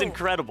 That was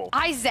incredible.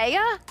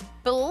 Isaiah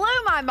blew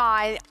my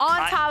mind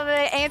on top of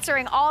it,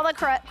 answering all the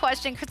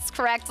questions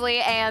correctly,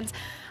 and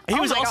he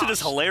was also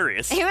just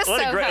hilarious. He was so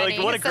funny.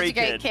 What a He's such a great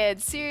kid.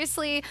 kid.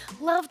 Seriously,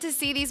 love to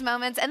see these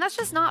moments, and that's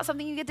just not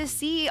something you get to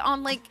see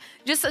on like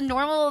just a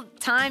normal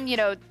time, you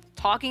know.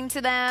 Talking to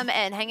them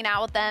and hanging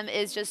out with them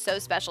is just so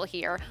special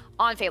here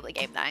on Family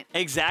Game Night.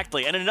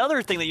 Exactly. And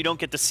another thing that you don't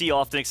get to see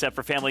often except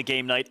for Family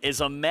Game Night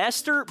is a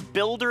master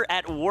builder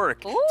at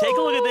work. Ooh. Take a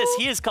look at this.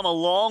 He has come a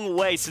long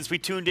way since we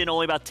tuned in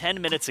only about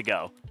 10 minutes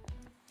ago.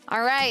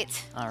 All right.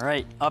 All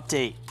right.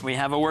 Update. We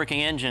have a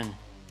working engine.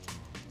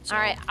 All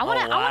right. I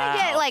want to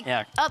get like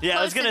up close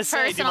I was gonna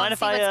say, do you mind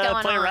if I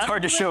play around? It's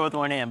hard to show with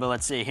one hand, but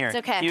let's see here. It's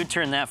okay. You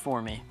turn that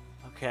for me.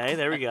 Okay,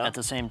 there we go. At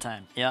the same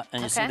time. Yeah,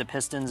 and you see the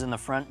pistons in the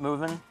front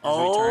moving as we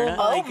Oh turn it.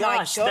 my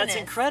gosh, that's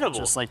incredible.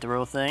 Just like the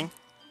real thing.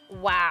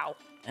 Wow.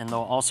 And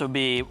there'll also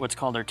be what's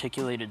called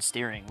articulated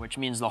steering, which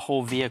means the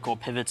whole vehicle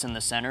pivots in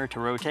the center to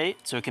rotate,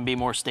 so it can be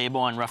more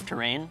stable on rough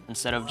terrain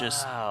instead of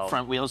just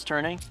front wheels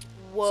turning.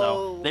 Whoa.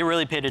 So they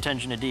really paid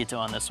attention to detail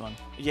on this one.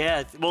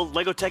 Yeah, well,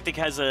 Lego Technic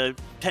has a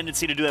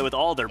tendency to do that with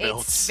all their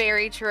builds. It's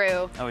very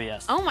true. Oh,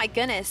 yes. Oh, my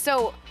goodness.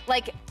 So,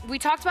 like, we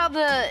talked about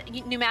the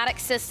pneumatic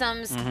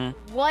systems.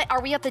 What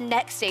are we at the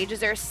next stage? Is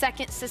there a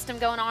second system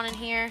going on in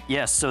here?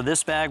 Yes, so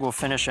this bag will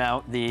finish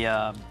out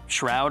the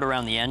shroud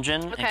around the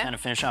engine and kind of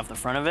finish off the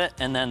front of it.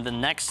 And then the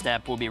next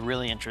step will be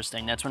really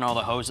interesting. That's when all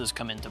the hoses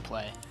come into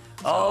play.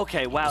 Oh,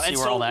 okay, wow. We'll see and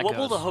where so all that what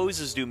will goes. the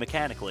hoses do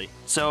mechanically?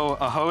 So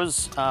a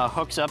hose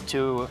hooks up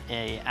to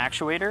a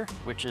actuator,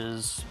 which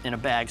is in a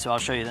bag, so I'll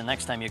show you the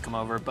next time you come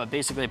over, but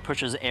basically it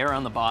pushes air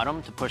on the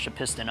bottom to push a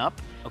piston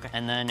up. Okay.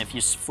 And then if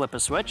you flip a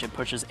switch, it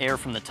pushes air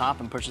from the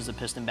top and pushes the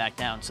piston back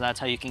down. So that's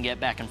how you can get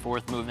back and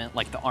forth movement,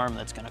 like the arm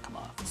that's gonna come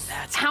off.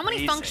 That's How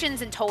many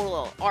functions in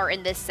total are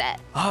in this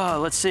set? Oh,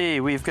 let's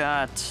see, we've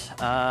got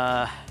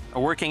a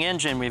working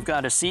engine, we've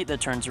got a seat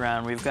that turns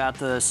around, we've got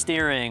the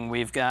steering,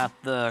 we've got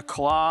the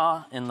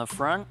claw in the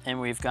front, and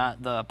we've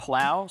got the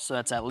plow, so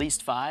that's at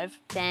least 5.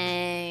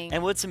 Dang.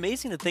 And what's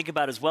amazing to think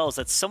about as well is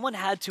that someone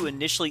had to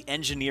initially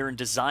engineer and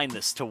design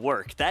this to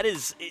work. That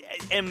is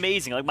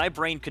amazing. Like, my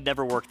brain could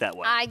never work that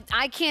way.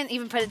 I can't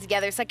even put it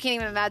together, so I can't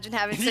even imagine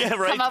having to Yeah,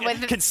 right. come up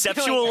with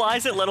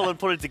Conceptualize it, let alone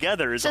put it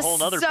together is a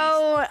whole other piece.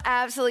 So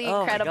absolutely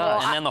incredible.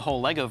 And then the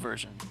whole Lego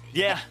version.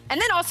 Yeah. And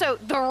then also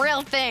the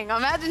real thing.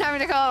 Imagine having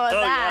to come up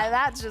with that. Yeah.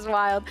 That's just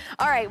wild.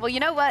 All right, well, you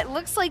know what?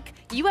 Looks like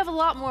you have a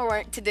lot more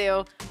work to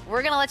do.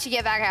 We're going to let you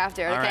get back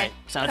after, okay? All right.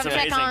 Sounds Come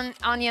amazing. check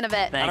on you in a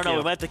bit. I don't know,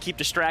 we might have to keep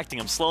distracting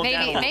him, slow him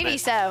down a little Maybe bit.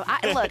 so.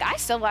 Look, I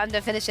still want him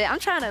to finish it. I'm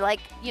trying to, like,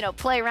 you know,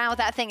 play around with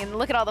that thing and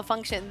look at all the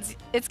functions.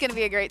 It's going to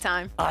be a great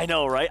time. I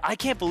know, right? I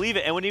can't believe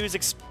it. And when he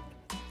was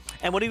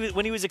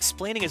when he was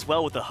explaining as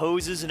well with the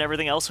hoses and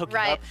everything else hooking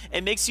up,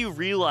 it makes you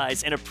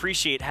realize and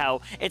appreciate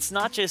how it's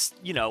not just,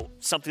 you know,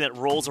 something that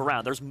rolls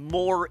around. There's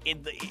more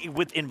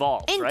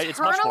involved, right? It's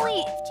much more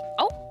involved.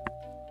 Oh.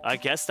 I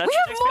guess that's We your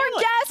have next more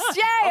family. guests!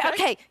 Huh, Yay!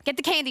 Okay, get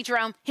the candy,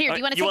 Jerome. Here, do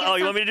you want to take this? Oh,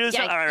 you want me to do this?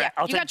 Yeah, All right, yeah.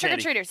 I'll You take got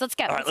candy. trick-or-treaters. Let's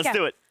go. All right, let's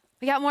do it.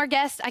 We got more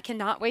guests. I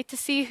cannot wait to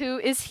see who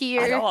is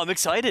here. I know, I'm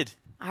excited.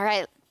 All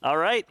right. All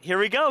right, here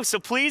we go. So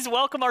please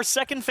welcome our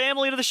second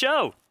family to the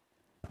show.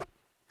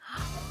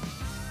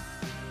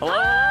 Hello.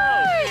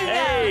 Hi.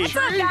 Hey. What's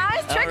up,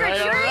 guys? Trick or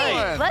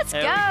treat. Let's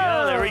There go. we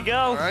go. There we go.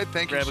 All right,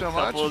 thank you Grab so a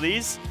couple much. of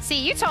these. See,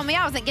 you told me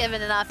I wasn't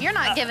giving enough. You're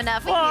not giving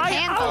enough. We well, need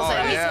handfuls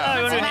of these. yeah.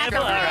 you want a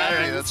handful? All right.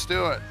 Hey, let's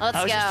do it. Let's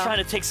I was go. just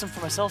trying to take some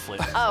for myself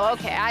later. Oh,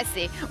 okay, I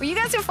see. Well, you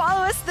guys can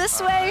follow us this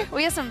way.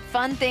 We have some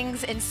fun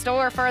things in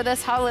store for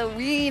this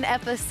Halloween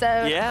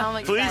episode. Yeah,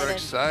 I'm please. excited. We're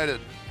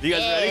excited. You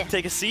guys Yeah. ready?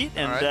 Take a seat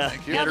and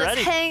thank you. get Let's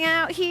ready. hang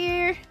out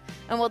here,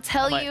 and we'll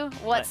tell I you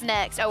might- what's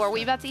next. Oh, are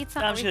we about to eat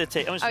something? I'm just gonna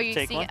take. I'm just Oh, gonna you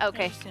take see? one.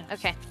 Okay,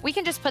 okay. We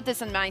can just put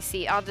this in my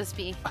seat. I'll just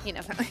be, you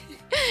know.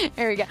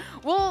 Here we go.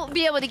 We'll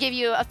be able to give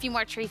you a few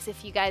more treats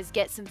if you guys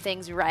get some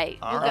things right.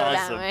 We'll go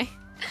that Awesome. way.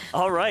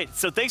 All right.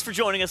 So thanks for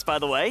joining us, by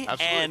the way.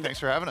 Absolutely. And Thanks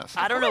for having us.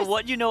 I don't know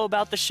what you know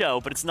about the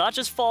show, but it's not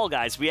just Fall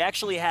Guys. We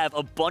actually have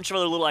a bunch of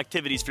other little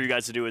activities for you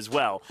guys to do as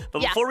well.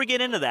 But Yeah. before we get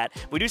into that,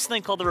 we do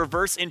something called the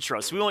reverse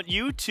intro. So we want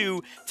you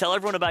to tell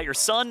everyone about your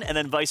son and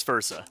then vice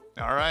versa.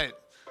 All right.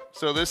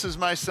 So this is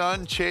my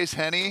son, Chase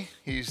Henney.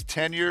 He's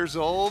 10 years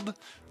old,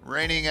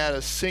 reigning out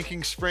of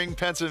Sinking Spring,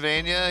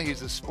 Pennsylvania.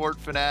 He's a sport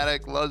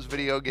fanatic, loves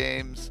video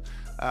games,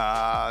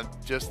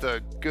 just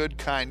a good,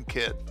 kind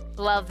kid.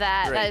 Love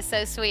that. Great. That is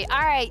so sweet. All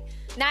right,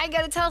 now you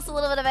got to tell us a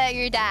little bit about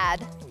your dad.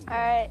 All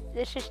right,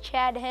 this is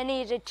Chad Henne.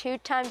 He's a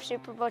 2-time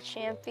Super Bowl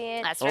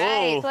champion. That's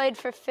right. He played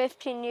for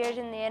 15 years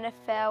in the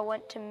NFL,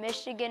 went to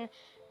Michigan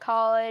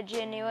College,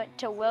 and he went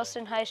to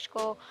Wilson High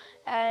School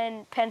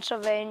in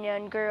Pennsylvania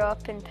and grew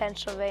up in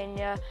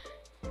Pennsylvania.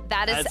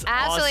 That's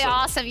absolutely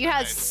awesome. You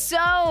have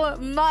so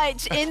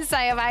much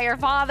insight about your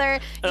father.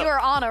 You are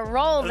on a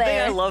roll there. The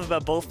thing I love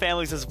about both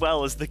families as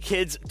well is the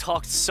kids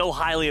talk so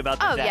highly about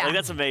their dad. Yeah. Like,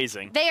 that's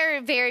amazing. They are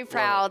very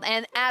proud,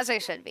 and as they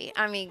should be.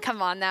 I mean,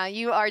 come on now.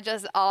 You are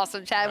just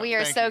awesome, Chad. We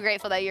are so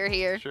grateful that you're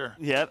here. Sure.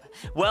 Yep.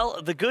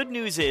 Well, the good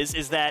news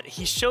is that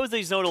he shows that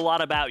he's known a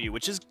lot about you,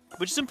 which is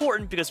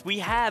important because we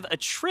have a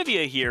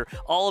trivia here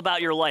all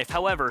about your life.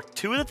 However,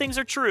 2 of the things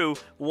are true,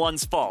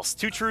 1's false.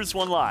 2 truths,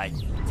 1 lie.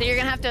 So you're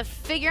going to have to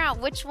figure out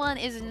which one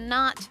is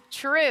not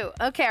true.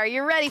 Okay, are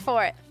you ready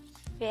for it?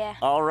 Yeah.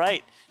 All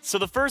right. So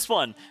the first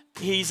one,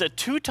 he's a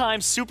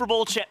 2-time Super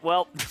Bowl champ.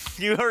 Well,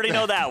 you already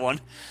know that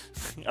one.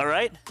 All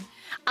right.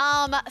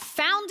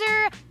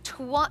 Founder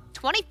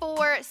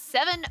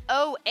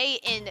 24708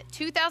 in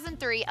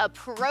 2003, a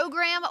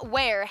program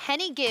where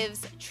Henne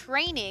gives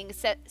training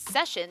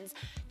sessions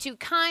to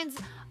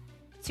kids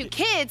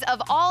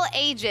of all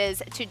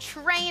ages to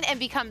train and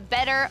become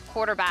better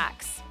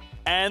quarterbacks.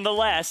 And the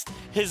last,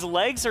 his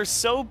legs are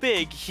so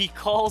big, he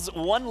calls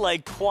one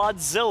leg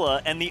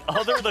Quadzilla and the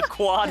other the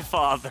Quad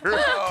Father.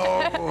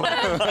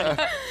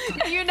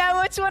 You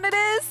know which one it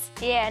is?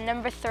 Yeah,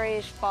 number 3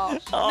 is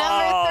false.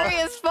 Number 3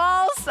 is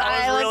false.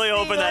 I was really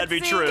hoping that'd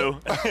be true.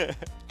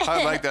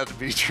 I'd like that to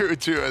be true,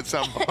 too, at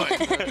some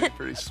point. That'd be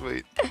pretty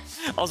sweet.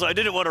 Also, I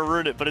didn't want to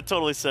ruin it, but it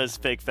totally says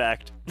fake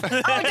fact. Oh,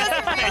 does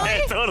it really?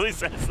 It totally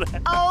says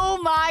that. Oh,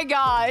 my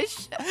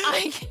gosh.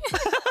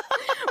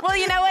 Well,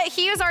 you know what?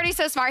 He was already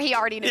so smart, he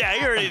already knew. Yeah,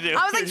 he already knew.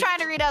 I was like trying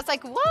to read it. I was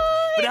like, what?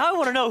 But now I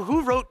want to know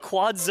who wrote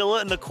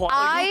Quadzilla and the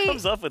Quad. Who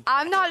comes up with that?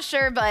 I'm not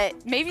sure,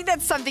 but maybe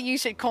that's something you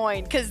should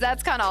coin because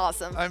that's kind of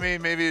awesome. I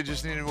mean, maybe you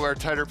just need to wear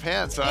tighter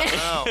pants. I don't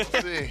know.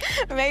 Let's see.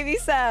 Maybe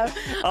so.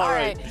 All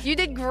right. You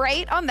did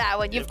great on that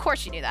one. Of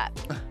course you knew that.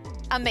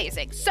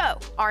 Amazing. So,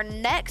 our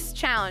next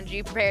challenge,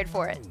 you prepared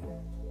for it.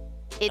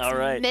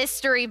 It's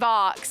mystery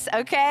box,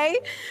 okay?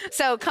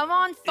 So come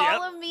on,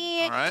 follow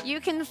me. All right.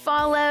 You can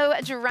follow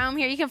Jerome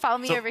here. You can follow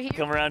me over here.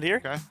 Come around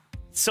here. Okay.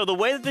 So the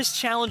way that this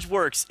challenge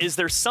works is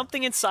there's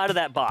something inside of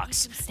that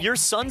box. Your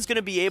son's going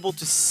to be able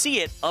to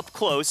see it up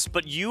close,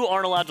 but you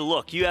aren't allowed to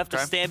look. You have to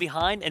stand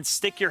behind and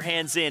stick your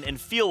hands in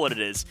and feel what it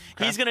is.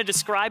 He's going to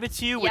describe it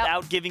to you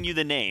without giving you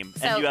the name,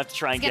 and you have to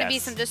try and guess. It's going to be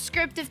some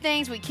descriptive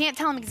things. We can't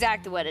tell him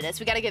exactly what it is.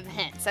 We got to give him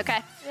hints, okay?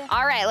 Yeah.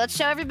 All right, let's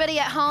show everybody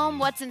at home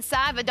what's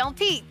inside, but don't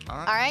peek.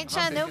 All right,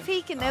 Chad, no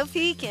peeking, no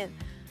peeking.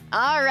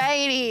 All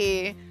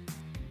righty.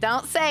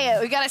 Don't say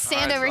it. We got to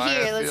stand over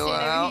here. Let's stand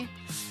over here.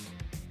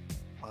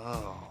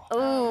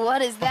 Ooh,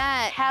 what is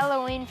that?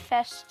 Halloween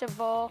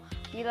festival.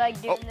 You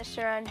like doing this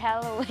around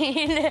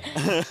Halloween.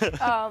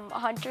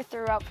 Hunter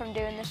threw up from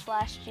doing this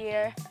last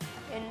year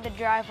in the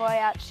driveway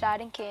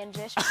outside in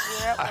Kansas. We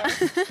were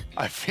at work.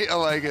 I feel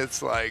like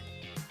it's like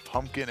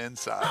pumpkin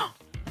inside.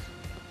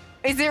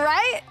 Is it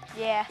right?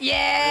 Yeah.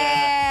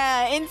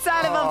 Yeah,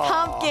 inside of a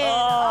pumpkin.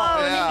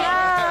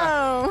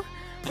 Oh, no.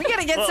 We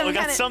gotta get we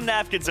got some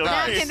napkins over here.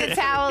 Napkins and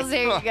towels.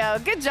 There you go.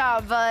 Good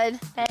job, bud.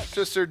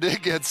 Sister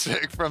did get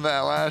sick from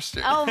that last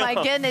year. Oh my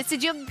goodness.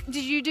 Did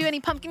you do any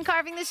pumpkin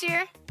carving this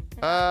year?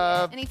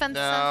 Any fun stuff?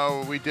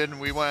 No, we didn't.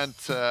 We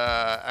went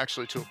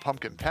actually to a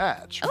pumpkin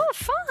patch. Oh,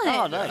 fun.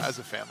 Oh, nice. As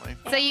a family.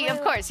 So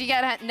of course, you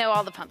gotta know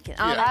all the pumpkins.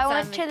 Yeah. I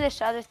went to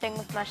this other thing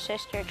with my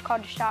sister. It's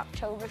called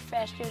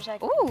Shocktoberfest. It was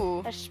like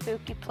a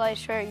spooky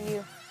place where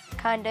you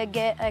kind of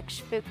get like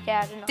spooked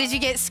out. And Did you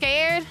get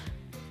scared?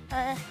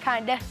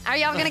 Kinda. Are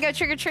y'all gonna go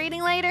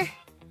trick-or-treating later?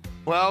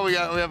 Well, we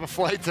have a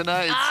flight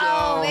tonight,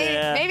 Oh, so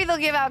maybe they'll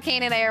give out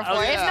candy in the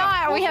airport. If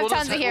not, we have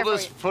tons of here We'll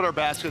for you. just put our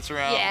baskets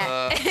around.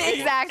 Yeah,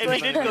 exactly.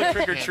 If you did go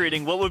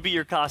trick-or-treating, what would be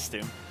your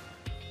costume?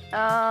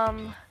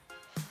 I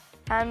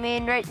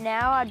mean, right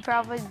now I'd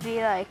probably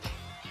be like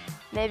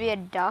maybe a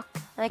duck,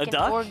 like an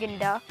Oregon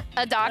duck.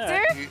 A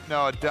doctor?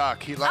 No, a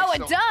duck. He likes a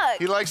duck.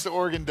 He likes the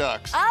Oregon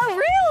Ducks.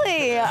 Oh,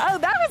 really? Oh,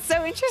 that was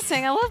so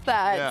interesting. I love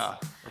that. Yeah.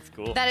 That's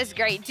cool. That is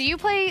great. Do you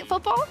play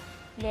football?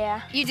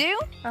 Yeah. You do?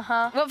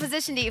 Uh-huh. What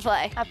position do you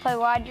play? I play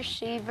wide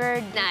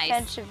receiver, Nice.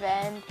 defensive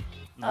end.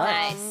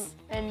 Nice.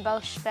 In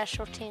both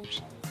special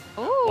teams.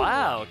 Ooh.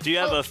 Wow. Do you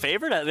have a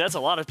favorite? That's a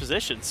lot of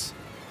positions.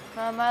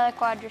 I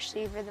like wide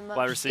receiver the most.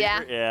 Wide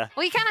receiver? Yeah.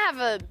 Well, you kind of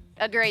have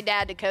a great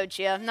dad to coach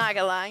you. I'm not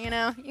gonna lie, you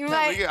know. You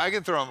might. I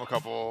can throw him a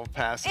couple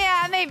passes.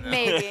 Yeah, maybe.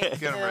 Get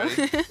him ready.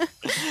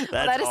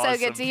 That is so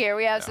good to hear.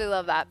 We absolutely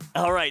love that.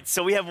 All right,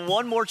 so we have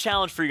one more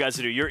challenge for you guys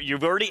to do.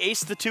 You've already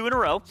aced the 2 in a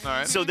row. All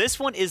right. So this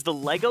one is the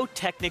Lego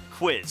Technic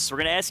quiz. We're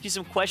going to ask you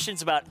some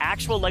questions about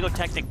actual Lego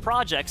Technic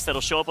projects that'll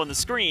show up on the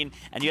screen,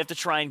 and you have to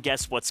try and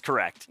guess what's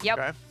correct. Yep.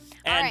 Okay.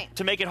 And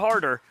to make it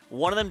harder,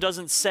 one of them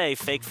doesn't say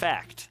fake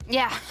fact.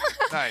 Yeah.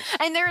 Nice.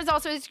 And there is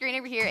also a screen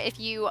over here if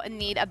you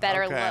need a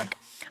better look.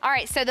 All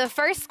right, so the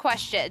first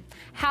question.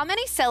 How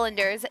many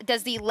cylinders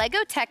does the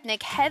Lego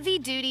Technic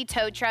heavy-duty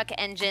tow truck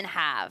engine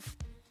have?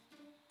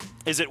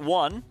 Is it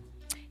 1,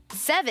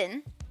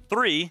 7,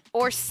 3,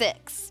 or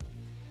 6?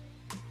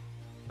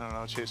 I don't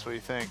know, Chase, what do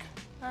you think?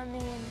 I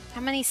mean,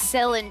 how many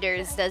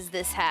cylinders does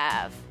this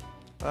have?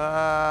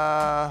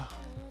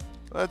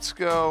 Let's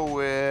go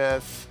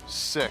with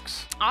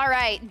 6. All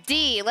right,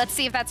 D. Let's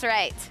see if that's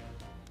right.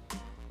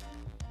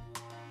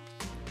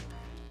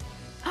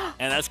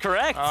 And that's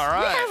correct. All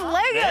right.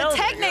 We have Lego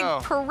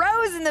Technic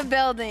pros in the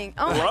building.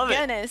 Oh Love my it.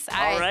 goodness.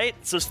 All right,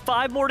 so there's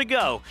 5 more to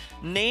go.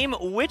 Name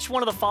which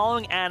one of the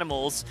following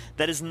animals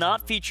that is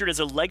not featured as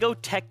a Lego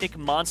Technic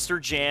Monster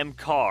Jam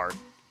car?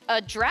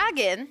 A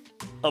dragon,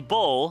 A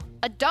bull,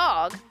 a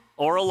dog,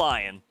 or a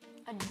lion?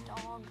 a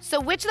dog. So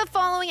which of the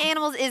following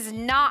animals is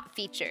not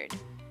featured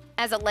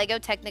as a Lego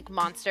Technic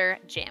Monster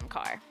Jam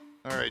car?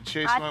 All right,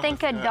 Chase. I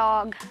think a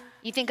dog.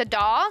 You think a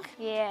dog?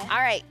 Yeah. All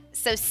right,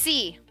 so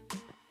C.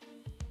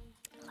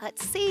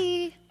 Let's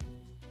see.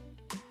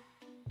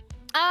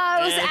 Oh,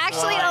 it was It's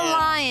actually a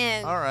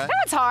lion. All right.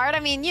 That was hard. I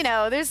mean, you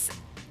know,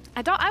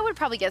 I would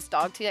probably guess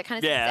dog too. That kind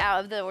of seems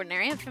out of the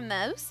ordinary from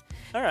those.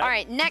 All right. All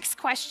right, next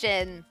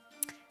question.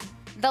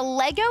 The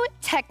Lego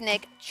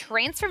Technic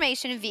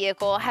transformation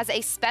vehicle has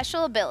a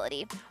special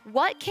ability.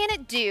 What can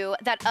it do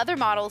that other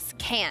models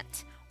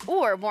can't?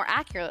 Or more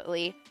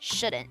accurately,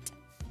 shouldn't?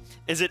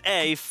 Is it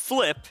A,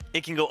 flip,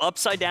 it can go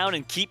upside down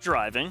and keep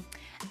driving?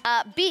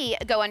 B,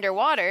 go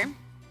underwater.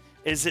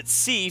 Is it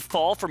C,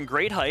 fall from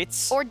great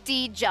heights? Or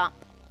D, jump.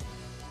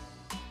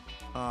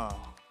 Oh.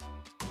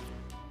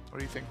 What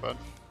do you think, bud?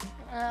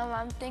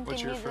 I'm thinking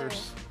What's your either.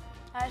 first?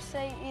 I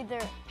say either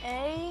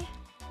A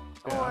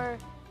or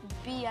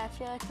B. I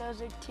feel like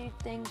those are two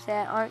things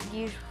that aren't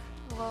usually.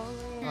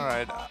 All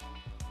right.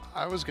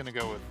 I was going to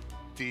go with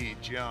D,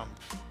 jump.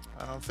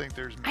 I don't think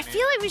there's many. I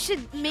feel like we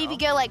should maybe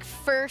go like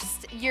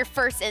your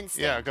first instinct.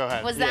 Yeah, go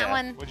ahead. Was that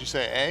one? What'd you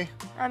say,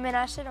 A? I mean,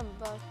 I said them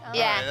both.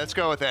 Yeah. All right, let's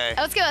go with A.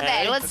 Let's go with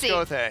A. Let's see.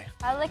 Let's go with A.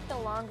 I like the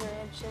longer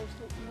answers.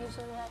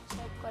 Usually that's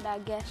like what I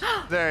guess.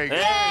 There you go.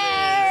 Yay,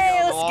 There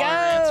you go. let's The longer go.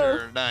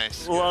 answer.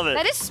 Nice. Love it.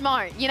 That is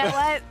smart. You know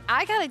what?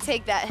 I gotta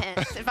take that hint.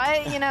 If I,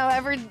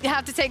 ever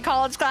have to take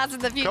college classes in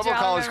the future, Couple I'll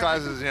college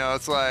remember. classes,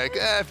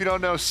 if you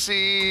don't know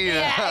C.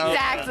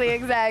 Yeah,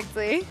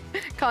 exactly.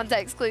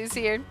 Context clues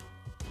here.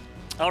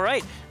 All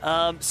right,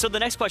 so the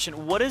next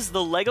question, what is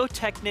the Lego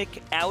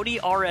Technic Audi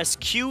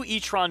RSQ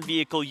e-tron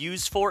vehicle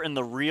used for in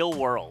the real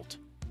world?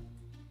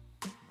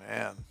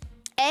 Man.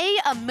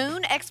 A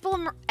moon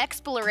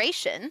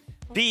exploration.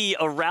 B,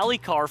 a rally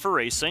car for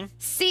racing.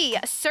 C,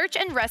 search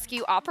and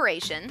rescue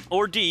operation.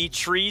 Or D,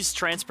 trees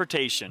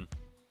transportation.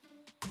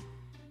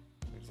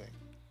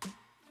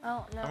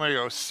 Oh no. I'm going to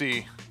go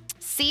C.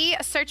 C,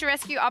 search and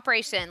rescue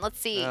operation. Let's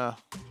see. Either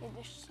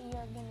C or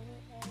gonna be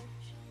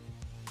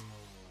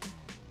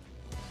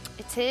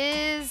It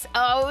is, it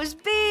was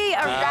B,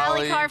 a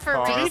rally car for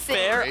To be racing.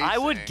 fair, I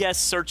would guess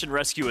search and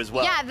rescue as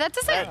well. Yeah, that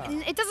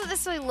doesn't, it doesn't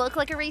necessarily look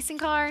like a racing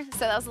car, so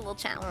that was a little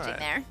challenging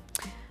there.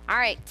 All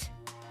right,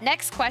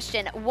 next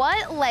question.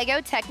 What Lego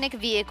Technic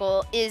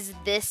vehicle is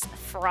this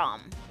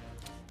from?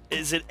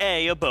 Is it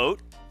A, a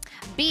boat?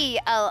 B,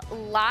 a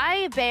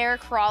Lie-Bear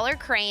crawler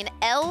crane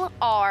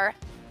LR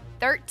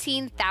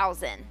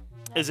 13,000.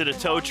 Is it a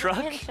tow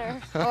truck?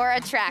 Or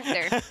a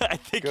tractor? I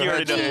think you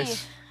already know.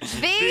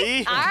 B?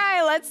 B? All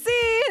right, let's see.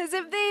 Is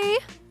it B?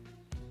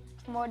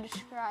 It's more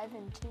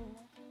describing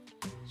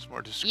too. It's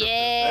more descriptive.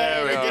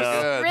 Yeah, There we the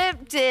go.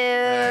 descriptive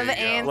There you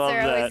go. answer Love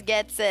that. always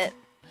gets it.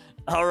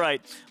 All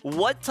right,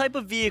 what type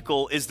of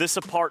vehicle is this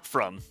apart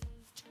from?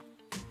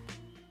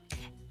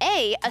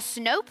 A, a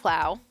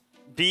snowplow.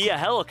 B, a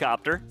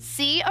helicopter.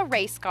 C, a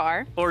race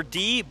car. Or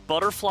D,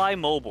 butterfly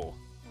mobile.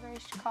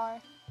 Race car.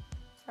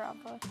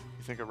 Probably.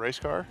 You think a race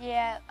car?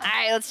 Yeah. All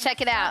right, let's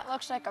check it out. It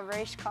looks like a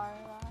race car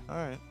a lot. All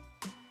right.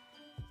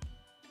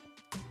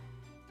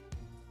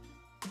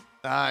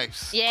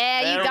 Nice.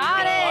 Yeah, There you we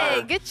got go.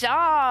 it. Good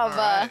job. All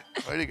right.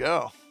 Way to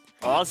go.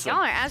 Awesome.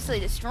 Y'all are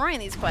absolutely destroying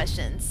these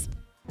questions.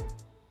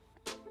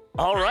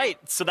 All right,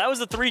 so that was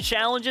the 3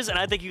 challenges, and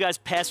I think you guys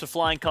passed with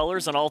flying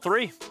colors on all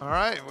 3. All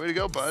right. Way to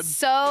go, bud.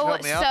 So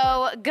Help me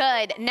out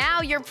good.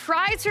 Now your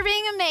prize for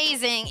being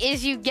amazing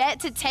is you get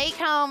to take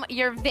home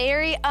your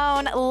very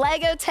own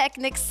Lego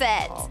Technic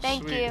set.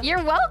 Thank sweet. you.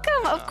 You're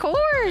welcome, of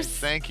course.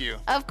 Thank you.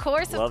 Of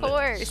course, Love of it.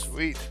 course.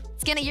 Sweet.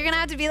 You're gonna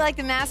have to be like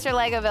the master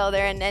Lego builder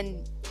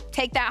and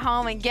take that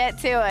home and get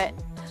to it.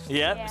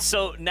 Yep. Yeah.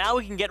 So now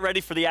we can get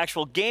ready for the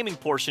actual gaming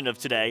portion of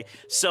today.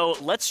 So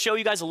let's show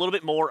you guys a little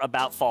bit more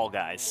about Fall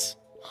Guys.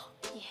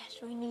 Yes,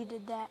 we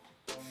needed that.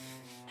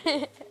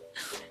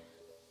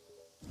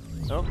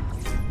 Oh.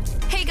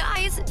 Hey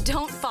guys,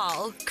 don't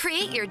fall.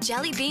 Create your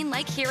jelly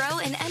bean-like hero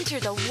and enter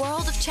the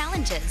world of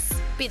challenges.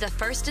 Be the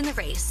first in the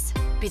race,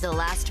 be the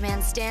last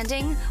man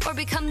standing, or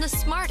become the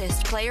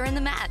smartest player in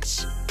the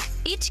match.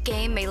 Each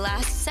game may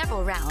last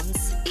several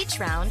rounds. Each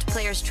round,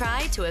 players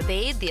try to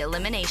evade the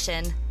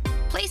elimination.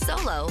 Play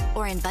solo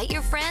or invite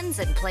your friends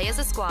and play as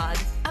a squad.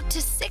 Up to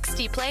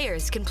 60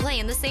 players can play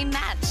in the same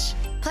match.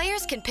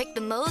 Players can pick the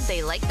mode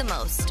they like the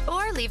most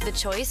or leave the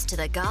choice to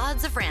the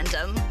gods of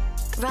random.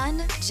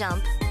 Run,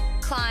 jump,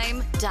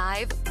 climb,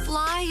 dive,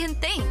 fly, and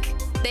think.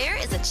 There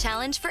is a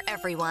challenge for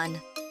everyone.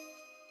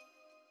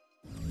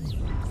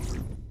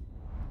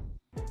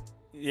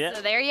 Yeah.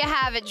 So there you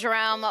have it,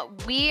 Jerome.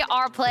 We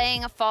are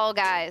playing Fall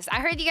Guys. I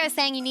heard you guys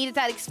saying you needed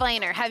that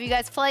explainer. Have you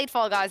guys played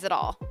Fall Guys at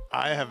all?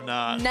 I have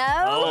not.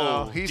 No?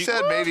 Oh, he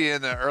said maybe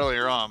in the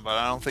earlier on, but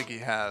I don't think he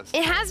has.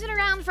 It has been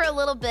around for a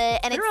little bit,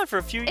 and It's been around for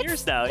a few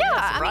years now. Yeah, Yeah,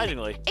 I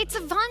surprisingly. mean, it's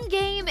a fun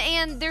game,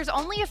 and there's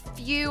only a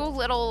few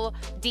little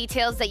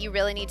details that you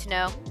really need to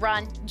know.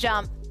 Run,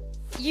 jump.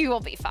 You will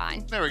be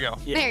fine. There we go.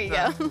 Yeah. There you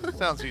go.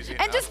 Sounds easy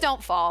And enough. just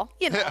don't fall.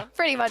 You know,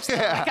 pretty much the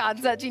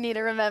concept you need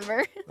to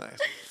remember. Nice.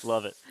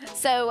 Love it.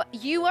 So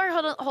you are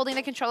holding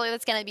the controller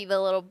that's going to be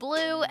the little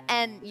blue,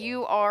 and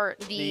you are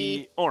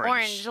the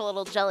orange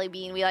little jelly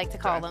bean, we like to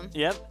call them.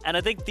 Yep, and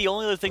I think the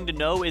only other thing to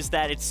know is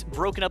that it's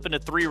broken up into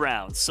 3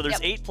 rounds. So there's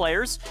 8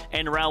 players,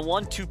 and round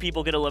 1, 2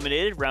 people get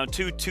eliminated. Round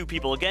 2, 2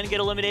 people again get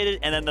eliminated,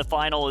 and then the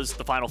final is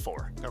the final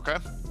 4. Okay.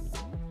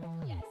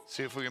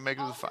 See if we can make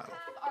it to the final.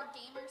 Our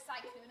gamer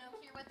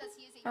Sykkuno here with us.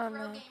 He is a pro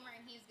gamer,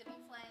 and he's going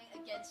to be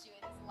playing against you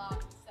in his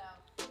lobby.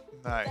 So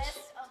Nice. best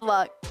of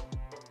luck.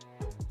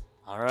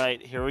 All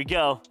right, here we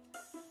go.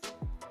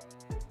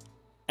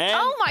 And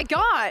Oh my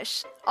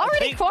gosh!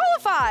 Already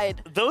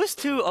qualified. those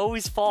 2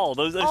 always fall.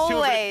 Those 2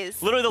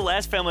 Always. literally the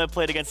last family I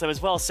played against them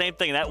as well. Same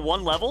thing. That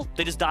one level,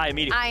 they just die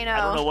immediately. I know.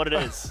 I don't know what it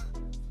is.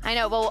 I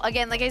know. Well,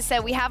 again, like I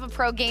said, we have a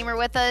pro gamer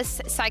with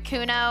us,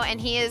 Sykkuno, and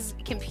he is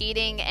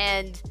competing.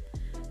 And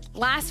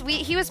last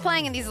week, he was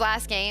playing in these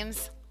last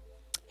games.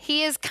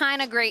 He is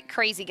kind of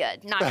crazy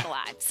good, not gonna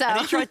lie. So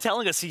And he tried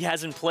telling us he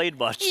hasn't played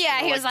much.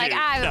 yeah, We're he was like, dude,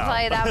 I haven't no.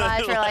 played that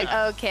much. We're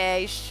like,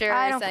 okay, sure,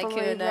 I don't Sykkuno.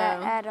 believe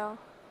that at all.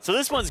 So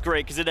this one's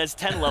great because it has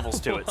 10 levels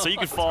to it. So you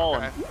can fall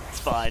and it's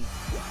fine.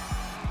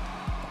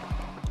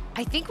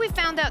 I think we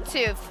found out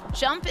too.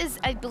 Jump is,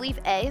 I believe,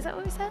 A. Is that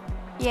what we said?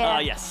 Yeah.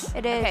 Yes.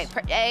 It is.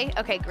 Okay, A.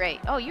 Okay, great.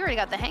 Oh, you already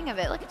got the hang of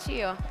it. Look at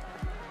you.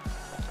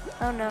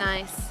 Oh no.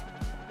 Nice.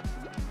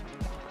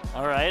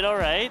 All right, all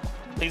right.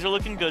 Things are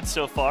looking good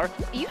so far.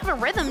 You have a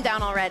rhythm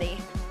down already.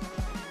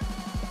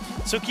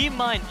 So keep in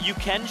mind, you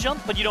can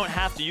jump, but you don't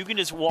have to. You can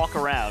just walk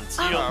around.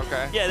 So you don't,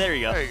 okay. Yeah, there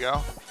you go. There you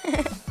go.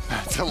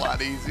 That's a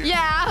lot easier.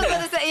 Yeah, I was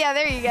gonna say, yeah,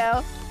 there you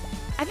go.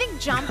 I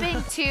think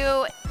jumping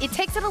too, it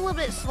takes it a little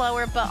bit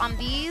slower, but on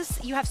these,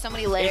 you have so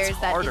many layers It's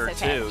that harder,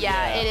 it's okay. too,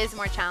 Yeah, yeah. it is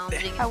more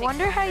challenging. I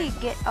wonder how you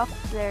get up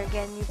there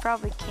again. You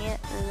probably can't.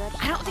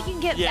 I don't think you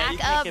can get Yeah, back you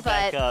can't up, get but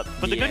back up.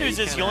 But the Yeah, good news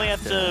you is you kinda only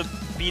have to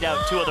beat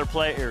out 2 other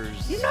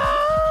players.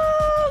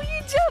 no, you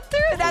jumped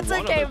through. That's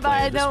one okay, other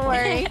player bud. Don't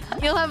this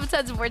worry. You'll have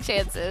tons more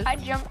chances. I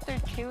jumped through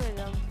 2 of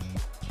them.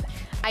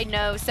 I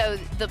know. So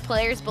the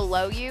players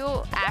below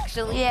you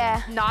actually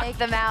Yeah, knock they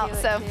them can out. do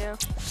it So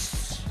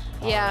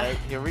too. yeah, All right,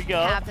 here we it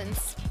go.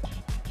 happens.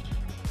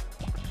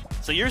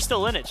 So you're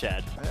still in it,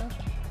 Chad.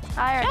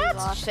 I already That's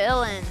lost.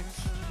 chilling.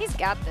 He's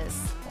got this.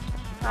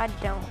 I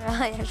don't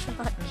really. Just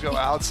go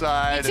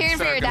outside. You're cheering and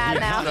for start your dad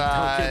going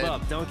now.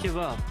 inside. Don't give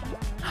up.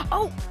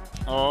 Oh,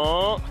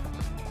 Oh.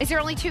 is there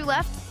only 2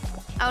 left?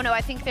 Oh no,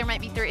 I think there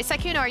might be 3.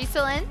 Sykkuno, are you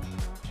still in?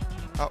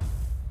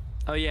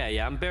 Oh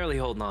yeah, I'm barely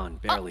holding on,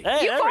 barely.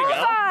 Hey, You there we go.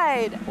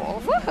 qualified!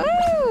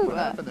 Woohoo! What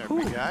happened there,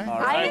 big guy? All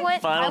right, I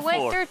final went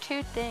 4. through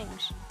 2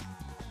 things.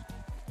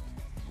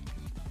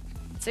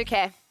 It's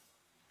okay.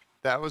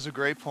 That was a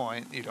great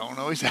point. You don't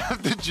always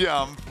have to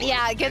jump.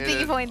 Yeah, good Made thing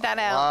you it point that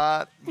a out.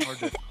 lot more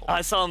difficult.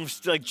 I saw him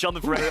like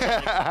jumping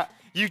forever. Like,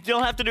 you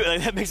don't have to do it.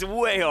 Like, that makes it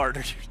way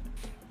harder.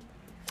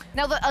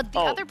 Now, the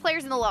Oh. other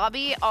players in the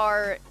lobby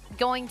are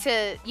going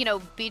to,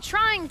 be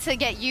trying to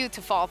get you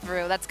to fall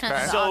through. That's kind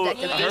Okay. of the So,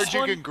 objective. I this heard you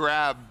one- can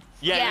grab.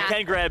 Yeah, you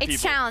can grab It's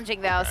people.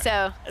 challenging, though,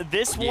 so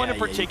This one Yeah, in yeah, you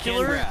can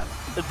particular, grab.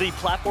 the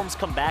platforms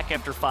come back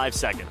after 5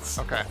 seconds.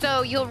 Okay.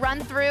 so you'll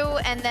run through,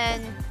 and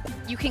then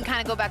you can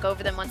kind of go back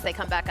over them once they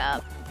come back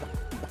up.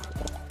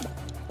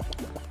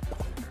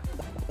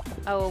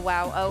 Oh,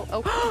 wow. Oh,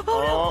 oh. Oh,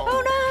 no.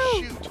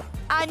 Oh, no. Shoot.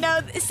 I know.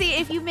 See,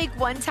 if you make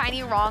one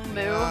tiny wrong move,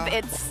 Yeah.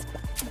 it's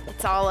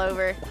all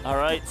over. All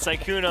right,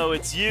 Sykkuno,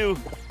 it's you.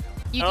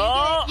 You do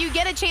Oh! you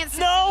get a chance to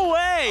No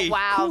way!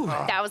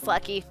 Wow, that was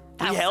lucky.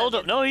 That He was held so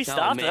up. good. No, he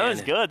stopped. That was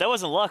man. good. That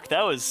wasn't luck.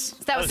 That was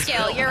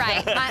skill. You're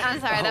right. I'm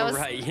sorry. That Oh, was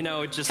right. You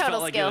know, it just total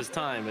felt like skill. it was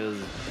time. It was.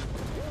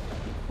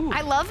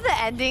 I love the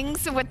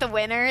endings with the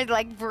winner,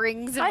 like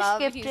brings him I up.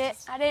 skipped He's it.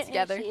 just I didn't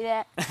together. see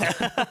that.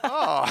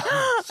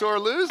 Oh, sore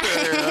loser.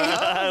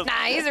 Huh? Nah,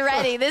 he's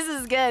ready. This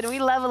is good. We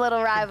love a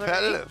little rivalry.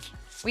 Competitive.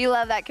 We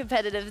love that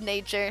competitive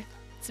nature.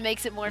 It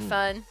makes it more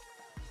fun.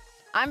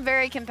 I'm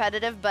very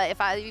competitive, but if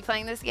I would be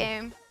playing this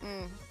game,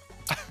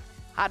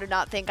 I do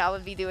not think I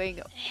would be doing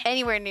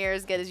anywhere near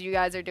as good as you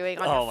guys are doing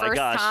on Oh your my first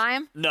gosh.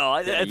 time. No,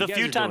 Yeah, the you few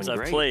guys are times doing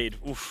I've great. played,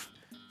 oof,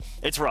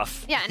 it's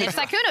rough. Yeah, and if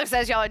Sykkuno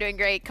says y'all are doing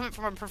great, coming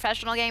from a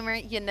professional gamer,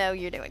 you know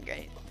you're doing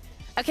great.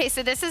 Okay,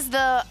 so this is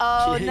the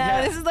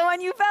Yeah. this is the one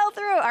you fell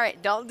through. All right,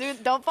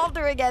 don't fall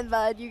through again,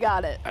 bud. You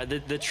got it.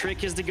 The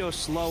trick is to go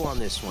slow on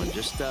this one.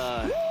 Just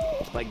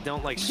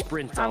don't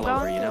sprint I'm all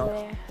over, going you through know.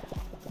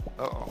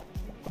 there. Uh-oh.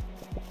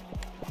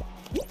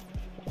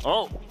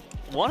 Oh,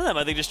 one of them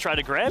I think just tried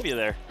to grab you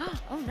there.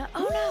 Oh no!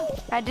 Oh no!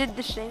 I did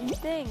the same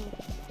thing.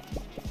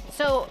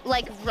 So,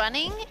 like,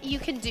 running, you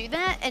can do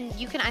that, and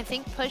you can, I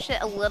think, push it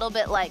a little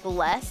bit, like,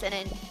 less, and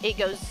then it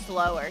goes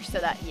slower, so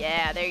that,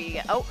 yeah, there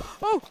you go.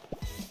 Oh!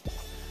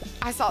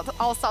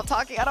 I'll stop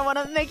talking. I don't want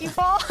to make you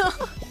fall.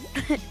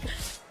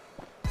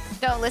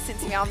 Don't listen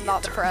to me. I'm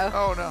not the pro.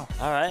 Oh, no.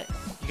 All right.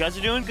 You guys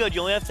are doing good.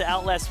 You only have to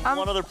outlast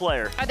one other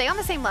player. Are they on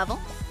the same level?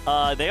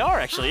 They are,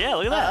 actually. Yeah,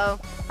 look at that. Uh-oh.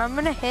 I'm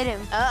going to hit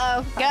him.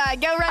 Uh-oh.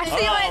 Go run into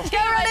it. Go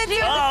run into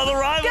it. Oh, the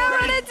rivalry. Go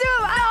run into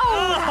him.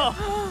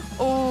 Oh.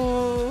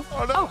 Oh.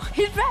 Oh, no. Oh,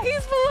 he's back.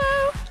 He's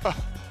below.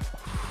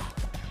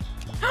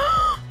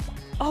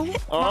 Oh,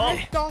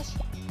 my gosh.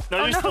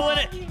 No, you're still in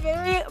it.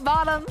 Very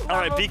bottom. All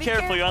right, be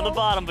careful. You're on the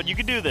bottom, but you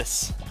can do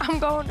this. I'm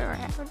going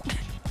around.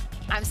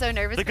 I'm so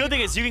nervous. The good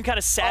thing is you can kind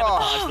of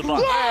sabotage the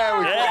bottom.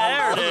 Yeah,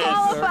 there it is.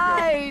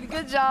 Qualified.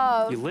 Good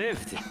job. You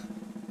lived.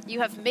 You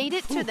have made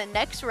it to the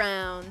next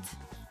round.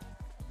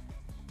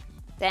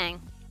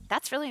 Dang,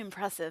 that's really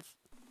impressive.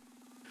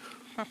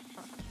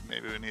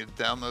 Maybe we need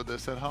to download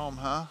this at home,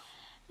 huh?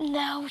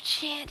 No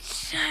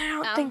chance. I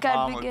don't No? think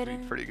Mom I'd would be good be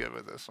in pretty good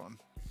with this one.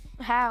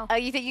 How? Oh,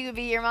 you think you could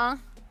be your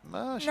mom?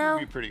 No, she No.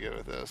 would be pretty good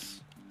with this.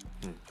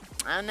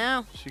 I don't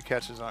know. She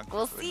catches on quickly.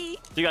 We'll see.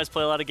 Do you guys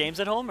play a lot of games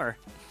at home, or?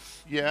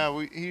 Yeah,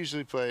 he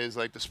usually plays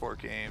like the sport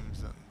games.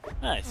 And,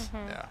 Nice.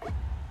 yeah.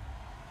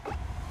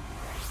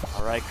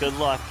 All right, good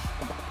luck.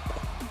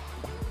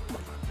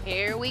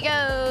 Here we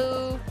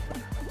go.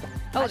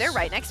 Oh, they're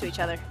right next to each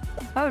other.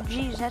 Oh,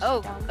 geez, that's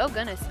Oh, dumb. oh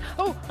goodness.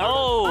 Oh,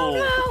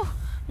 Oh.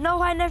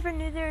 No, I never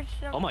knew there was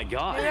some, Oh my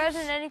God. there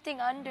wasn't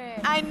anything under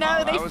it. I know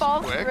Oh, they that was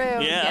fall quick.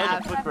 through. Yeah,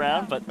 that was a quick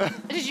round, but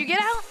Did you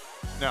get out?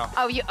 No.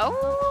 Oh, you. Oh,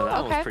 Oh, that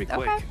okay. was pretty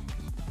quick. Okay.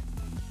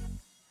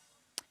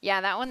 Yeah,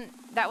 that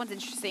one's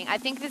interesting. I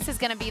think this is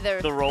gonna be the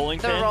rolling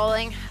pin?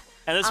 rolling.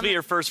 And this will be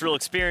your first real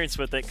experience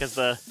with it because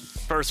the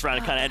first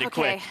round kind of ended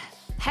Okay. quick.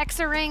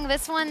 Hexaring,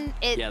 this one,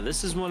 Yeah,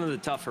 this is one of the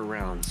tougher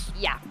rounds.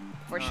 yeah,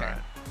 for sure.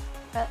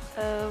 right.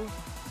 Uh-oh.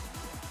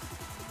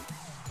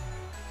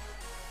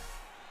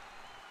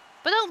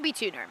 But don't be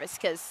too nervous,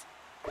 because,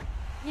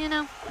 you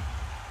know,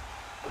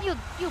 you'll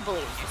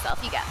believe in yourself.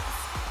 You got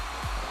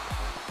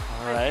this.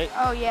 All right.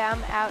 Oh, yeah,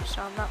 I'm out,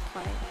 so I'm not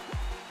playing.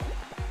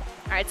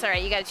 All right, it's all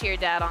right. You got to cheer your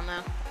dad on,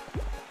 though.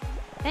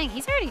 Dang,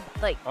 he's already,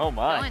 like, Oh,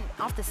 my. going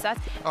off the side.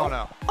 Oh,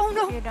 no. Oh,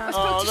 no. You're done. I was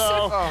about to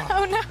say-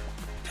 Oh, no.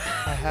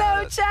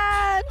 No,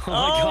 Chad.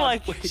 Oh, my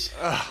Wait.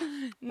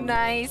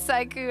 Nice,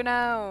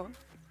 Sykkuno.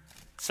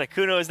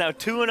 Sykkuno is now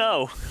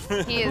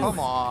 2-0. He is Come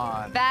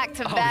on. back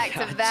to Oh, back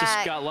yeah, to Just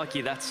back. got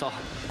lucky, that's all.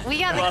 We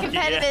got the Lucky,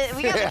 competitive.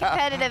 We got the Yeah.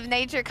 competitive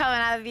nature coming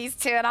out of these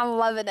two, and I'm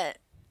loving it.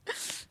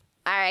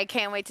 All right,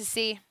 can't wait to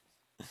see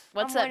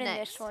what's I'm up winning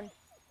next. this one.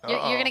 You're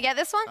gonna get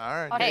this one? All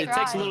right. I'll Hey, It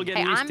takes a little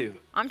getting used I'm, to.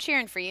 I'm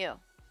cheering for you.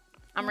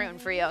 I'm rooting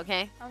for you,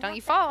 okay? I'm Don't not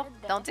you that fall. good,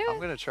 though. Don't do I'm it.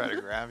 going to try to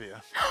grab you.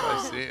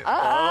 I see it.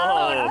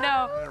 Oh,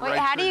 No. Wait, Right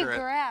how do you trigger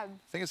it. grab?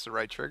 I think it's the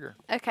right trigger.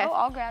 Okay. Oh,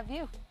 I'll grab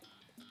you.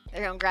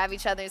 They're gonna grab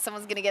each other.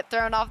 Someone's gonna get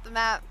thrown off the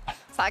map.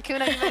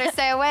 Sykkuno, you better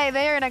stay away.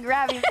 They're gonna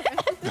grab you.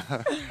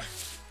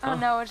 Oh,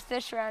 no, it's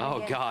this round Oh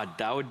again. God,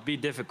 that would be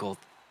difficult.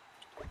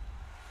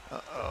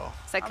 Uh-oh.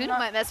 Sykkuno not-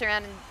 might mess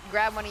around and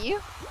grab one of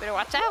you. Better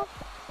watch out.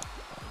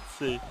 Let's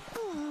see.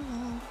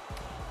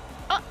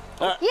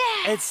 Yeah.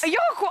 It's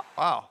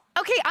Wow.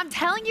 Okay, I'm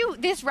telling you,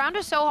 this round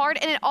is so hard,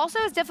 and it also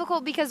is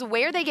difficult because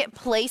where they get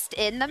placed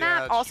in the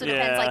map that's also true.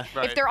 depends. Yeah. Like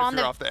Right, if they're if on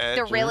you're off the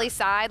edge, really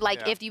side, like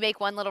Yeah. if you make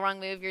one little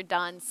wrong move, you're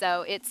done.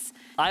 So it's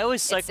I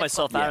always psych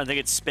myself difficult. out and think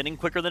it's spinning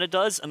quicker than it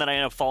does, and then I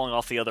end up falling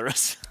off the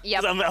others.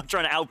 Yep. 'Cause I'm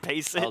trying to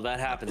outpace it. Oh, that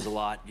happens a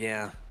lot.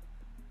 Yeah.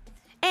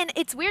 and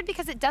it's weird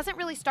because it doesn't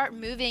really start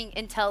moving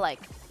until like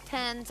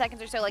 10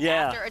 seconds or so. Like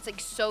Yeah. after it's like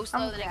so slow,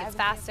 I'm then it gets grabbing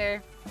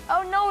faster.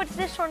 Oh, no, it's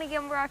this one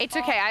again where I It's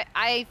fall. okay.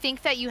 I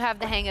think that you have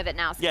the hang of it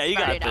now. So Yeah, you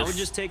got started this. I out. would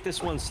just take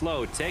this one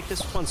slow. Take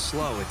this one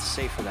slow. It's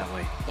safer that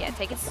way. Yeah,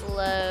 take it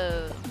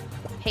slow.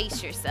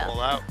 Pace yourself.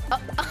 Pull out.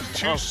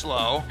 Too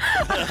slow.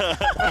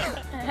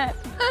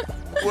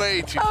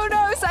 Way too Oh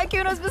no,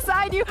 Sykkuno's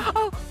beside you.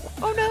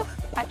 Oh no.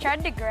 I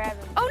tried to grab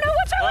him. Oh no,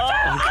 watch out,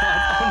 watch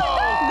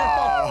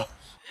out. Oh.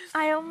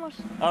 I almost...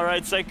 All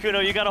right,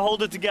 Sykkuno, you got to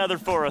hold it together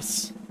for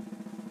us.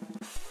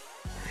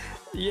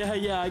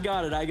 Yeah, I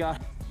got it.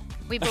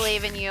 We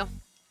believe in you.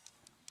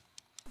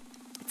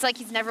 It's like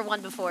he's never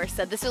won before,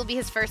 so this will be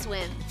his first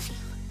win.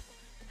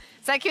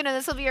 Sykkuno,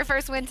 this will be your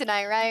first win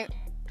tonight, right?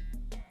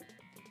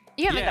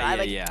 You haven't got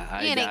like yeah.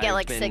 you didn't get I've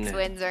like been- 6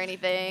 wins or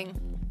anything.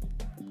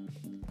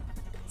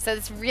 So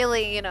it's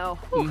really, you know,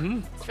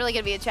 whew, it's really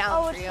gonna be a Oh,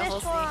 challenge it's for you. this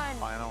We'll see. one.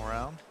 Final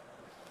round.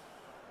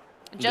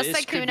 Just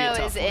This could be a Sykkuno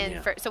tough is one, in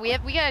yeah. for, so we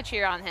gotta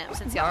cheer on him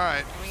since y'all. All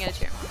right. We gotta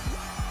cheer.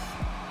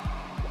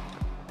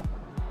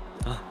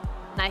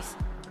 Nice.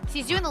 So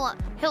he's doing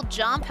he'll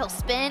jump, he'll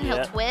spin, Yeah.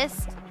 he'll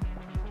twist.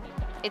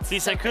 It's See,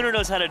 so Sykkuno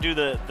knows how to do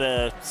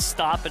the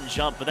stop and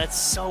jump, but that's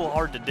so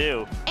hard to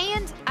do.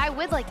 And I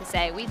would like to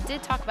say, we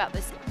did talk about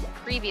this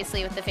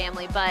previously with the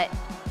family, but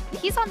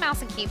he's on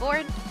mouse and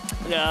keyboard.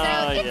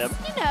 Yeah, So it's, yep.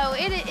 you know,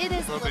 it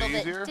is a little little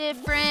bit bit easier?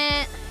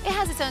 different. It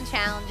has its own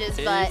challenges,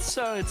 but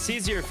It's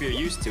easier if you're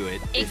used to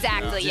it.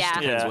 Exactly, It just yeah.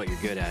 depends Yeah. what you're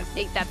good at.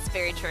 that's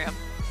very true.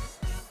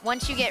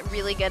 once you get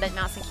really good at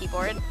mouse and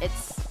keyboard,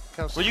 it's...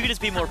 Well, you can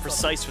just be more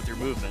precise with your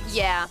movements.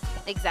 Yeah,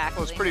 exactly.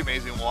 Well, it's pretty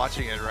amazing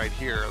watching it right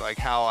here, like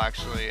how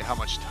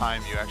much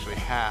time you actually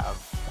have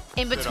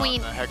in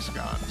between the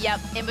hexagon. Yep,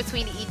 in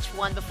between each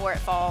one before it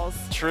falls.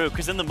 True,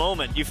 because in the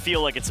moment you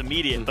feel like it's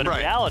immediate, but in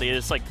reality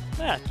it's like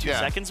 2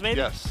 seconds maybe.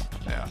 Yes.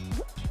 Yeah.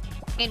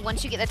 And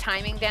once you get the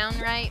timing down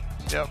right,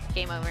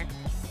 game over.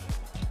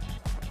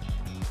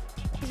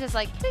 He's just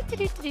like do do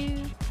do do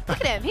do. Look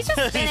at him, he's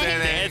just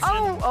spinning.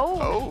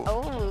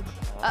 Oh.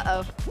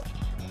 Uh-oh.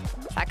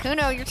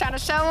 Sykkuno, you're trying to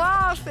show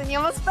off and you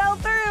almost fell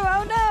through.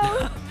 Oh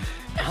no.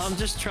 I'm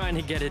just trying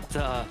to get it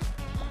to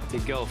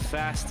go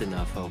fast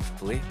enough,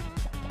 hopefully.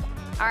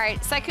 All right,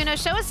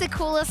 Sykkuno, show us the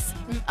coolest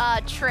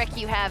trick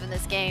you have in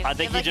this game. I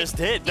think you just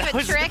did. You have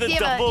a trick, you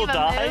have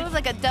a move,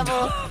 like a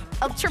double,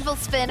 a triple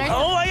spin or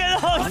something. Oh my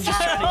god! I'm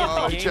just trying to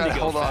get the game to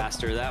go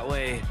faster. That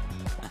way.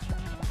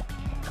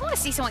 I want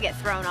to see someone get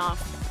thrown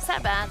off. Is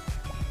that bad?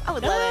 I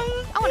would love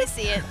it. I want to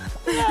see it.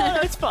 No,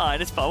 it's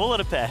fine. It's fine. We'll let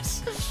it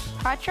pass.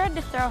 I tried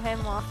to throw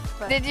him off.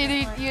 But Did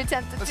you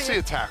attempt to? Let's see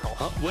a tackle.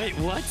 Oh, wait,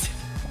 what?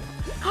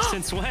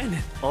 Since when?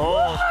 Oh.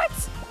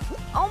 What?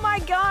 Oh my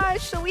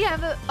gosh! So we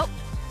have a.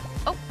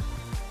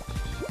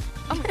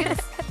 Oh my goodness.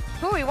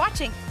 Who are we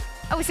watching?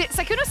 Oh, is it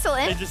Sykkuno's still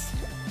in?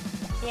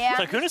 Yeah.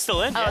 Sykkuno's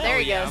still in. Oh, there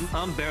he goes.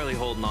 I'm barely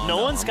holding on.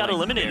 No one's got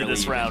eliminated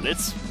this round.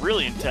 It's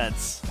really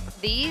intense.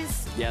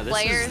 These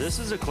players. This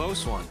is a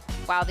close one.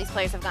 Wow, these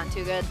players have gotten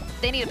too good.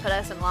 They need to put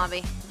us in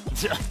lobby.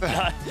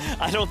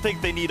 I don't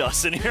think they need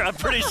us in here. I'm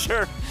pretty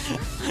sure.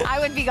 I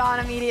would be gone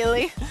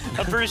immediately.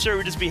 I'm pretty sure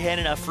we'd just be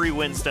handing out free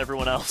wins to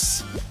everyone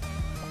else.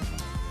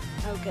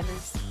 Oh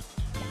goodness.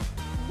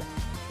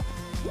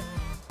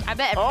 I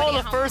bet everybody Oh, the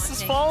at home first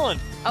is fallen.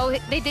 Oh,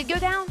 they did go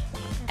down?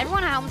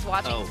 Everyone at home's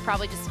watching. It's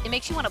probably just, it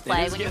makes you want to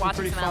play when you're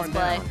watching someone else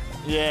play.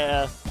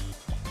 Yeah.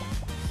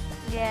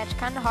 Yeah, it's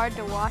kind of hard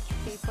to watch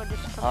people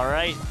just come. All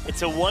right,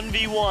 it's a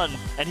 1v1,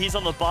 and he's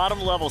on the bottom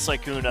level,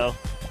 Sykkuno.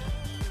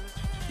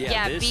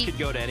 Yeah, this could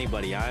go to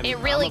anybody. I'm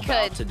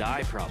about to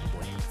die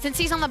probably. Since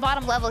he's on the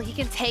bottom level, he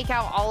can take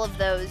out all of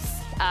those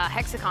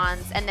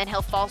hexagons, and then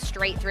he'll fall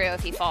straight through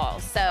if he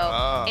falls.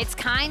 So it's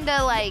kind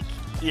of like...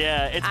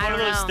 Yeah, it's one of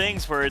those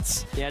things where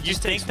it's... Yeah, it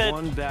just takes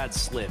one bad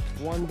slip.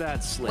 One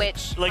bad slip.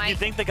 Which like, you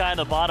think the guy on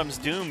the bottom's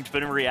doomed,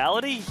 but in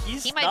reality,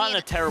 he's not in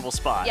a terrible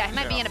spot. Yeah, he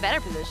might be in a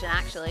better position,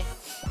 actually.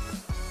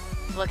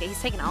 Look,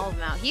 he's taking all of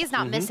them out. He is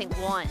not missing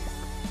one.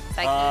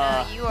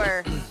 Sykkuno, you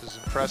are... This is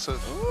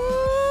impressive.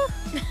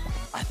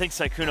 I think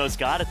Sykkuno's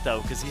got it,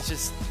 though, because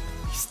he's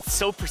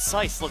so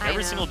precise. Look,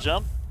 every single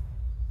jump.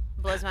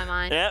 Blows my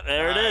mind. Yeah,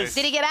 there it is.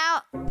 Did he get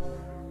out?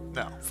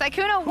 No.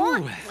 Sykkuno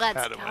won.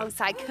 Let's go,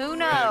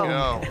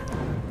 Sykkuno.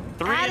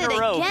 3 in a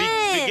row.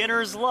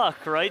 Beginner's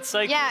luck, right,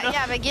 Sykkuno?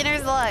 Yeah,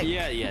 beginner's luck.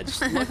 Yeah,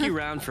 just lucky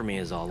round for me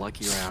is all.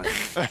 Lucky round.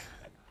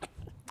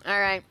 All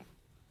right.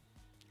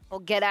 We'll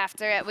get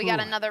after it. We got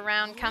another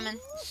round coming.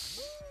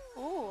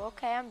 Ooh,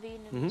 okay, I'm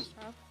beating him this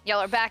round. Y'all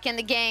are back in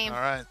the game. All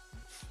right.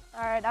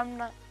 All right, I'm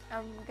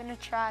gonna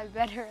try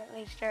better at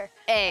least.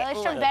 Hey, at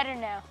least I'm better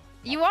now.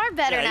 You are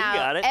better now. You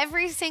got it.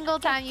 Every single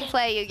time you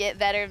play, you get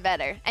better and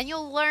better. And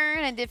you'll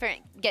learn and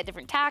get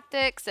different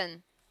tactics.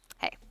 And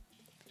hey,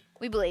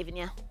 we believe in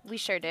you. We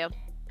sure do.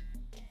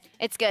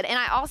 It's good. And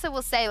I also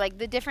will say, like,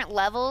 the different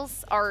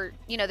levels are,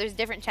 there's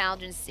different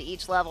challenges to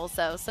each level.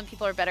 So some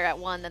people are better at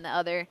one than the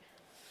other.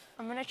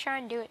 I'm gonna try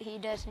and do what he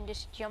does and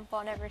just jump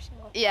on every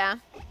single. Yeah.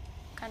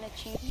 Kind of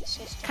cheat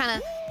system. Kind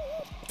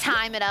of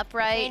time it up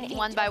right,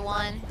 one by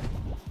one.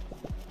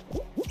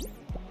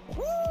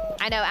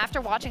 I know, after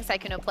watching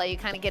Sykkuno play, you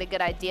kind of get a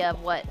good idea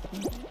of what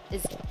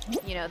is,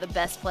 the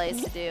best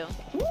plays to do.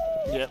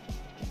 Yep.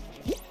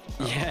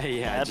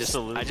 Yeah,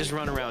 absolutely. I just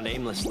run around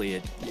aimlessly.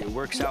 It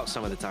works out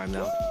some of the time,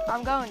 though.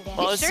 I'm going down.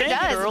 Well, I was saying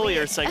it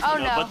earlier, Sykkuno,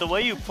 no. but the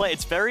way you play,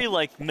 it's very,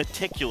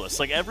 meticulous.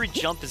 Like, every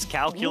jump is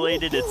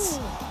calculated. It's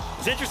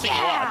interesting to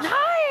watch.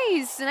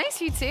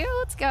 Nice, you too.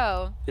 Let's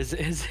go. Is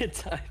it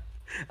time?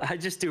 I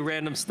just do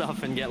random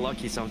stuff and get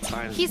lucky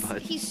sometimes. He's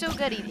so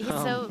good. He's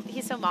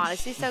so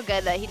modest. He's so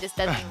good that he just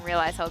doesn't even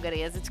realize how good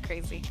he is. It's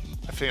crazy.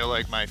 I feel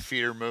like my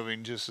feet are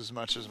moving just as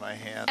much as my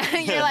hands.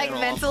 You're like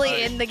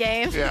mentally in the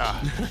game.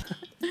 Yeah.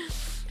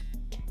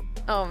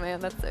 Oh man,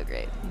 that's so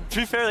great. To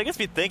be fair, that gets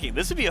me thinking.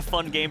 This would be a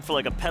fun game for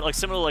like a pet, like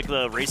similar to like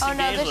the racing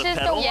games with a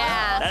pedal.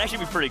 Yeah. That'd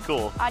actually be pretty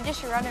cool. I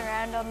just run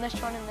around on this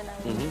one and then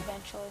I lose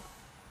eventually.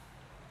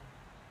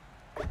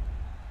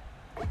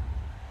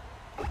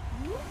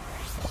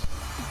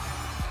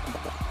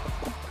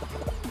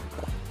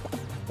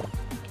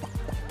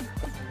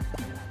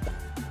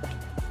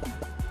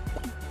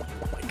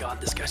 God,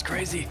 this guy's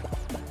crazy.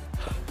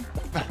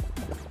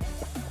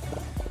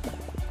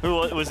 Who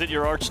was it?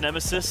 Your arch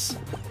nemesis?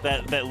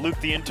 That Luke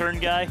the intern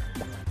guy?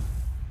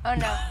 Oh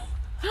no.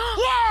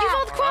 Yeah! You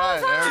both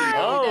qualified!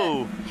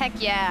 Oh! Heck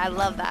yeah, I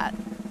love that.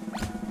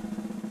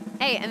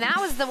 Hey, and that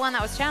was the one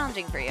that was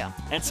challenging for you.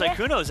 And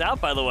Sykkuno's out,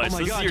 by the way, Oh so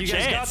my this God, is your you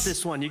chance. guys got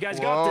this one. You guys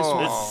got this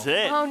one. This is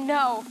it. Oh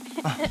no.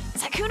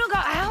 Sykkuno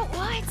got out?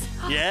 What?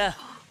 Yeah.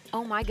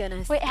 Oh my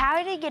goodness. Wait, how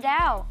did he get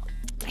out?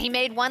 He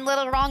made one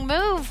little wrong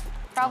move.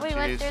 Probably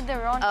went through the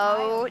wrong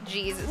Oh,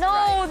 Jesus.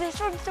 No, this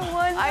one's the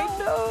one. I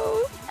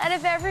know. Out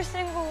of every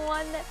single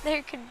one that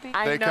there could be.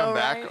 They come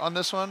back on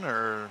this one,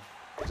 or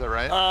is that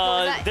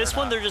right? This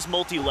one, they're just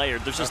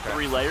multi-layered. There's just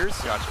 3 layers.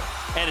 Gotcha.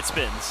 And it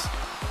spins.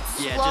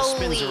 Yeah, it just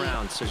spins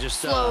around. So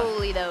just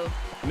slowly though.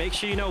 Make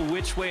sure you know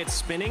which way it's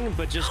spinning,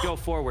 but just go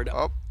forward.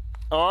 Oh,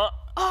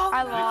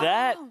 I lost.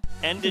 that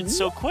ended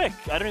so quick.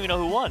 I don't even know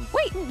who won.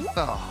 Wait. Who won?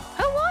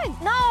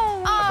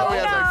 No. I thought we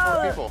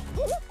had like 4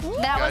 people.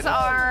 That was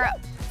our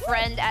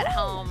friend at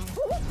home.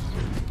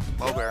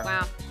 Bear.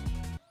 Wow.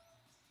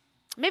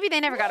 Maybe they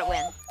never got a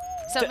win.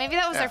 So maybe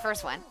that was their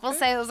first one. We'll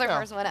say it was their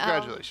first one at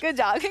home. Congratulations. Good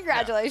job.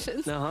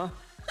 Congratulations. I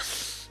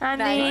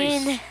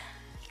mean,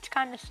 it's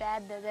kind of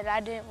sad though that I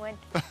didn't win.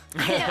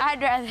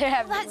 I'd rather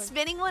have that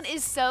spinning one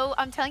is so,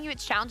 I'm telling you,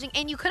 it's challenging.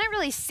 And you couldn't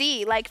really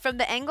see, like from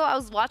the angle I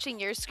was watching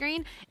your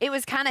screen, it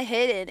was kind of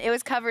hidden. It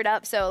was covered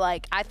up. So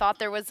like I thought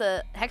there was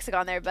a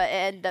hexagon there, but it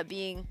ended up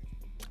being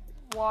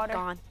water.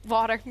 Gone.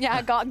 Water. Yeah,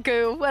 I got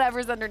goo,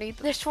 whatever's underneath.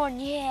 This one,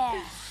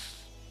 yeah.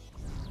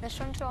 This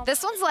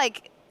one's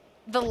like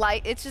the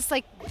light. It's just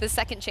like the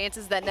second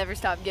chances that never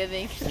stop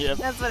giving. Yep.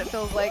 That's what it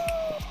feels like.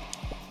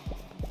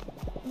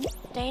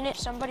 Dang it,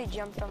 somebody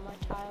jumped on my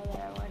tile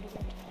that I wanted to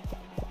get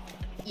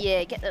to.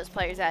 Yeah, get those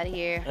players out of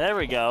here. There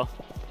we go.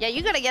 Yeah,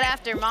 you gotta get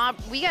after Mob.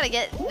 We gotta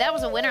get, that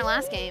was a winner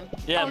last game.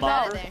 Yeah,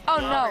 Mob. Oh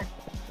no.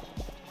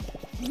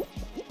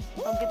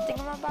 Oh, good thing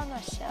I'm not by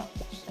myself.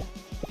 So.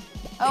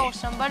 Oh,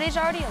 somebody's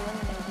already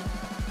eliminated.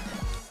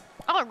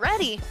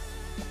 Already?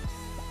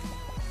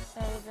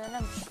 So then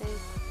I'm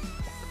safe.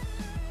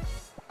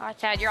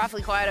 Chad, you're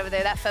awfully quiet over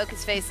there. That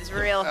focus face is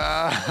real.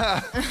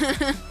 I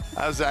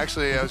was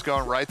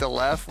going right to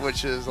left,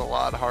 which is a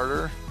lot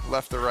harder.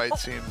 Left to right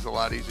seems a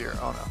lot easier.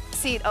 Oh no.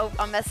 See, oh,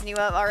 I'm messing you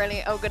up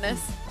already. Oh goodness.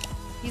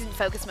 He's in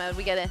focus mode.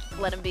 We gotta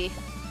let him be.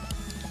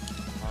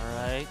 All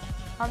right.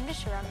 I'm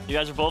just running. You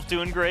guys are both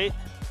doing great.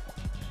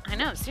 I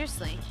know,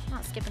 seriously. I'm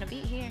not skipping a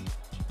beat here.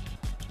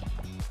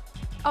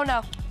 Oh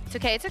no. It's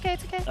okay, it's okay,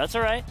 it's okay. That's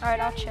all right. All right,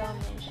 I'll chill on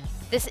these.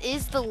 This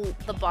is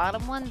the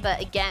bottom one,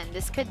 but again,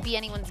 this could be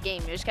anyone's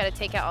game. You just gotta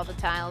take out all the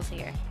tiles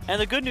here. And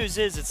the good news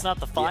is it's not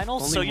the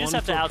finals, so you just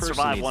have to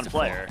out-survive one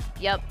player.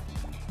 Yep.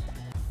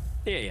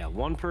 Yeah,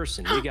 one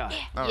person. You got it.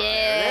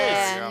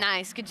 Yeah,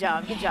 nice. Good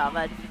job,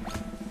 bud.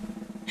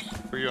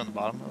 Were you on the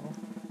bottom level?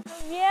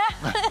 Yeah.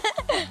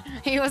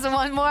 He was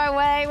one more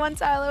away, one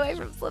tile away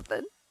from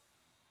slipping.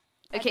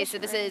 Okay, so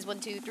this is 1,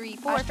 2, 3,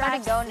 4, I was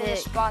trying 5, to go into the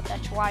 6. spot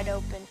that's wide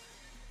open.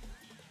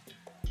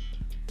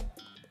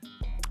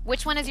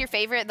 Which one is your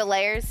favorite? The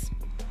layers?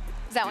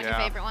 Is that one your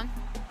favorite one?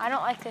 I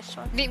don't like this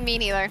one. Me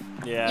neither.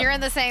 Yeah. You're in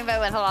the same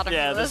boat with a lot of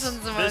people.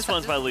 This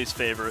one's my least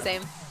favorite.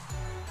 Same.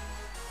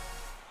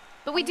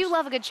 But we do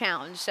love a good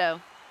challenge, so.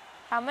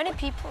 How many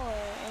people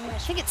are in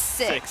this? I think it's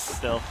 6. 6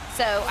 still.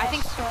 So I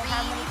think So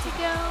how many to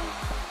go?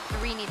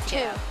 3 need to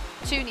go.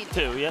 2 need to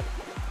go. 2, yep.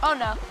 Oh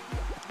no.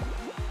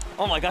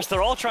 Oh my gosh,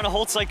 they're all trying to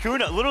hold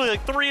Sykkuno. Literally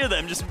like 3 of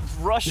them just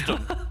rushed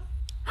him.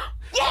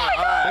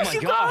 Yeah, you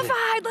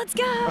qualified. Let's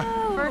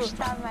go. First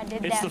time I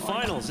did that. It's the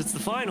finals. It's the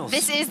finals.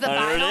 This is the There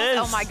it finals. is.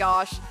 Oh my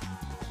gosh.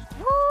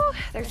 Woo,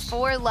 there's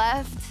 4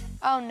 left.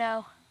 Oh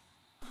no.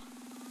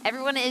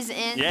 Everyone is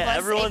in. Yeah, plus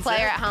everyone's a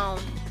player in. at home.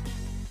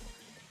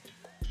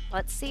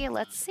 Let's see.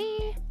 Let's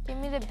see. Give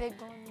me the big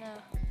one now.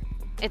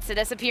 It's a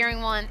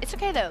disappearing one. It's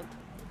okay though.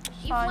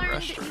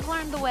 Fine. You've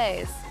learned the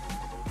ways.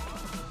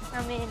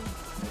 I mean,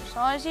 as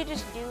long as you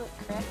just do it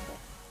correctly.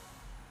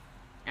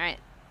 All right.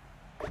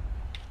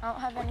 I don't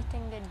have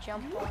anything to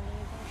jump on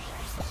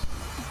either.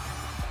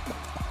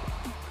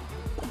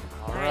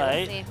 All Let's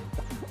right. see.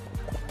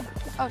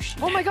 Oh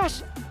shit. Oh my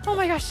gosh. Oh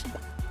my gosh.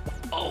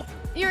 Oh.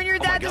 You and your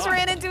dad just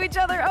ran into each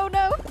other. Oh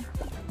no.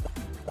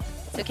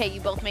 It's okay. You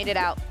both made it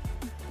out.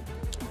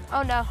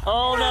 Oh no.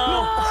 Oh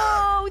no.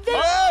 Oh,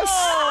 Yes!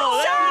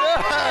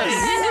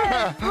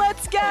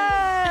 Let's go.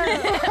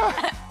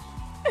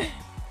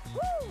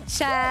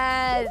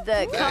 Chad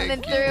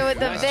coming through with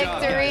the Nice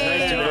job, victory.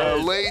 guys. Nice job.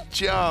 A late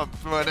jump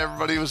when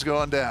everybody was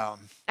going down.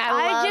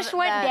 I just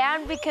went that.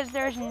 down because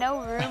there's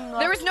no room left.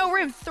 There was no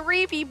room.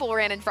 3 people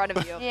ran in front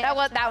of you. Yeah.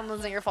 That one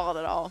wasn't your fault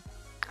at all.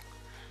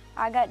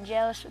 I got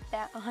jealous with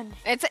that one.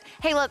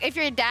 Hey, look, if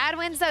your dad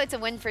wins though, it's a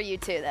win for you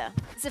too though.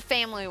 It's a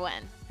family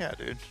win. Yeah,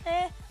 dude.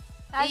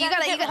 You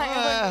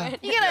gotta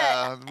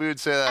Yeah, we would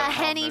say that. a at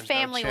home. Henny There's no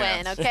family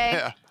win, chance. okay?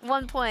 Yeah.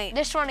 1 point.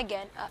 This one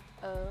again.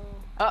 Uh-oh.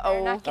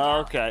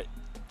 Uh-oh. Okay.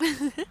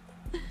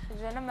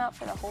 Then I'm out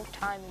for the whole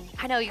time.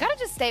 I know, you gotta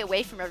just stay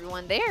away from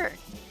everyone. They're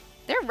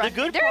running.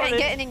 good They're part is-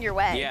 getting in your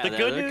way. Yeah, The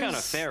good they're kind of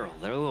news- feral.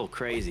 They're a little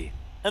crazy.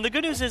 And the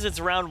good news is it's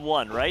round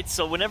 1, right?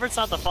 So whenever it's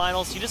not the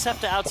finals, you just have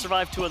to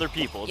out-survive 2 other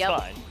people. It's Yep.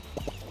 fine.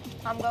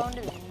 I'm going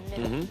to the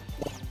middle.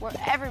 Where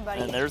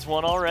everybody And is. there's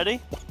one already.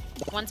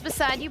 One's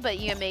beside you, but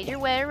you made your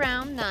way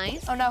around.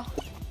 Nice. Oh no.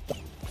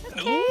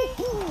 Okay.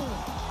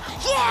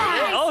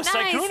 Yeah! Oh, nice,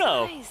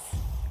 Sykkuno. Nice.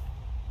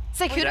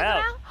 Sykkuno Good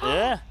out. now?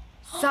 Yeah.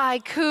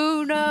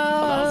 Sykkuno.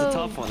 That was a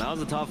tough one. That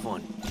was a tough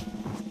one.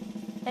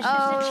 This is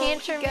a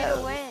chance for me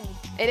to win.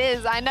 It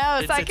is, I know.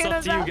 It's up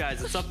Sykkuno's to you out.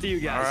 guys. It's up to you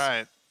guys. All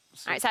right.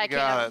 All right, You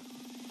got Sykkuno. it.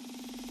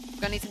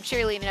 Gonna need some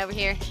cheerleading over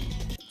here.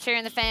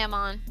 Cheering the fam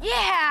on.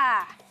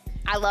 Yeah!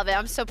 I love it.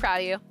 I'm so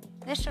proud of you.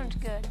 This one's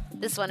good.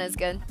 This one is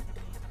good.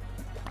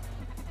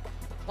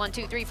 1,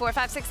 2, 3, 4,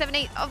 5, 6, 7,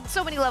 8. Oh,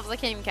 so many levels I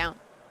can't even count.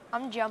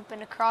 I'm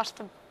jumping across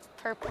the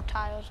purple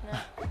tiles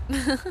now.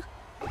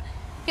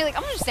 You're like,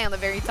 I'm gonna stay on the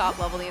very top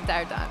level the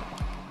entire time.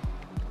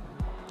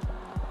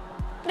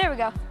 There we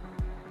go.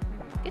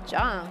 Good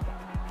job.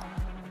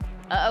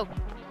 Uh-oh.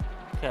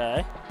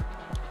 Okay.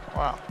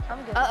 Wow.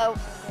 I'm good. Uh-oh.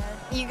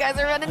 You guys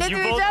are running into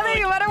each other. Like,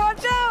 you better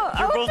watch out.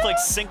 You're Oh, both no. like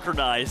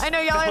synchronized. I know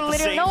y'all are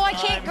literally. No, I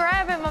can't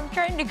grab him. I'm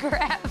trying to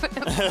grab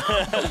him.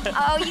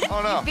 Oh,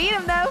 you beat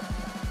him though.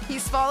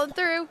 He's falling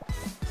through.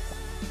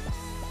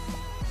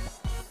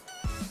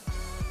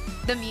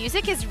 The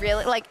music is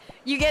really like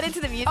you get into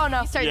the music. Oh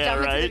no! You start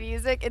jumping to the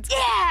music. It's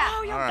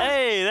yeah.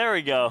 Hey, there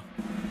we go.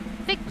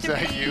 Victory. Is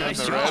that you Nice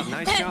in the job.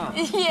 red? Nice job.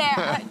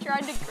 Yeah, I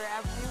tried to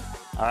grab him.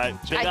 All right,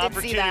 big I did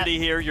see opportunity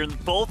here. You're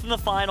both in the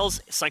finals.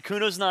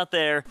 Sykkuno's not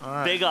there.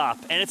 right. Big op,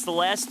 and it's the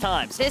last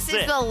time. So This that's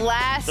is it. the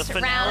last The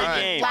finale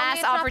round, game. last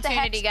It's not the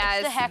opportunity, hex, guys.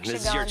 it's the hexagon.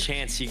 This is your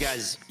chance.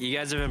 You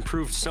guys have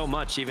improved so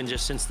much, even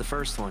just since the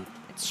first one.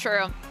 It's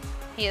true.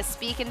 He is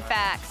speaking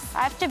facts. I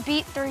have to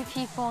beat 3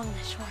 people in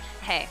this one.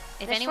 Hey,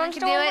 if This anyone one's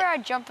can the do one it, where I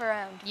jump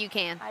around. you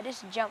can. I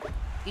just jump.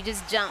 You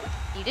just jump.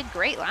 You did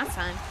great last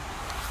time.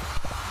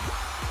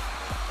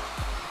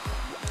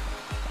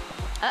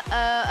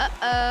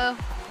 Uh-oh.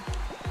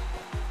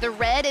 The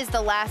red is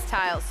the last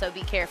tile, so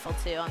be careful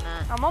too on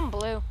that. I'm on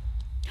blue.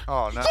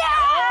 Oh, no.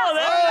 Oh,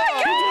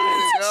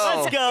 there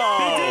Let's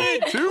go.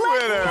 Two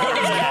winners.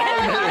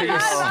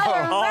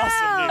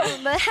 Awesome,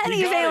 dude. The Henny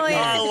You got it, family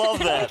man. I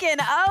love is that. taking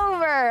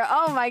over.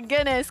 Oh my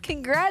goodness.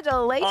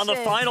 Congratulations. On the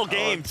final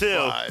game,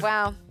 too.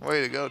 Wow.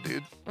 Way to go,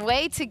 dude.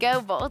 Way to go,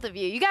 both of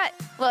you. You got,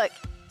 look,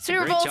 Super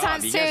Great Bowl job.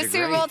 times You 2, guys are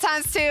Super great. Bowl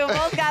times 2.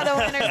 Both got the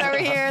winners over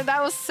here.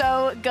 That was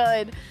so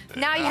good.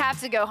 Now you have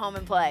to go home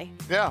and play.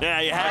 Yeah. Yeah,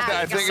 you have to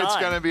I think it's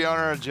decide. going to be on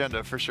our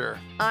agenda for sure.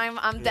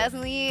 I'm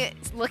definitely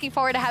looking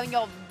forward to having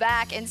y'all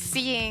back and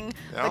seeing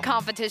the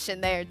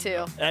competition there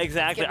too.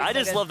 Exactly. It's gonna be I so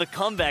just good. love the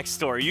comeback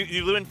story.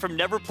 You went from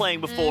never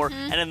playing before,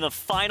 and in the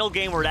final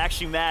game where it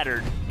actually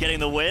mattered, getting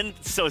the win,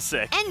 so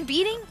sick. And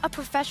beating a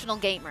professional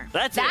gamer.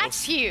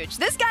 That's huge.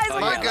 This guy's Oh,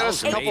 like, Might get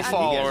us a couple amazing.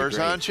 followers, You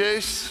guys are huh,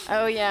 Chase?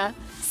 oh yeah.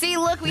 See,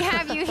 look, we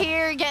have you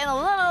here getting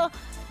a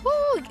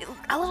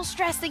little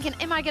stressed, thinking,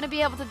 am I gonna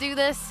be able to do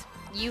this?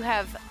 You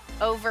have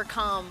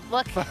overcome.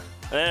 Look,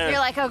 There. you're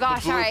like, oh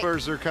gosh, The all right.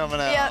 bloopers are coming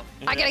out. Yep,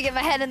 I gotta get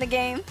my head in the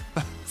game.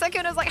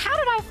 Sykkuno's like, how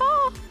did I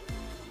fall?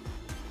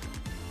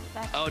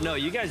 Oh no,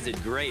 you guys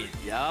did great.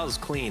 Yeah, that was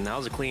clean. That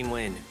was a clean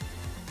win.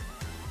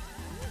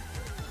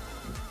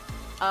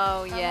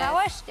 Oh Somehow yeah.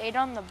 I stayed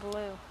on the blue.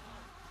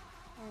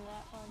 On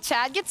that one.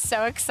 Chad gets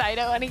so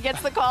excited when he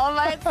gets the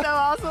qualify. It's so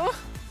awesome.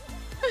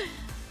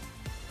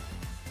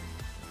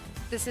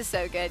 This is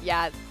so good,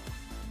 yeah.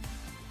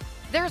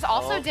 There's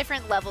also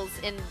different levels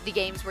in the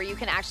games where you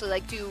can actually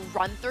like do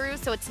run through,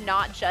 so it's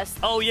not just.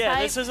 Oh yeah,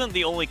 type. this isn't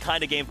the only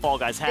kind of game Fall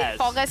Guys has.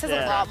 Fall Guys has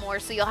Yeah. a lot more,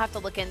 so you'll have to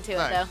look into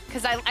it though.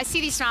 Because I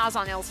see these smiles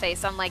on y'all's face,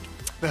 so I'm like,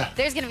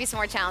 there's gonna be some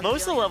more challenges.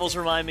 Most of the levels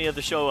remind me of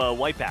the show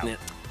Wipeout.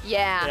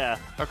 Yeah. Yeah.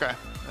 Okay.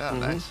 Yeah,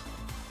 nice.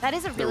 That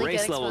is a The really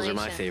race good levels are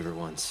my explanation. favorite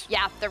ones.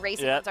 Yeah, the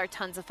racing Yep. ones are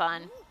tons of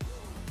fun.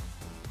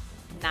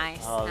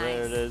 Nice. Oh, nice.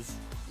 there it is.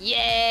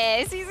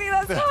 Yes, you see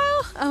that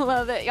smile? I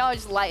love it. Y'all are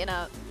just lighting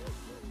up.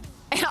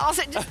 And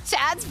also just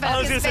Chad's focus I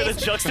was gonna say the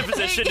face.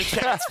 juxtaposition in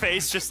Chad's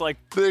face, just like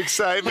the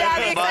excitement,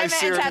 Yeah, the my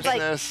excitement, and Chad's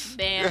like, seriousness.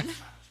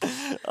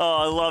 man. Oh,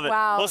 I love it.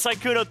 Wow. Well,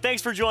 Sykkuno,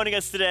 thanks for joining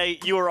us today.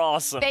 You were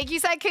awesome. Thank you,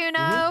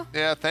 Sykkuno.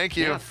 Yeah, thank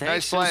you. Yeah, Nice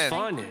thanks. It was playing.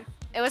 fun.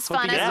 It was Hope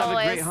fun you guys as have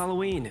always. a great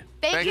Halloween.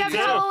 Thank you. Happy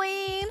you.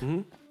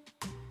 Halloween.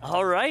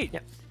 All right.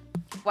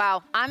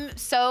 Wow, I'm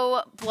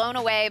so blown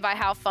away by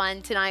how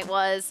fun tonight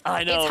was.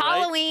 I know, It's right?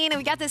 Halloween, and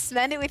we got to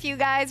spend it with you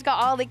guys,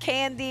 got all the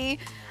candy.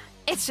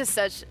 It's just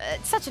such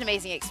an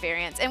amazing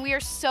experience, and we are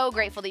so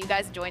grateful that you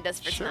guys joined us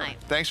for tonight.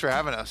 Thanks for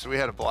having us. We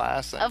had a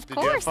blast. Of Did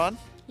you have course. fun?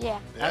 Yeah.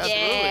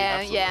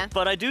 Yeah.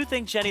 But I do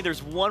think, Jenny,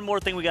 there's one more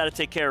thing we got to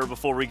take care of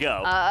before we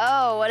go.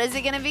 Oh, what is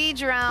it gonna be,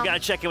 Jerome? We got to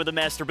check in with the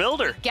Master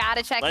Builder.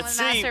 Gotta check in Let's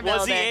with see, Master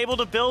was he Builder. able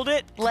to build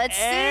it? Let's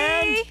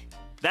And see.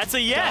 That's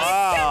a yes.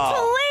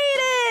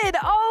 Completed!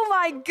 Oh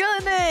my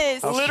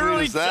goodness! How sweet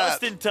Literally is that?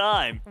 just in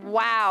time.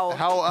 Wow.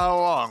 How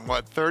long?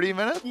 What, 30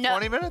 minutes? No.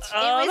 20 minutes?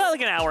 was- About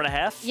like an hour and a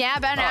half. Yeah,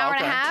 about an hour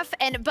and a okay. half.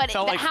 But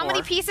Felt like how many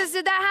 4. pieces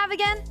did that have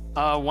again?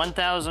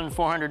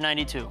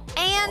 1,492.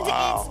 And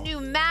Wow. it's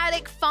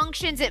pneumatic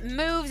functions. It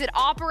moves. It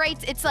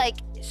operates. It's like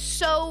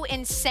so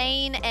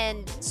insane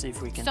and Let's see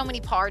if we can so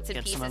many parts and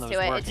get pieces some of to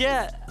those it. working.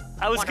 Yeah,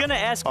 I was going to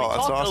ask, we Oh,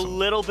 that's talked a awesome.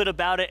 little bit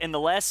about it in the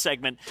last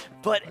segment,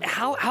 but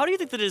how do you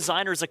think the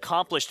designers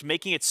accomplished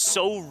making it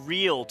so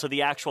real to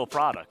the actual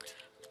product?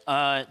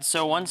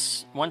 So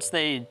once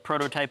they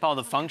prototype all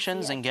the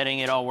functions and getting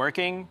it all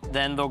working,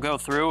 then they'll go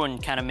through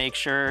and kind of make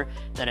sure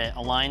that it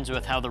aligns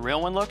with how the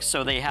real one looks.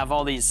 So they have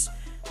all these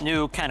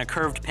new kind of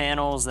curved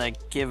panels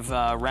that give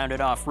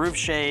rounded off roof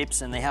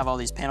shapes, and they have all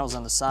these panels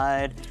on the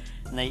side,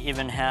 and they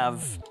even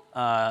have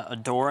a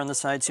door on the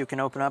side so you can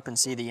open up and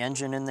see the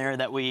engine in there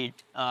that we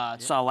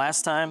saw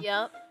last time.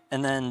 Yep.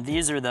 And then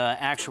these are the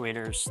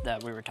actuators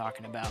that we were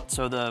talking about.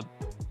 So the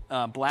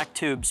black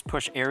tubes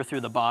push air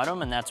through the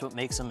bottom, and that's what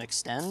makes them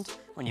extend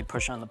when you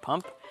push on the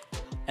pump.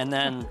 And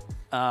then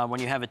when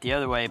you have it the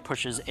other way, it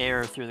pushes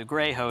air through the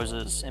gray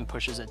hoses and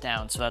pushes it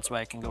down. So that's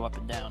why it can go up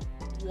and down.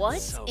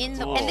 What in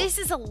the? And this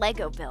is a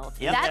Lego build.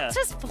 Yep. That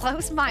just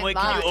blows my Wait,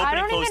 mind. can you open I and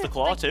don't close even, the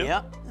claw like, too?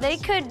 Yeah. They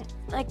could,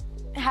 like,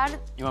 how do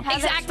You want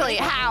Exactly.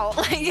 How?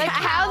 like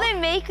how they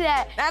make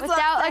that That's without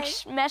what I'm like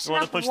saying. messing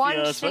wanna up push the, one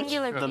switch?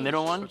 singular The piece.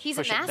 middle one, He's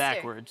a push master. it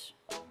backwards,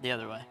 the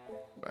other way,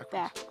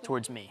 Back.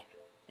 towards me.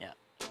 Yeah,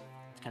 it's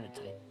kind of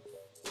tight.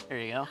 There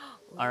you go.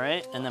 All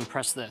right, and then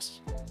press this.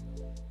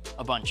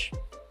 A bunch.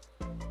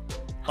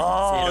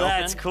 Oh, See it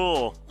that's open?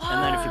 cool.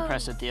 And then if you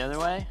press it the other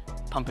way,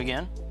 pump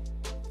again,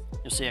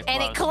 you'll see it close.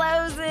 And it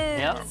closes.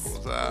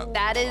 Yep.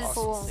 That is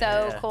Awesome.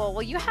 so Yeah. cool.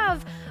 Well, you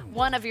have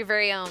one of your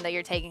very own that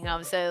you're taking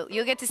home, so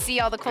you'll get to see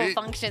all the cool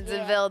functions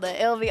and build it.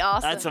 It'll be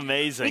awesome. That's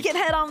amazing. We can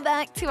head on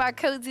back to our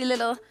cozy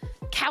little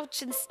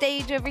couch and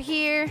stage over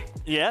here.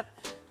 Yep.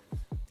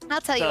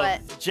 I'll tell you So,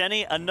 what.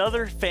 Jenny,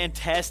 another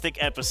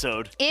fantastic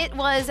episode. It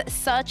was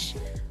such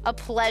a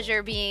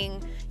pleasure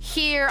being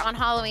here on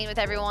Halloween with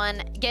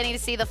everyone, getting to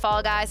see the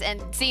Fall Guys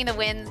and seeing the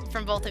win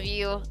from both of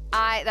you.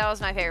 That was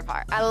my favorite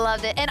part. I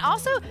loved it. And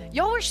also,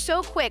 y'all were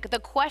so quick. The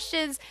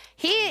questions,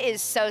 he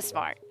is so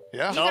smart.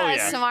 Yeah. You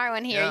guys smart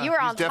one here. Yeah, You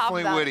were on he's top of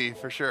definitely that. witty,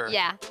 for sure.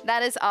 Yeah,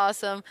 that is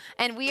awesome.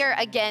 And we are,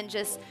 again,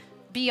 just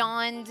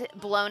beyond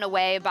blown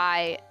away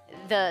by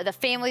the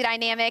family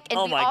dynamic. And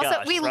Oh we my also,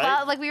 gosh, we right?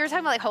 love, like we were talking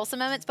about like wholesome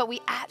moments, but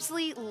we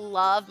absolutely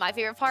love, my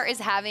favorite part is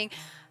having,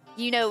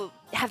 you know,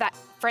 have that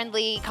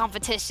friendly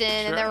competition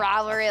and the Sure.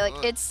 rivalry.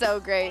 Like, it's so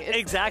great. It's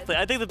Exactly.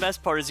 I think the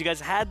best part is you guys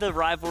had the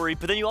rivalry,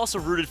 but then you also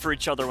rooted for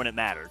each other when it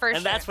mattered. For and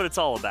sure. that's what it's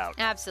all about.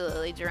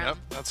 absolutely, Jerome. Yep,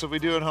 that's what we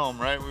do at home,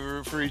 right? We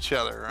root for each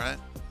other, right?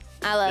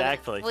 I love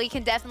Exactly. it. Well, you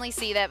can definitely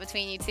see that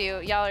between you two.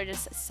 Y'all are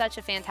just such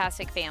a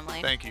fantastic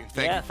family. Thank you.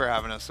 Thank you for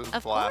having us. It was a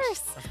Of blast.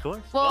 course. Of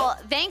course. Well,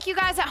 thank you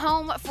guys at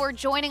home for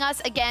joining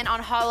us again on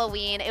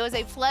Halloween. It was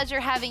a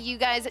pleasure having you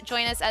guys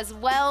join us as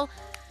well.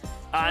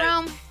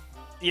 Jerome,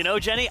 You know,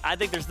 Jenny, I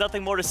think there's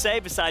nothing more to say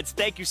besides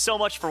thank you so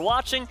much for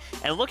watching.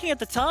 And looking at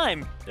the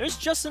time, there's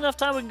just enough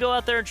time we can go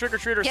out there and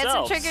trick-or-treat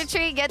ourselves. get some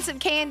trick-or-treat, get some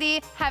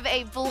candy. Have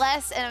a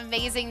blessed and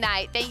amazing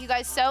night. Thank you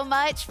guys so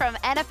much from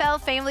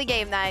NFL Family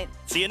Game Night.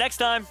 See you next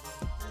time.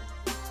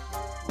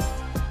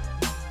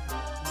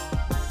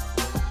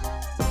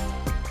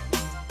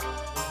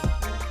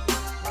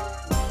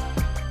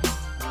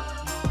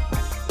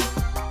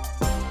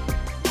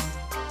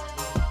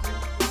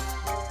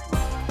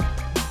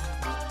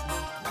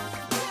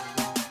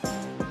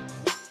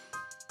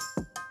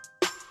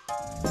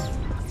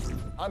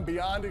 I'm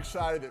beyond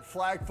excited that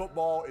flag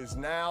football is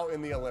now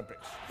in the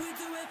Olympics.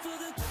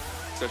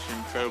 Such an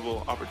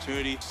incredible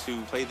opportunity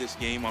to play this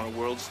game on a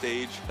world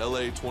stage.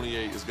 LA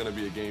 28 is going to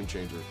be a game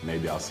changer.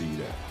 Maybe I'll see you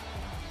there.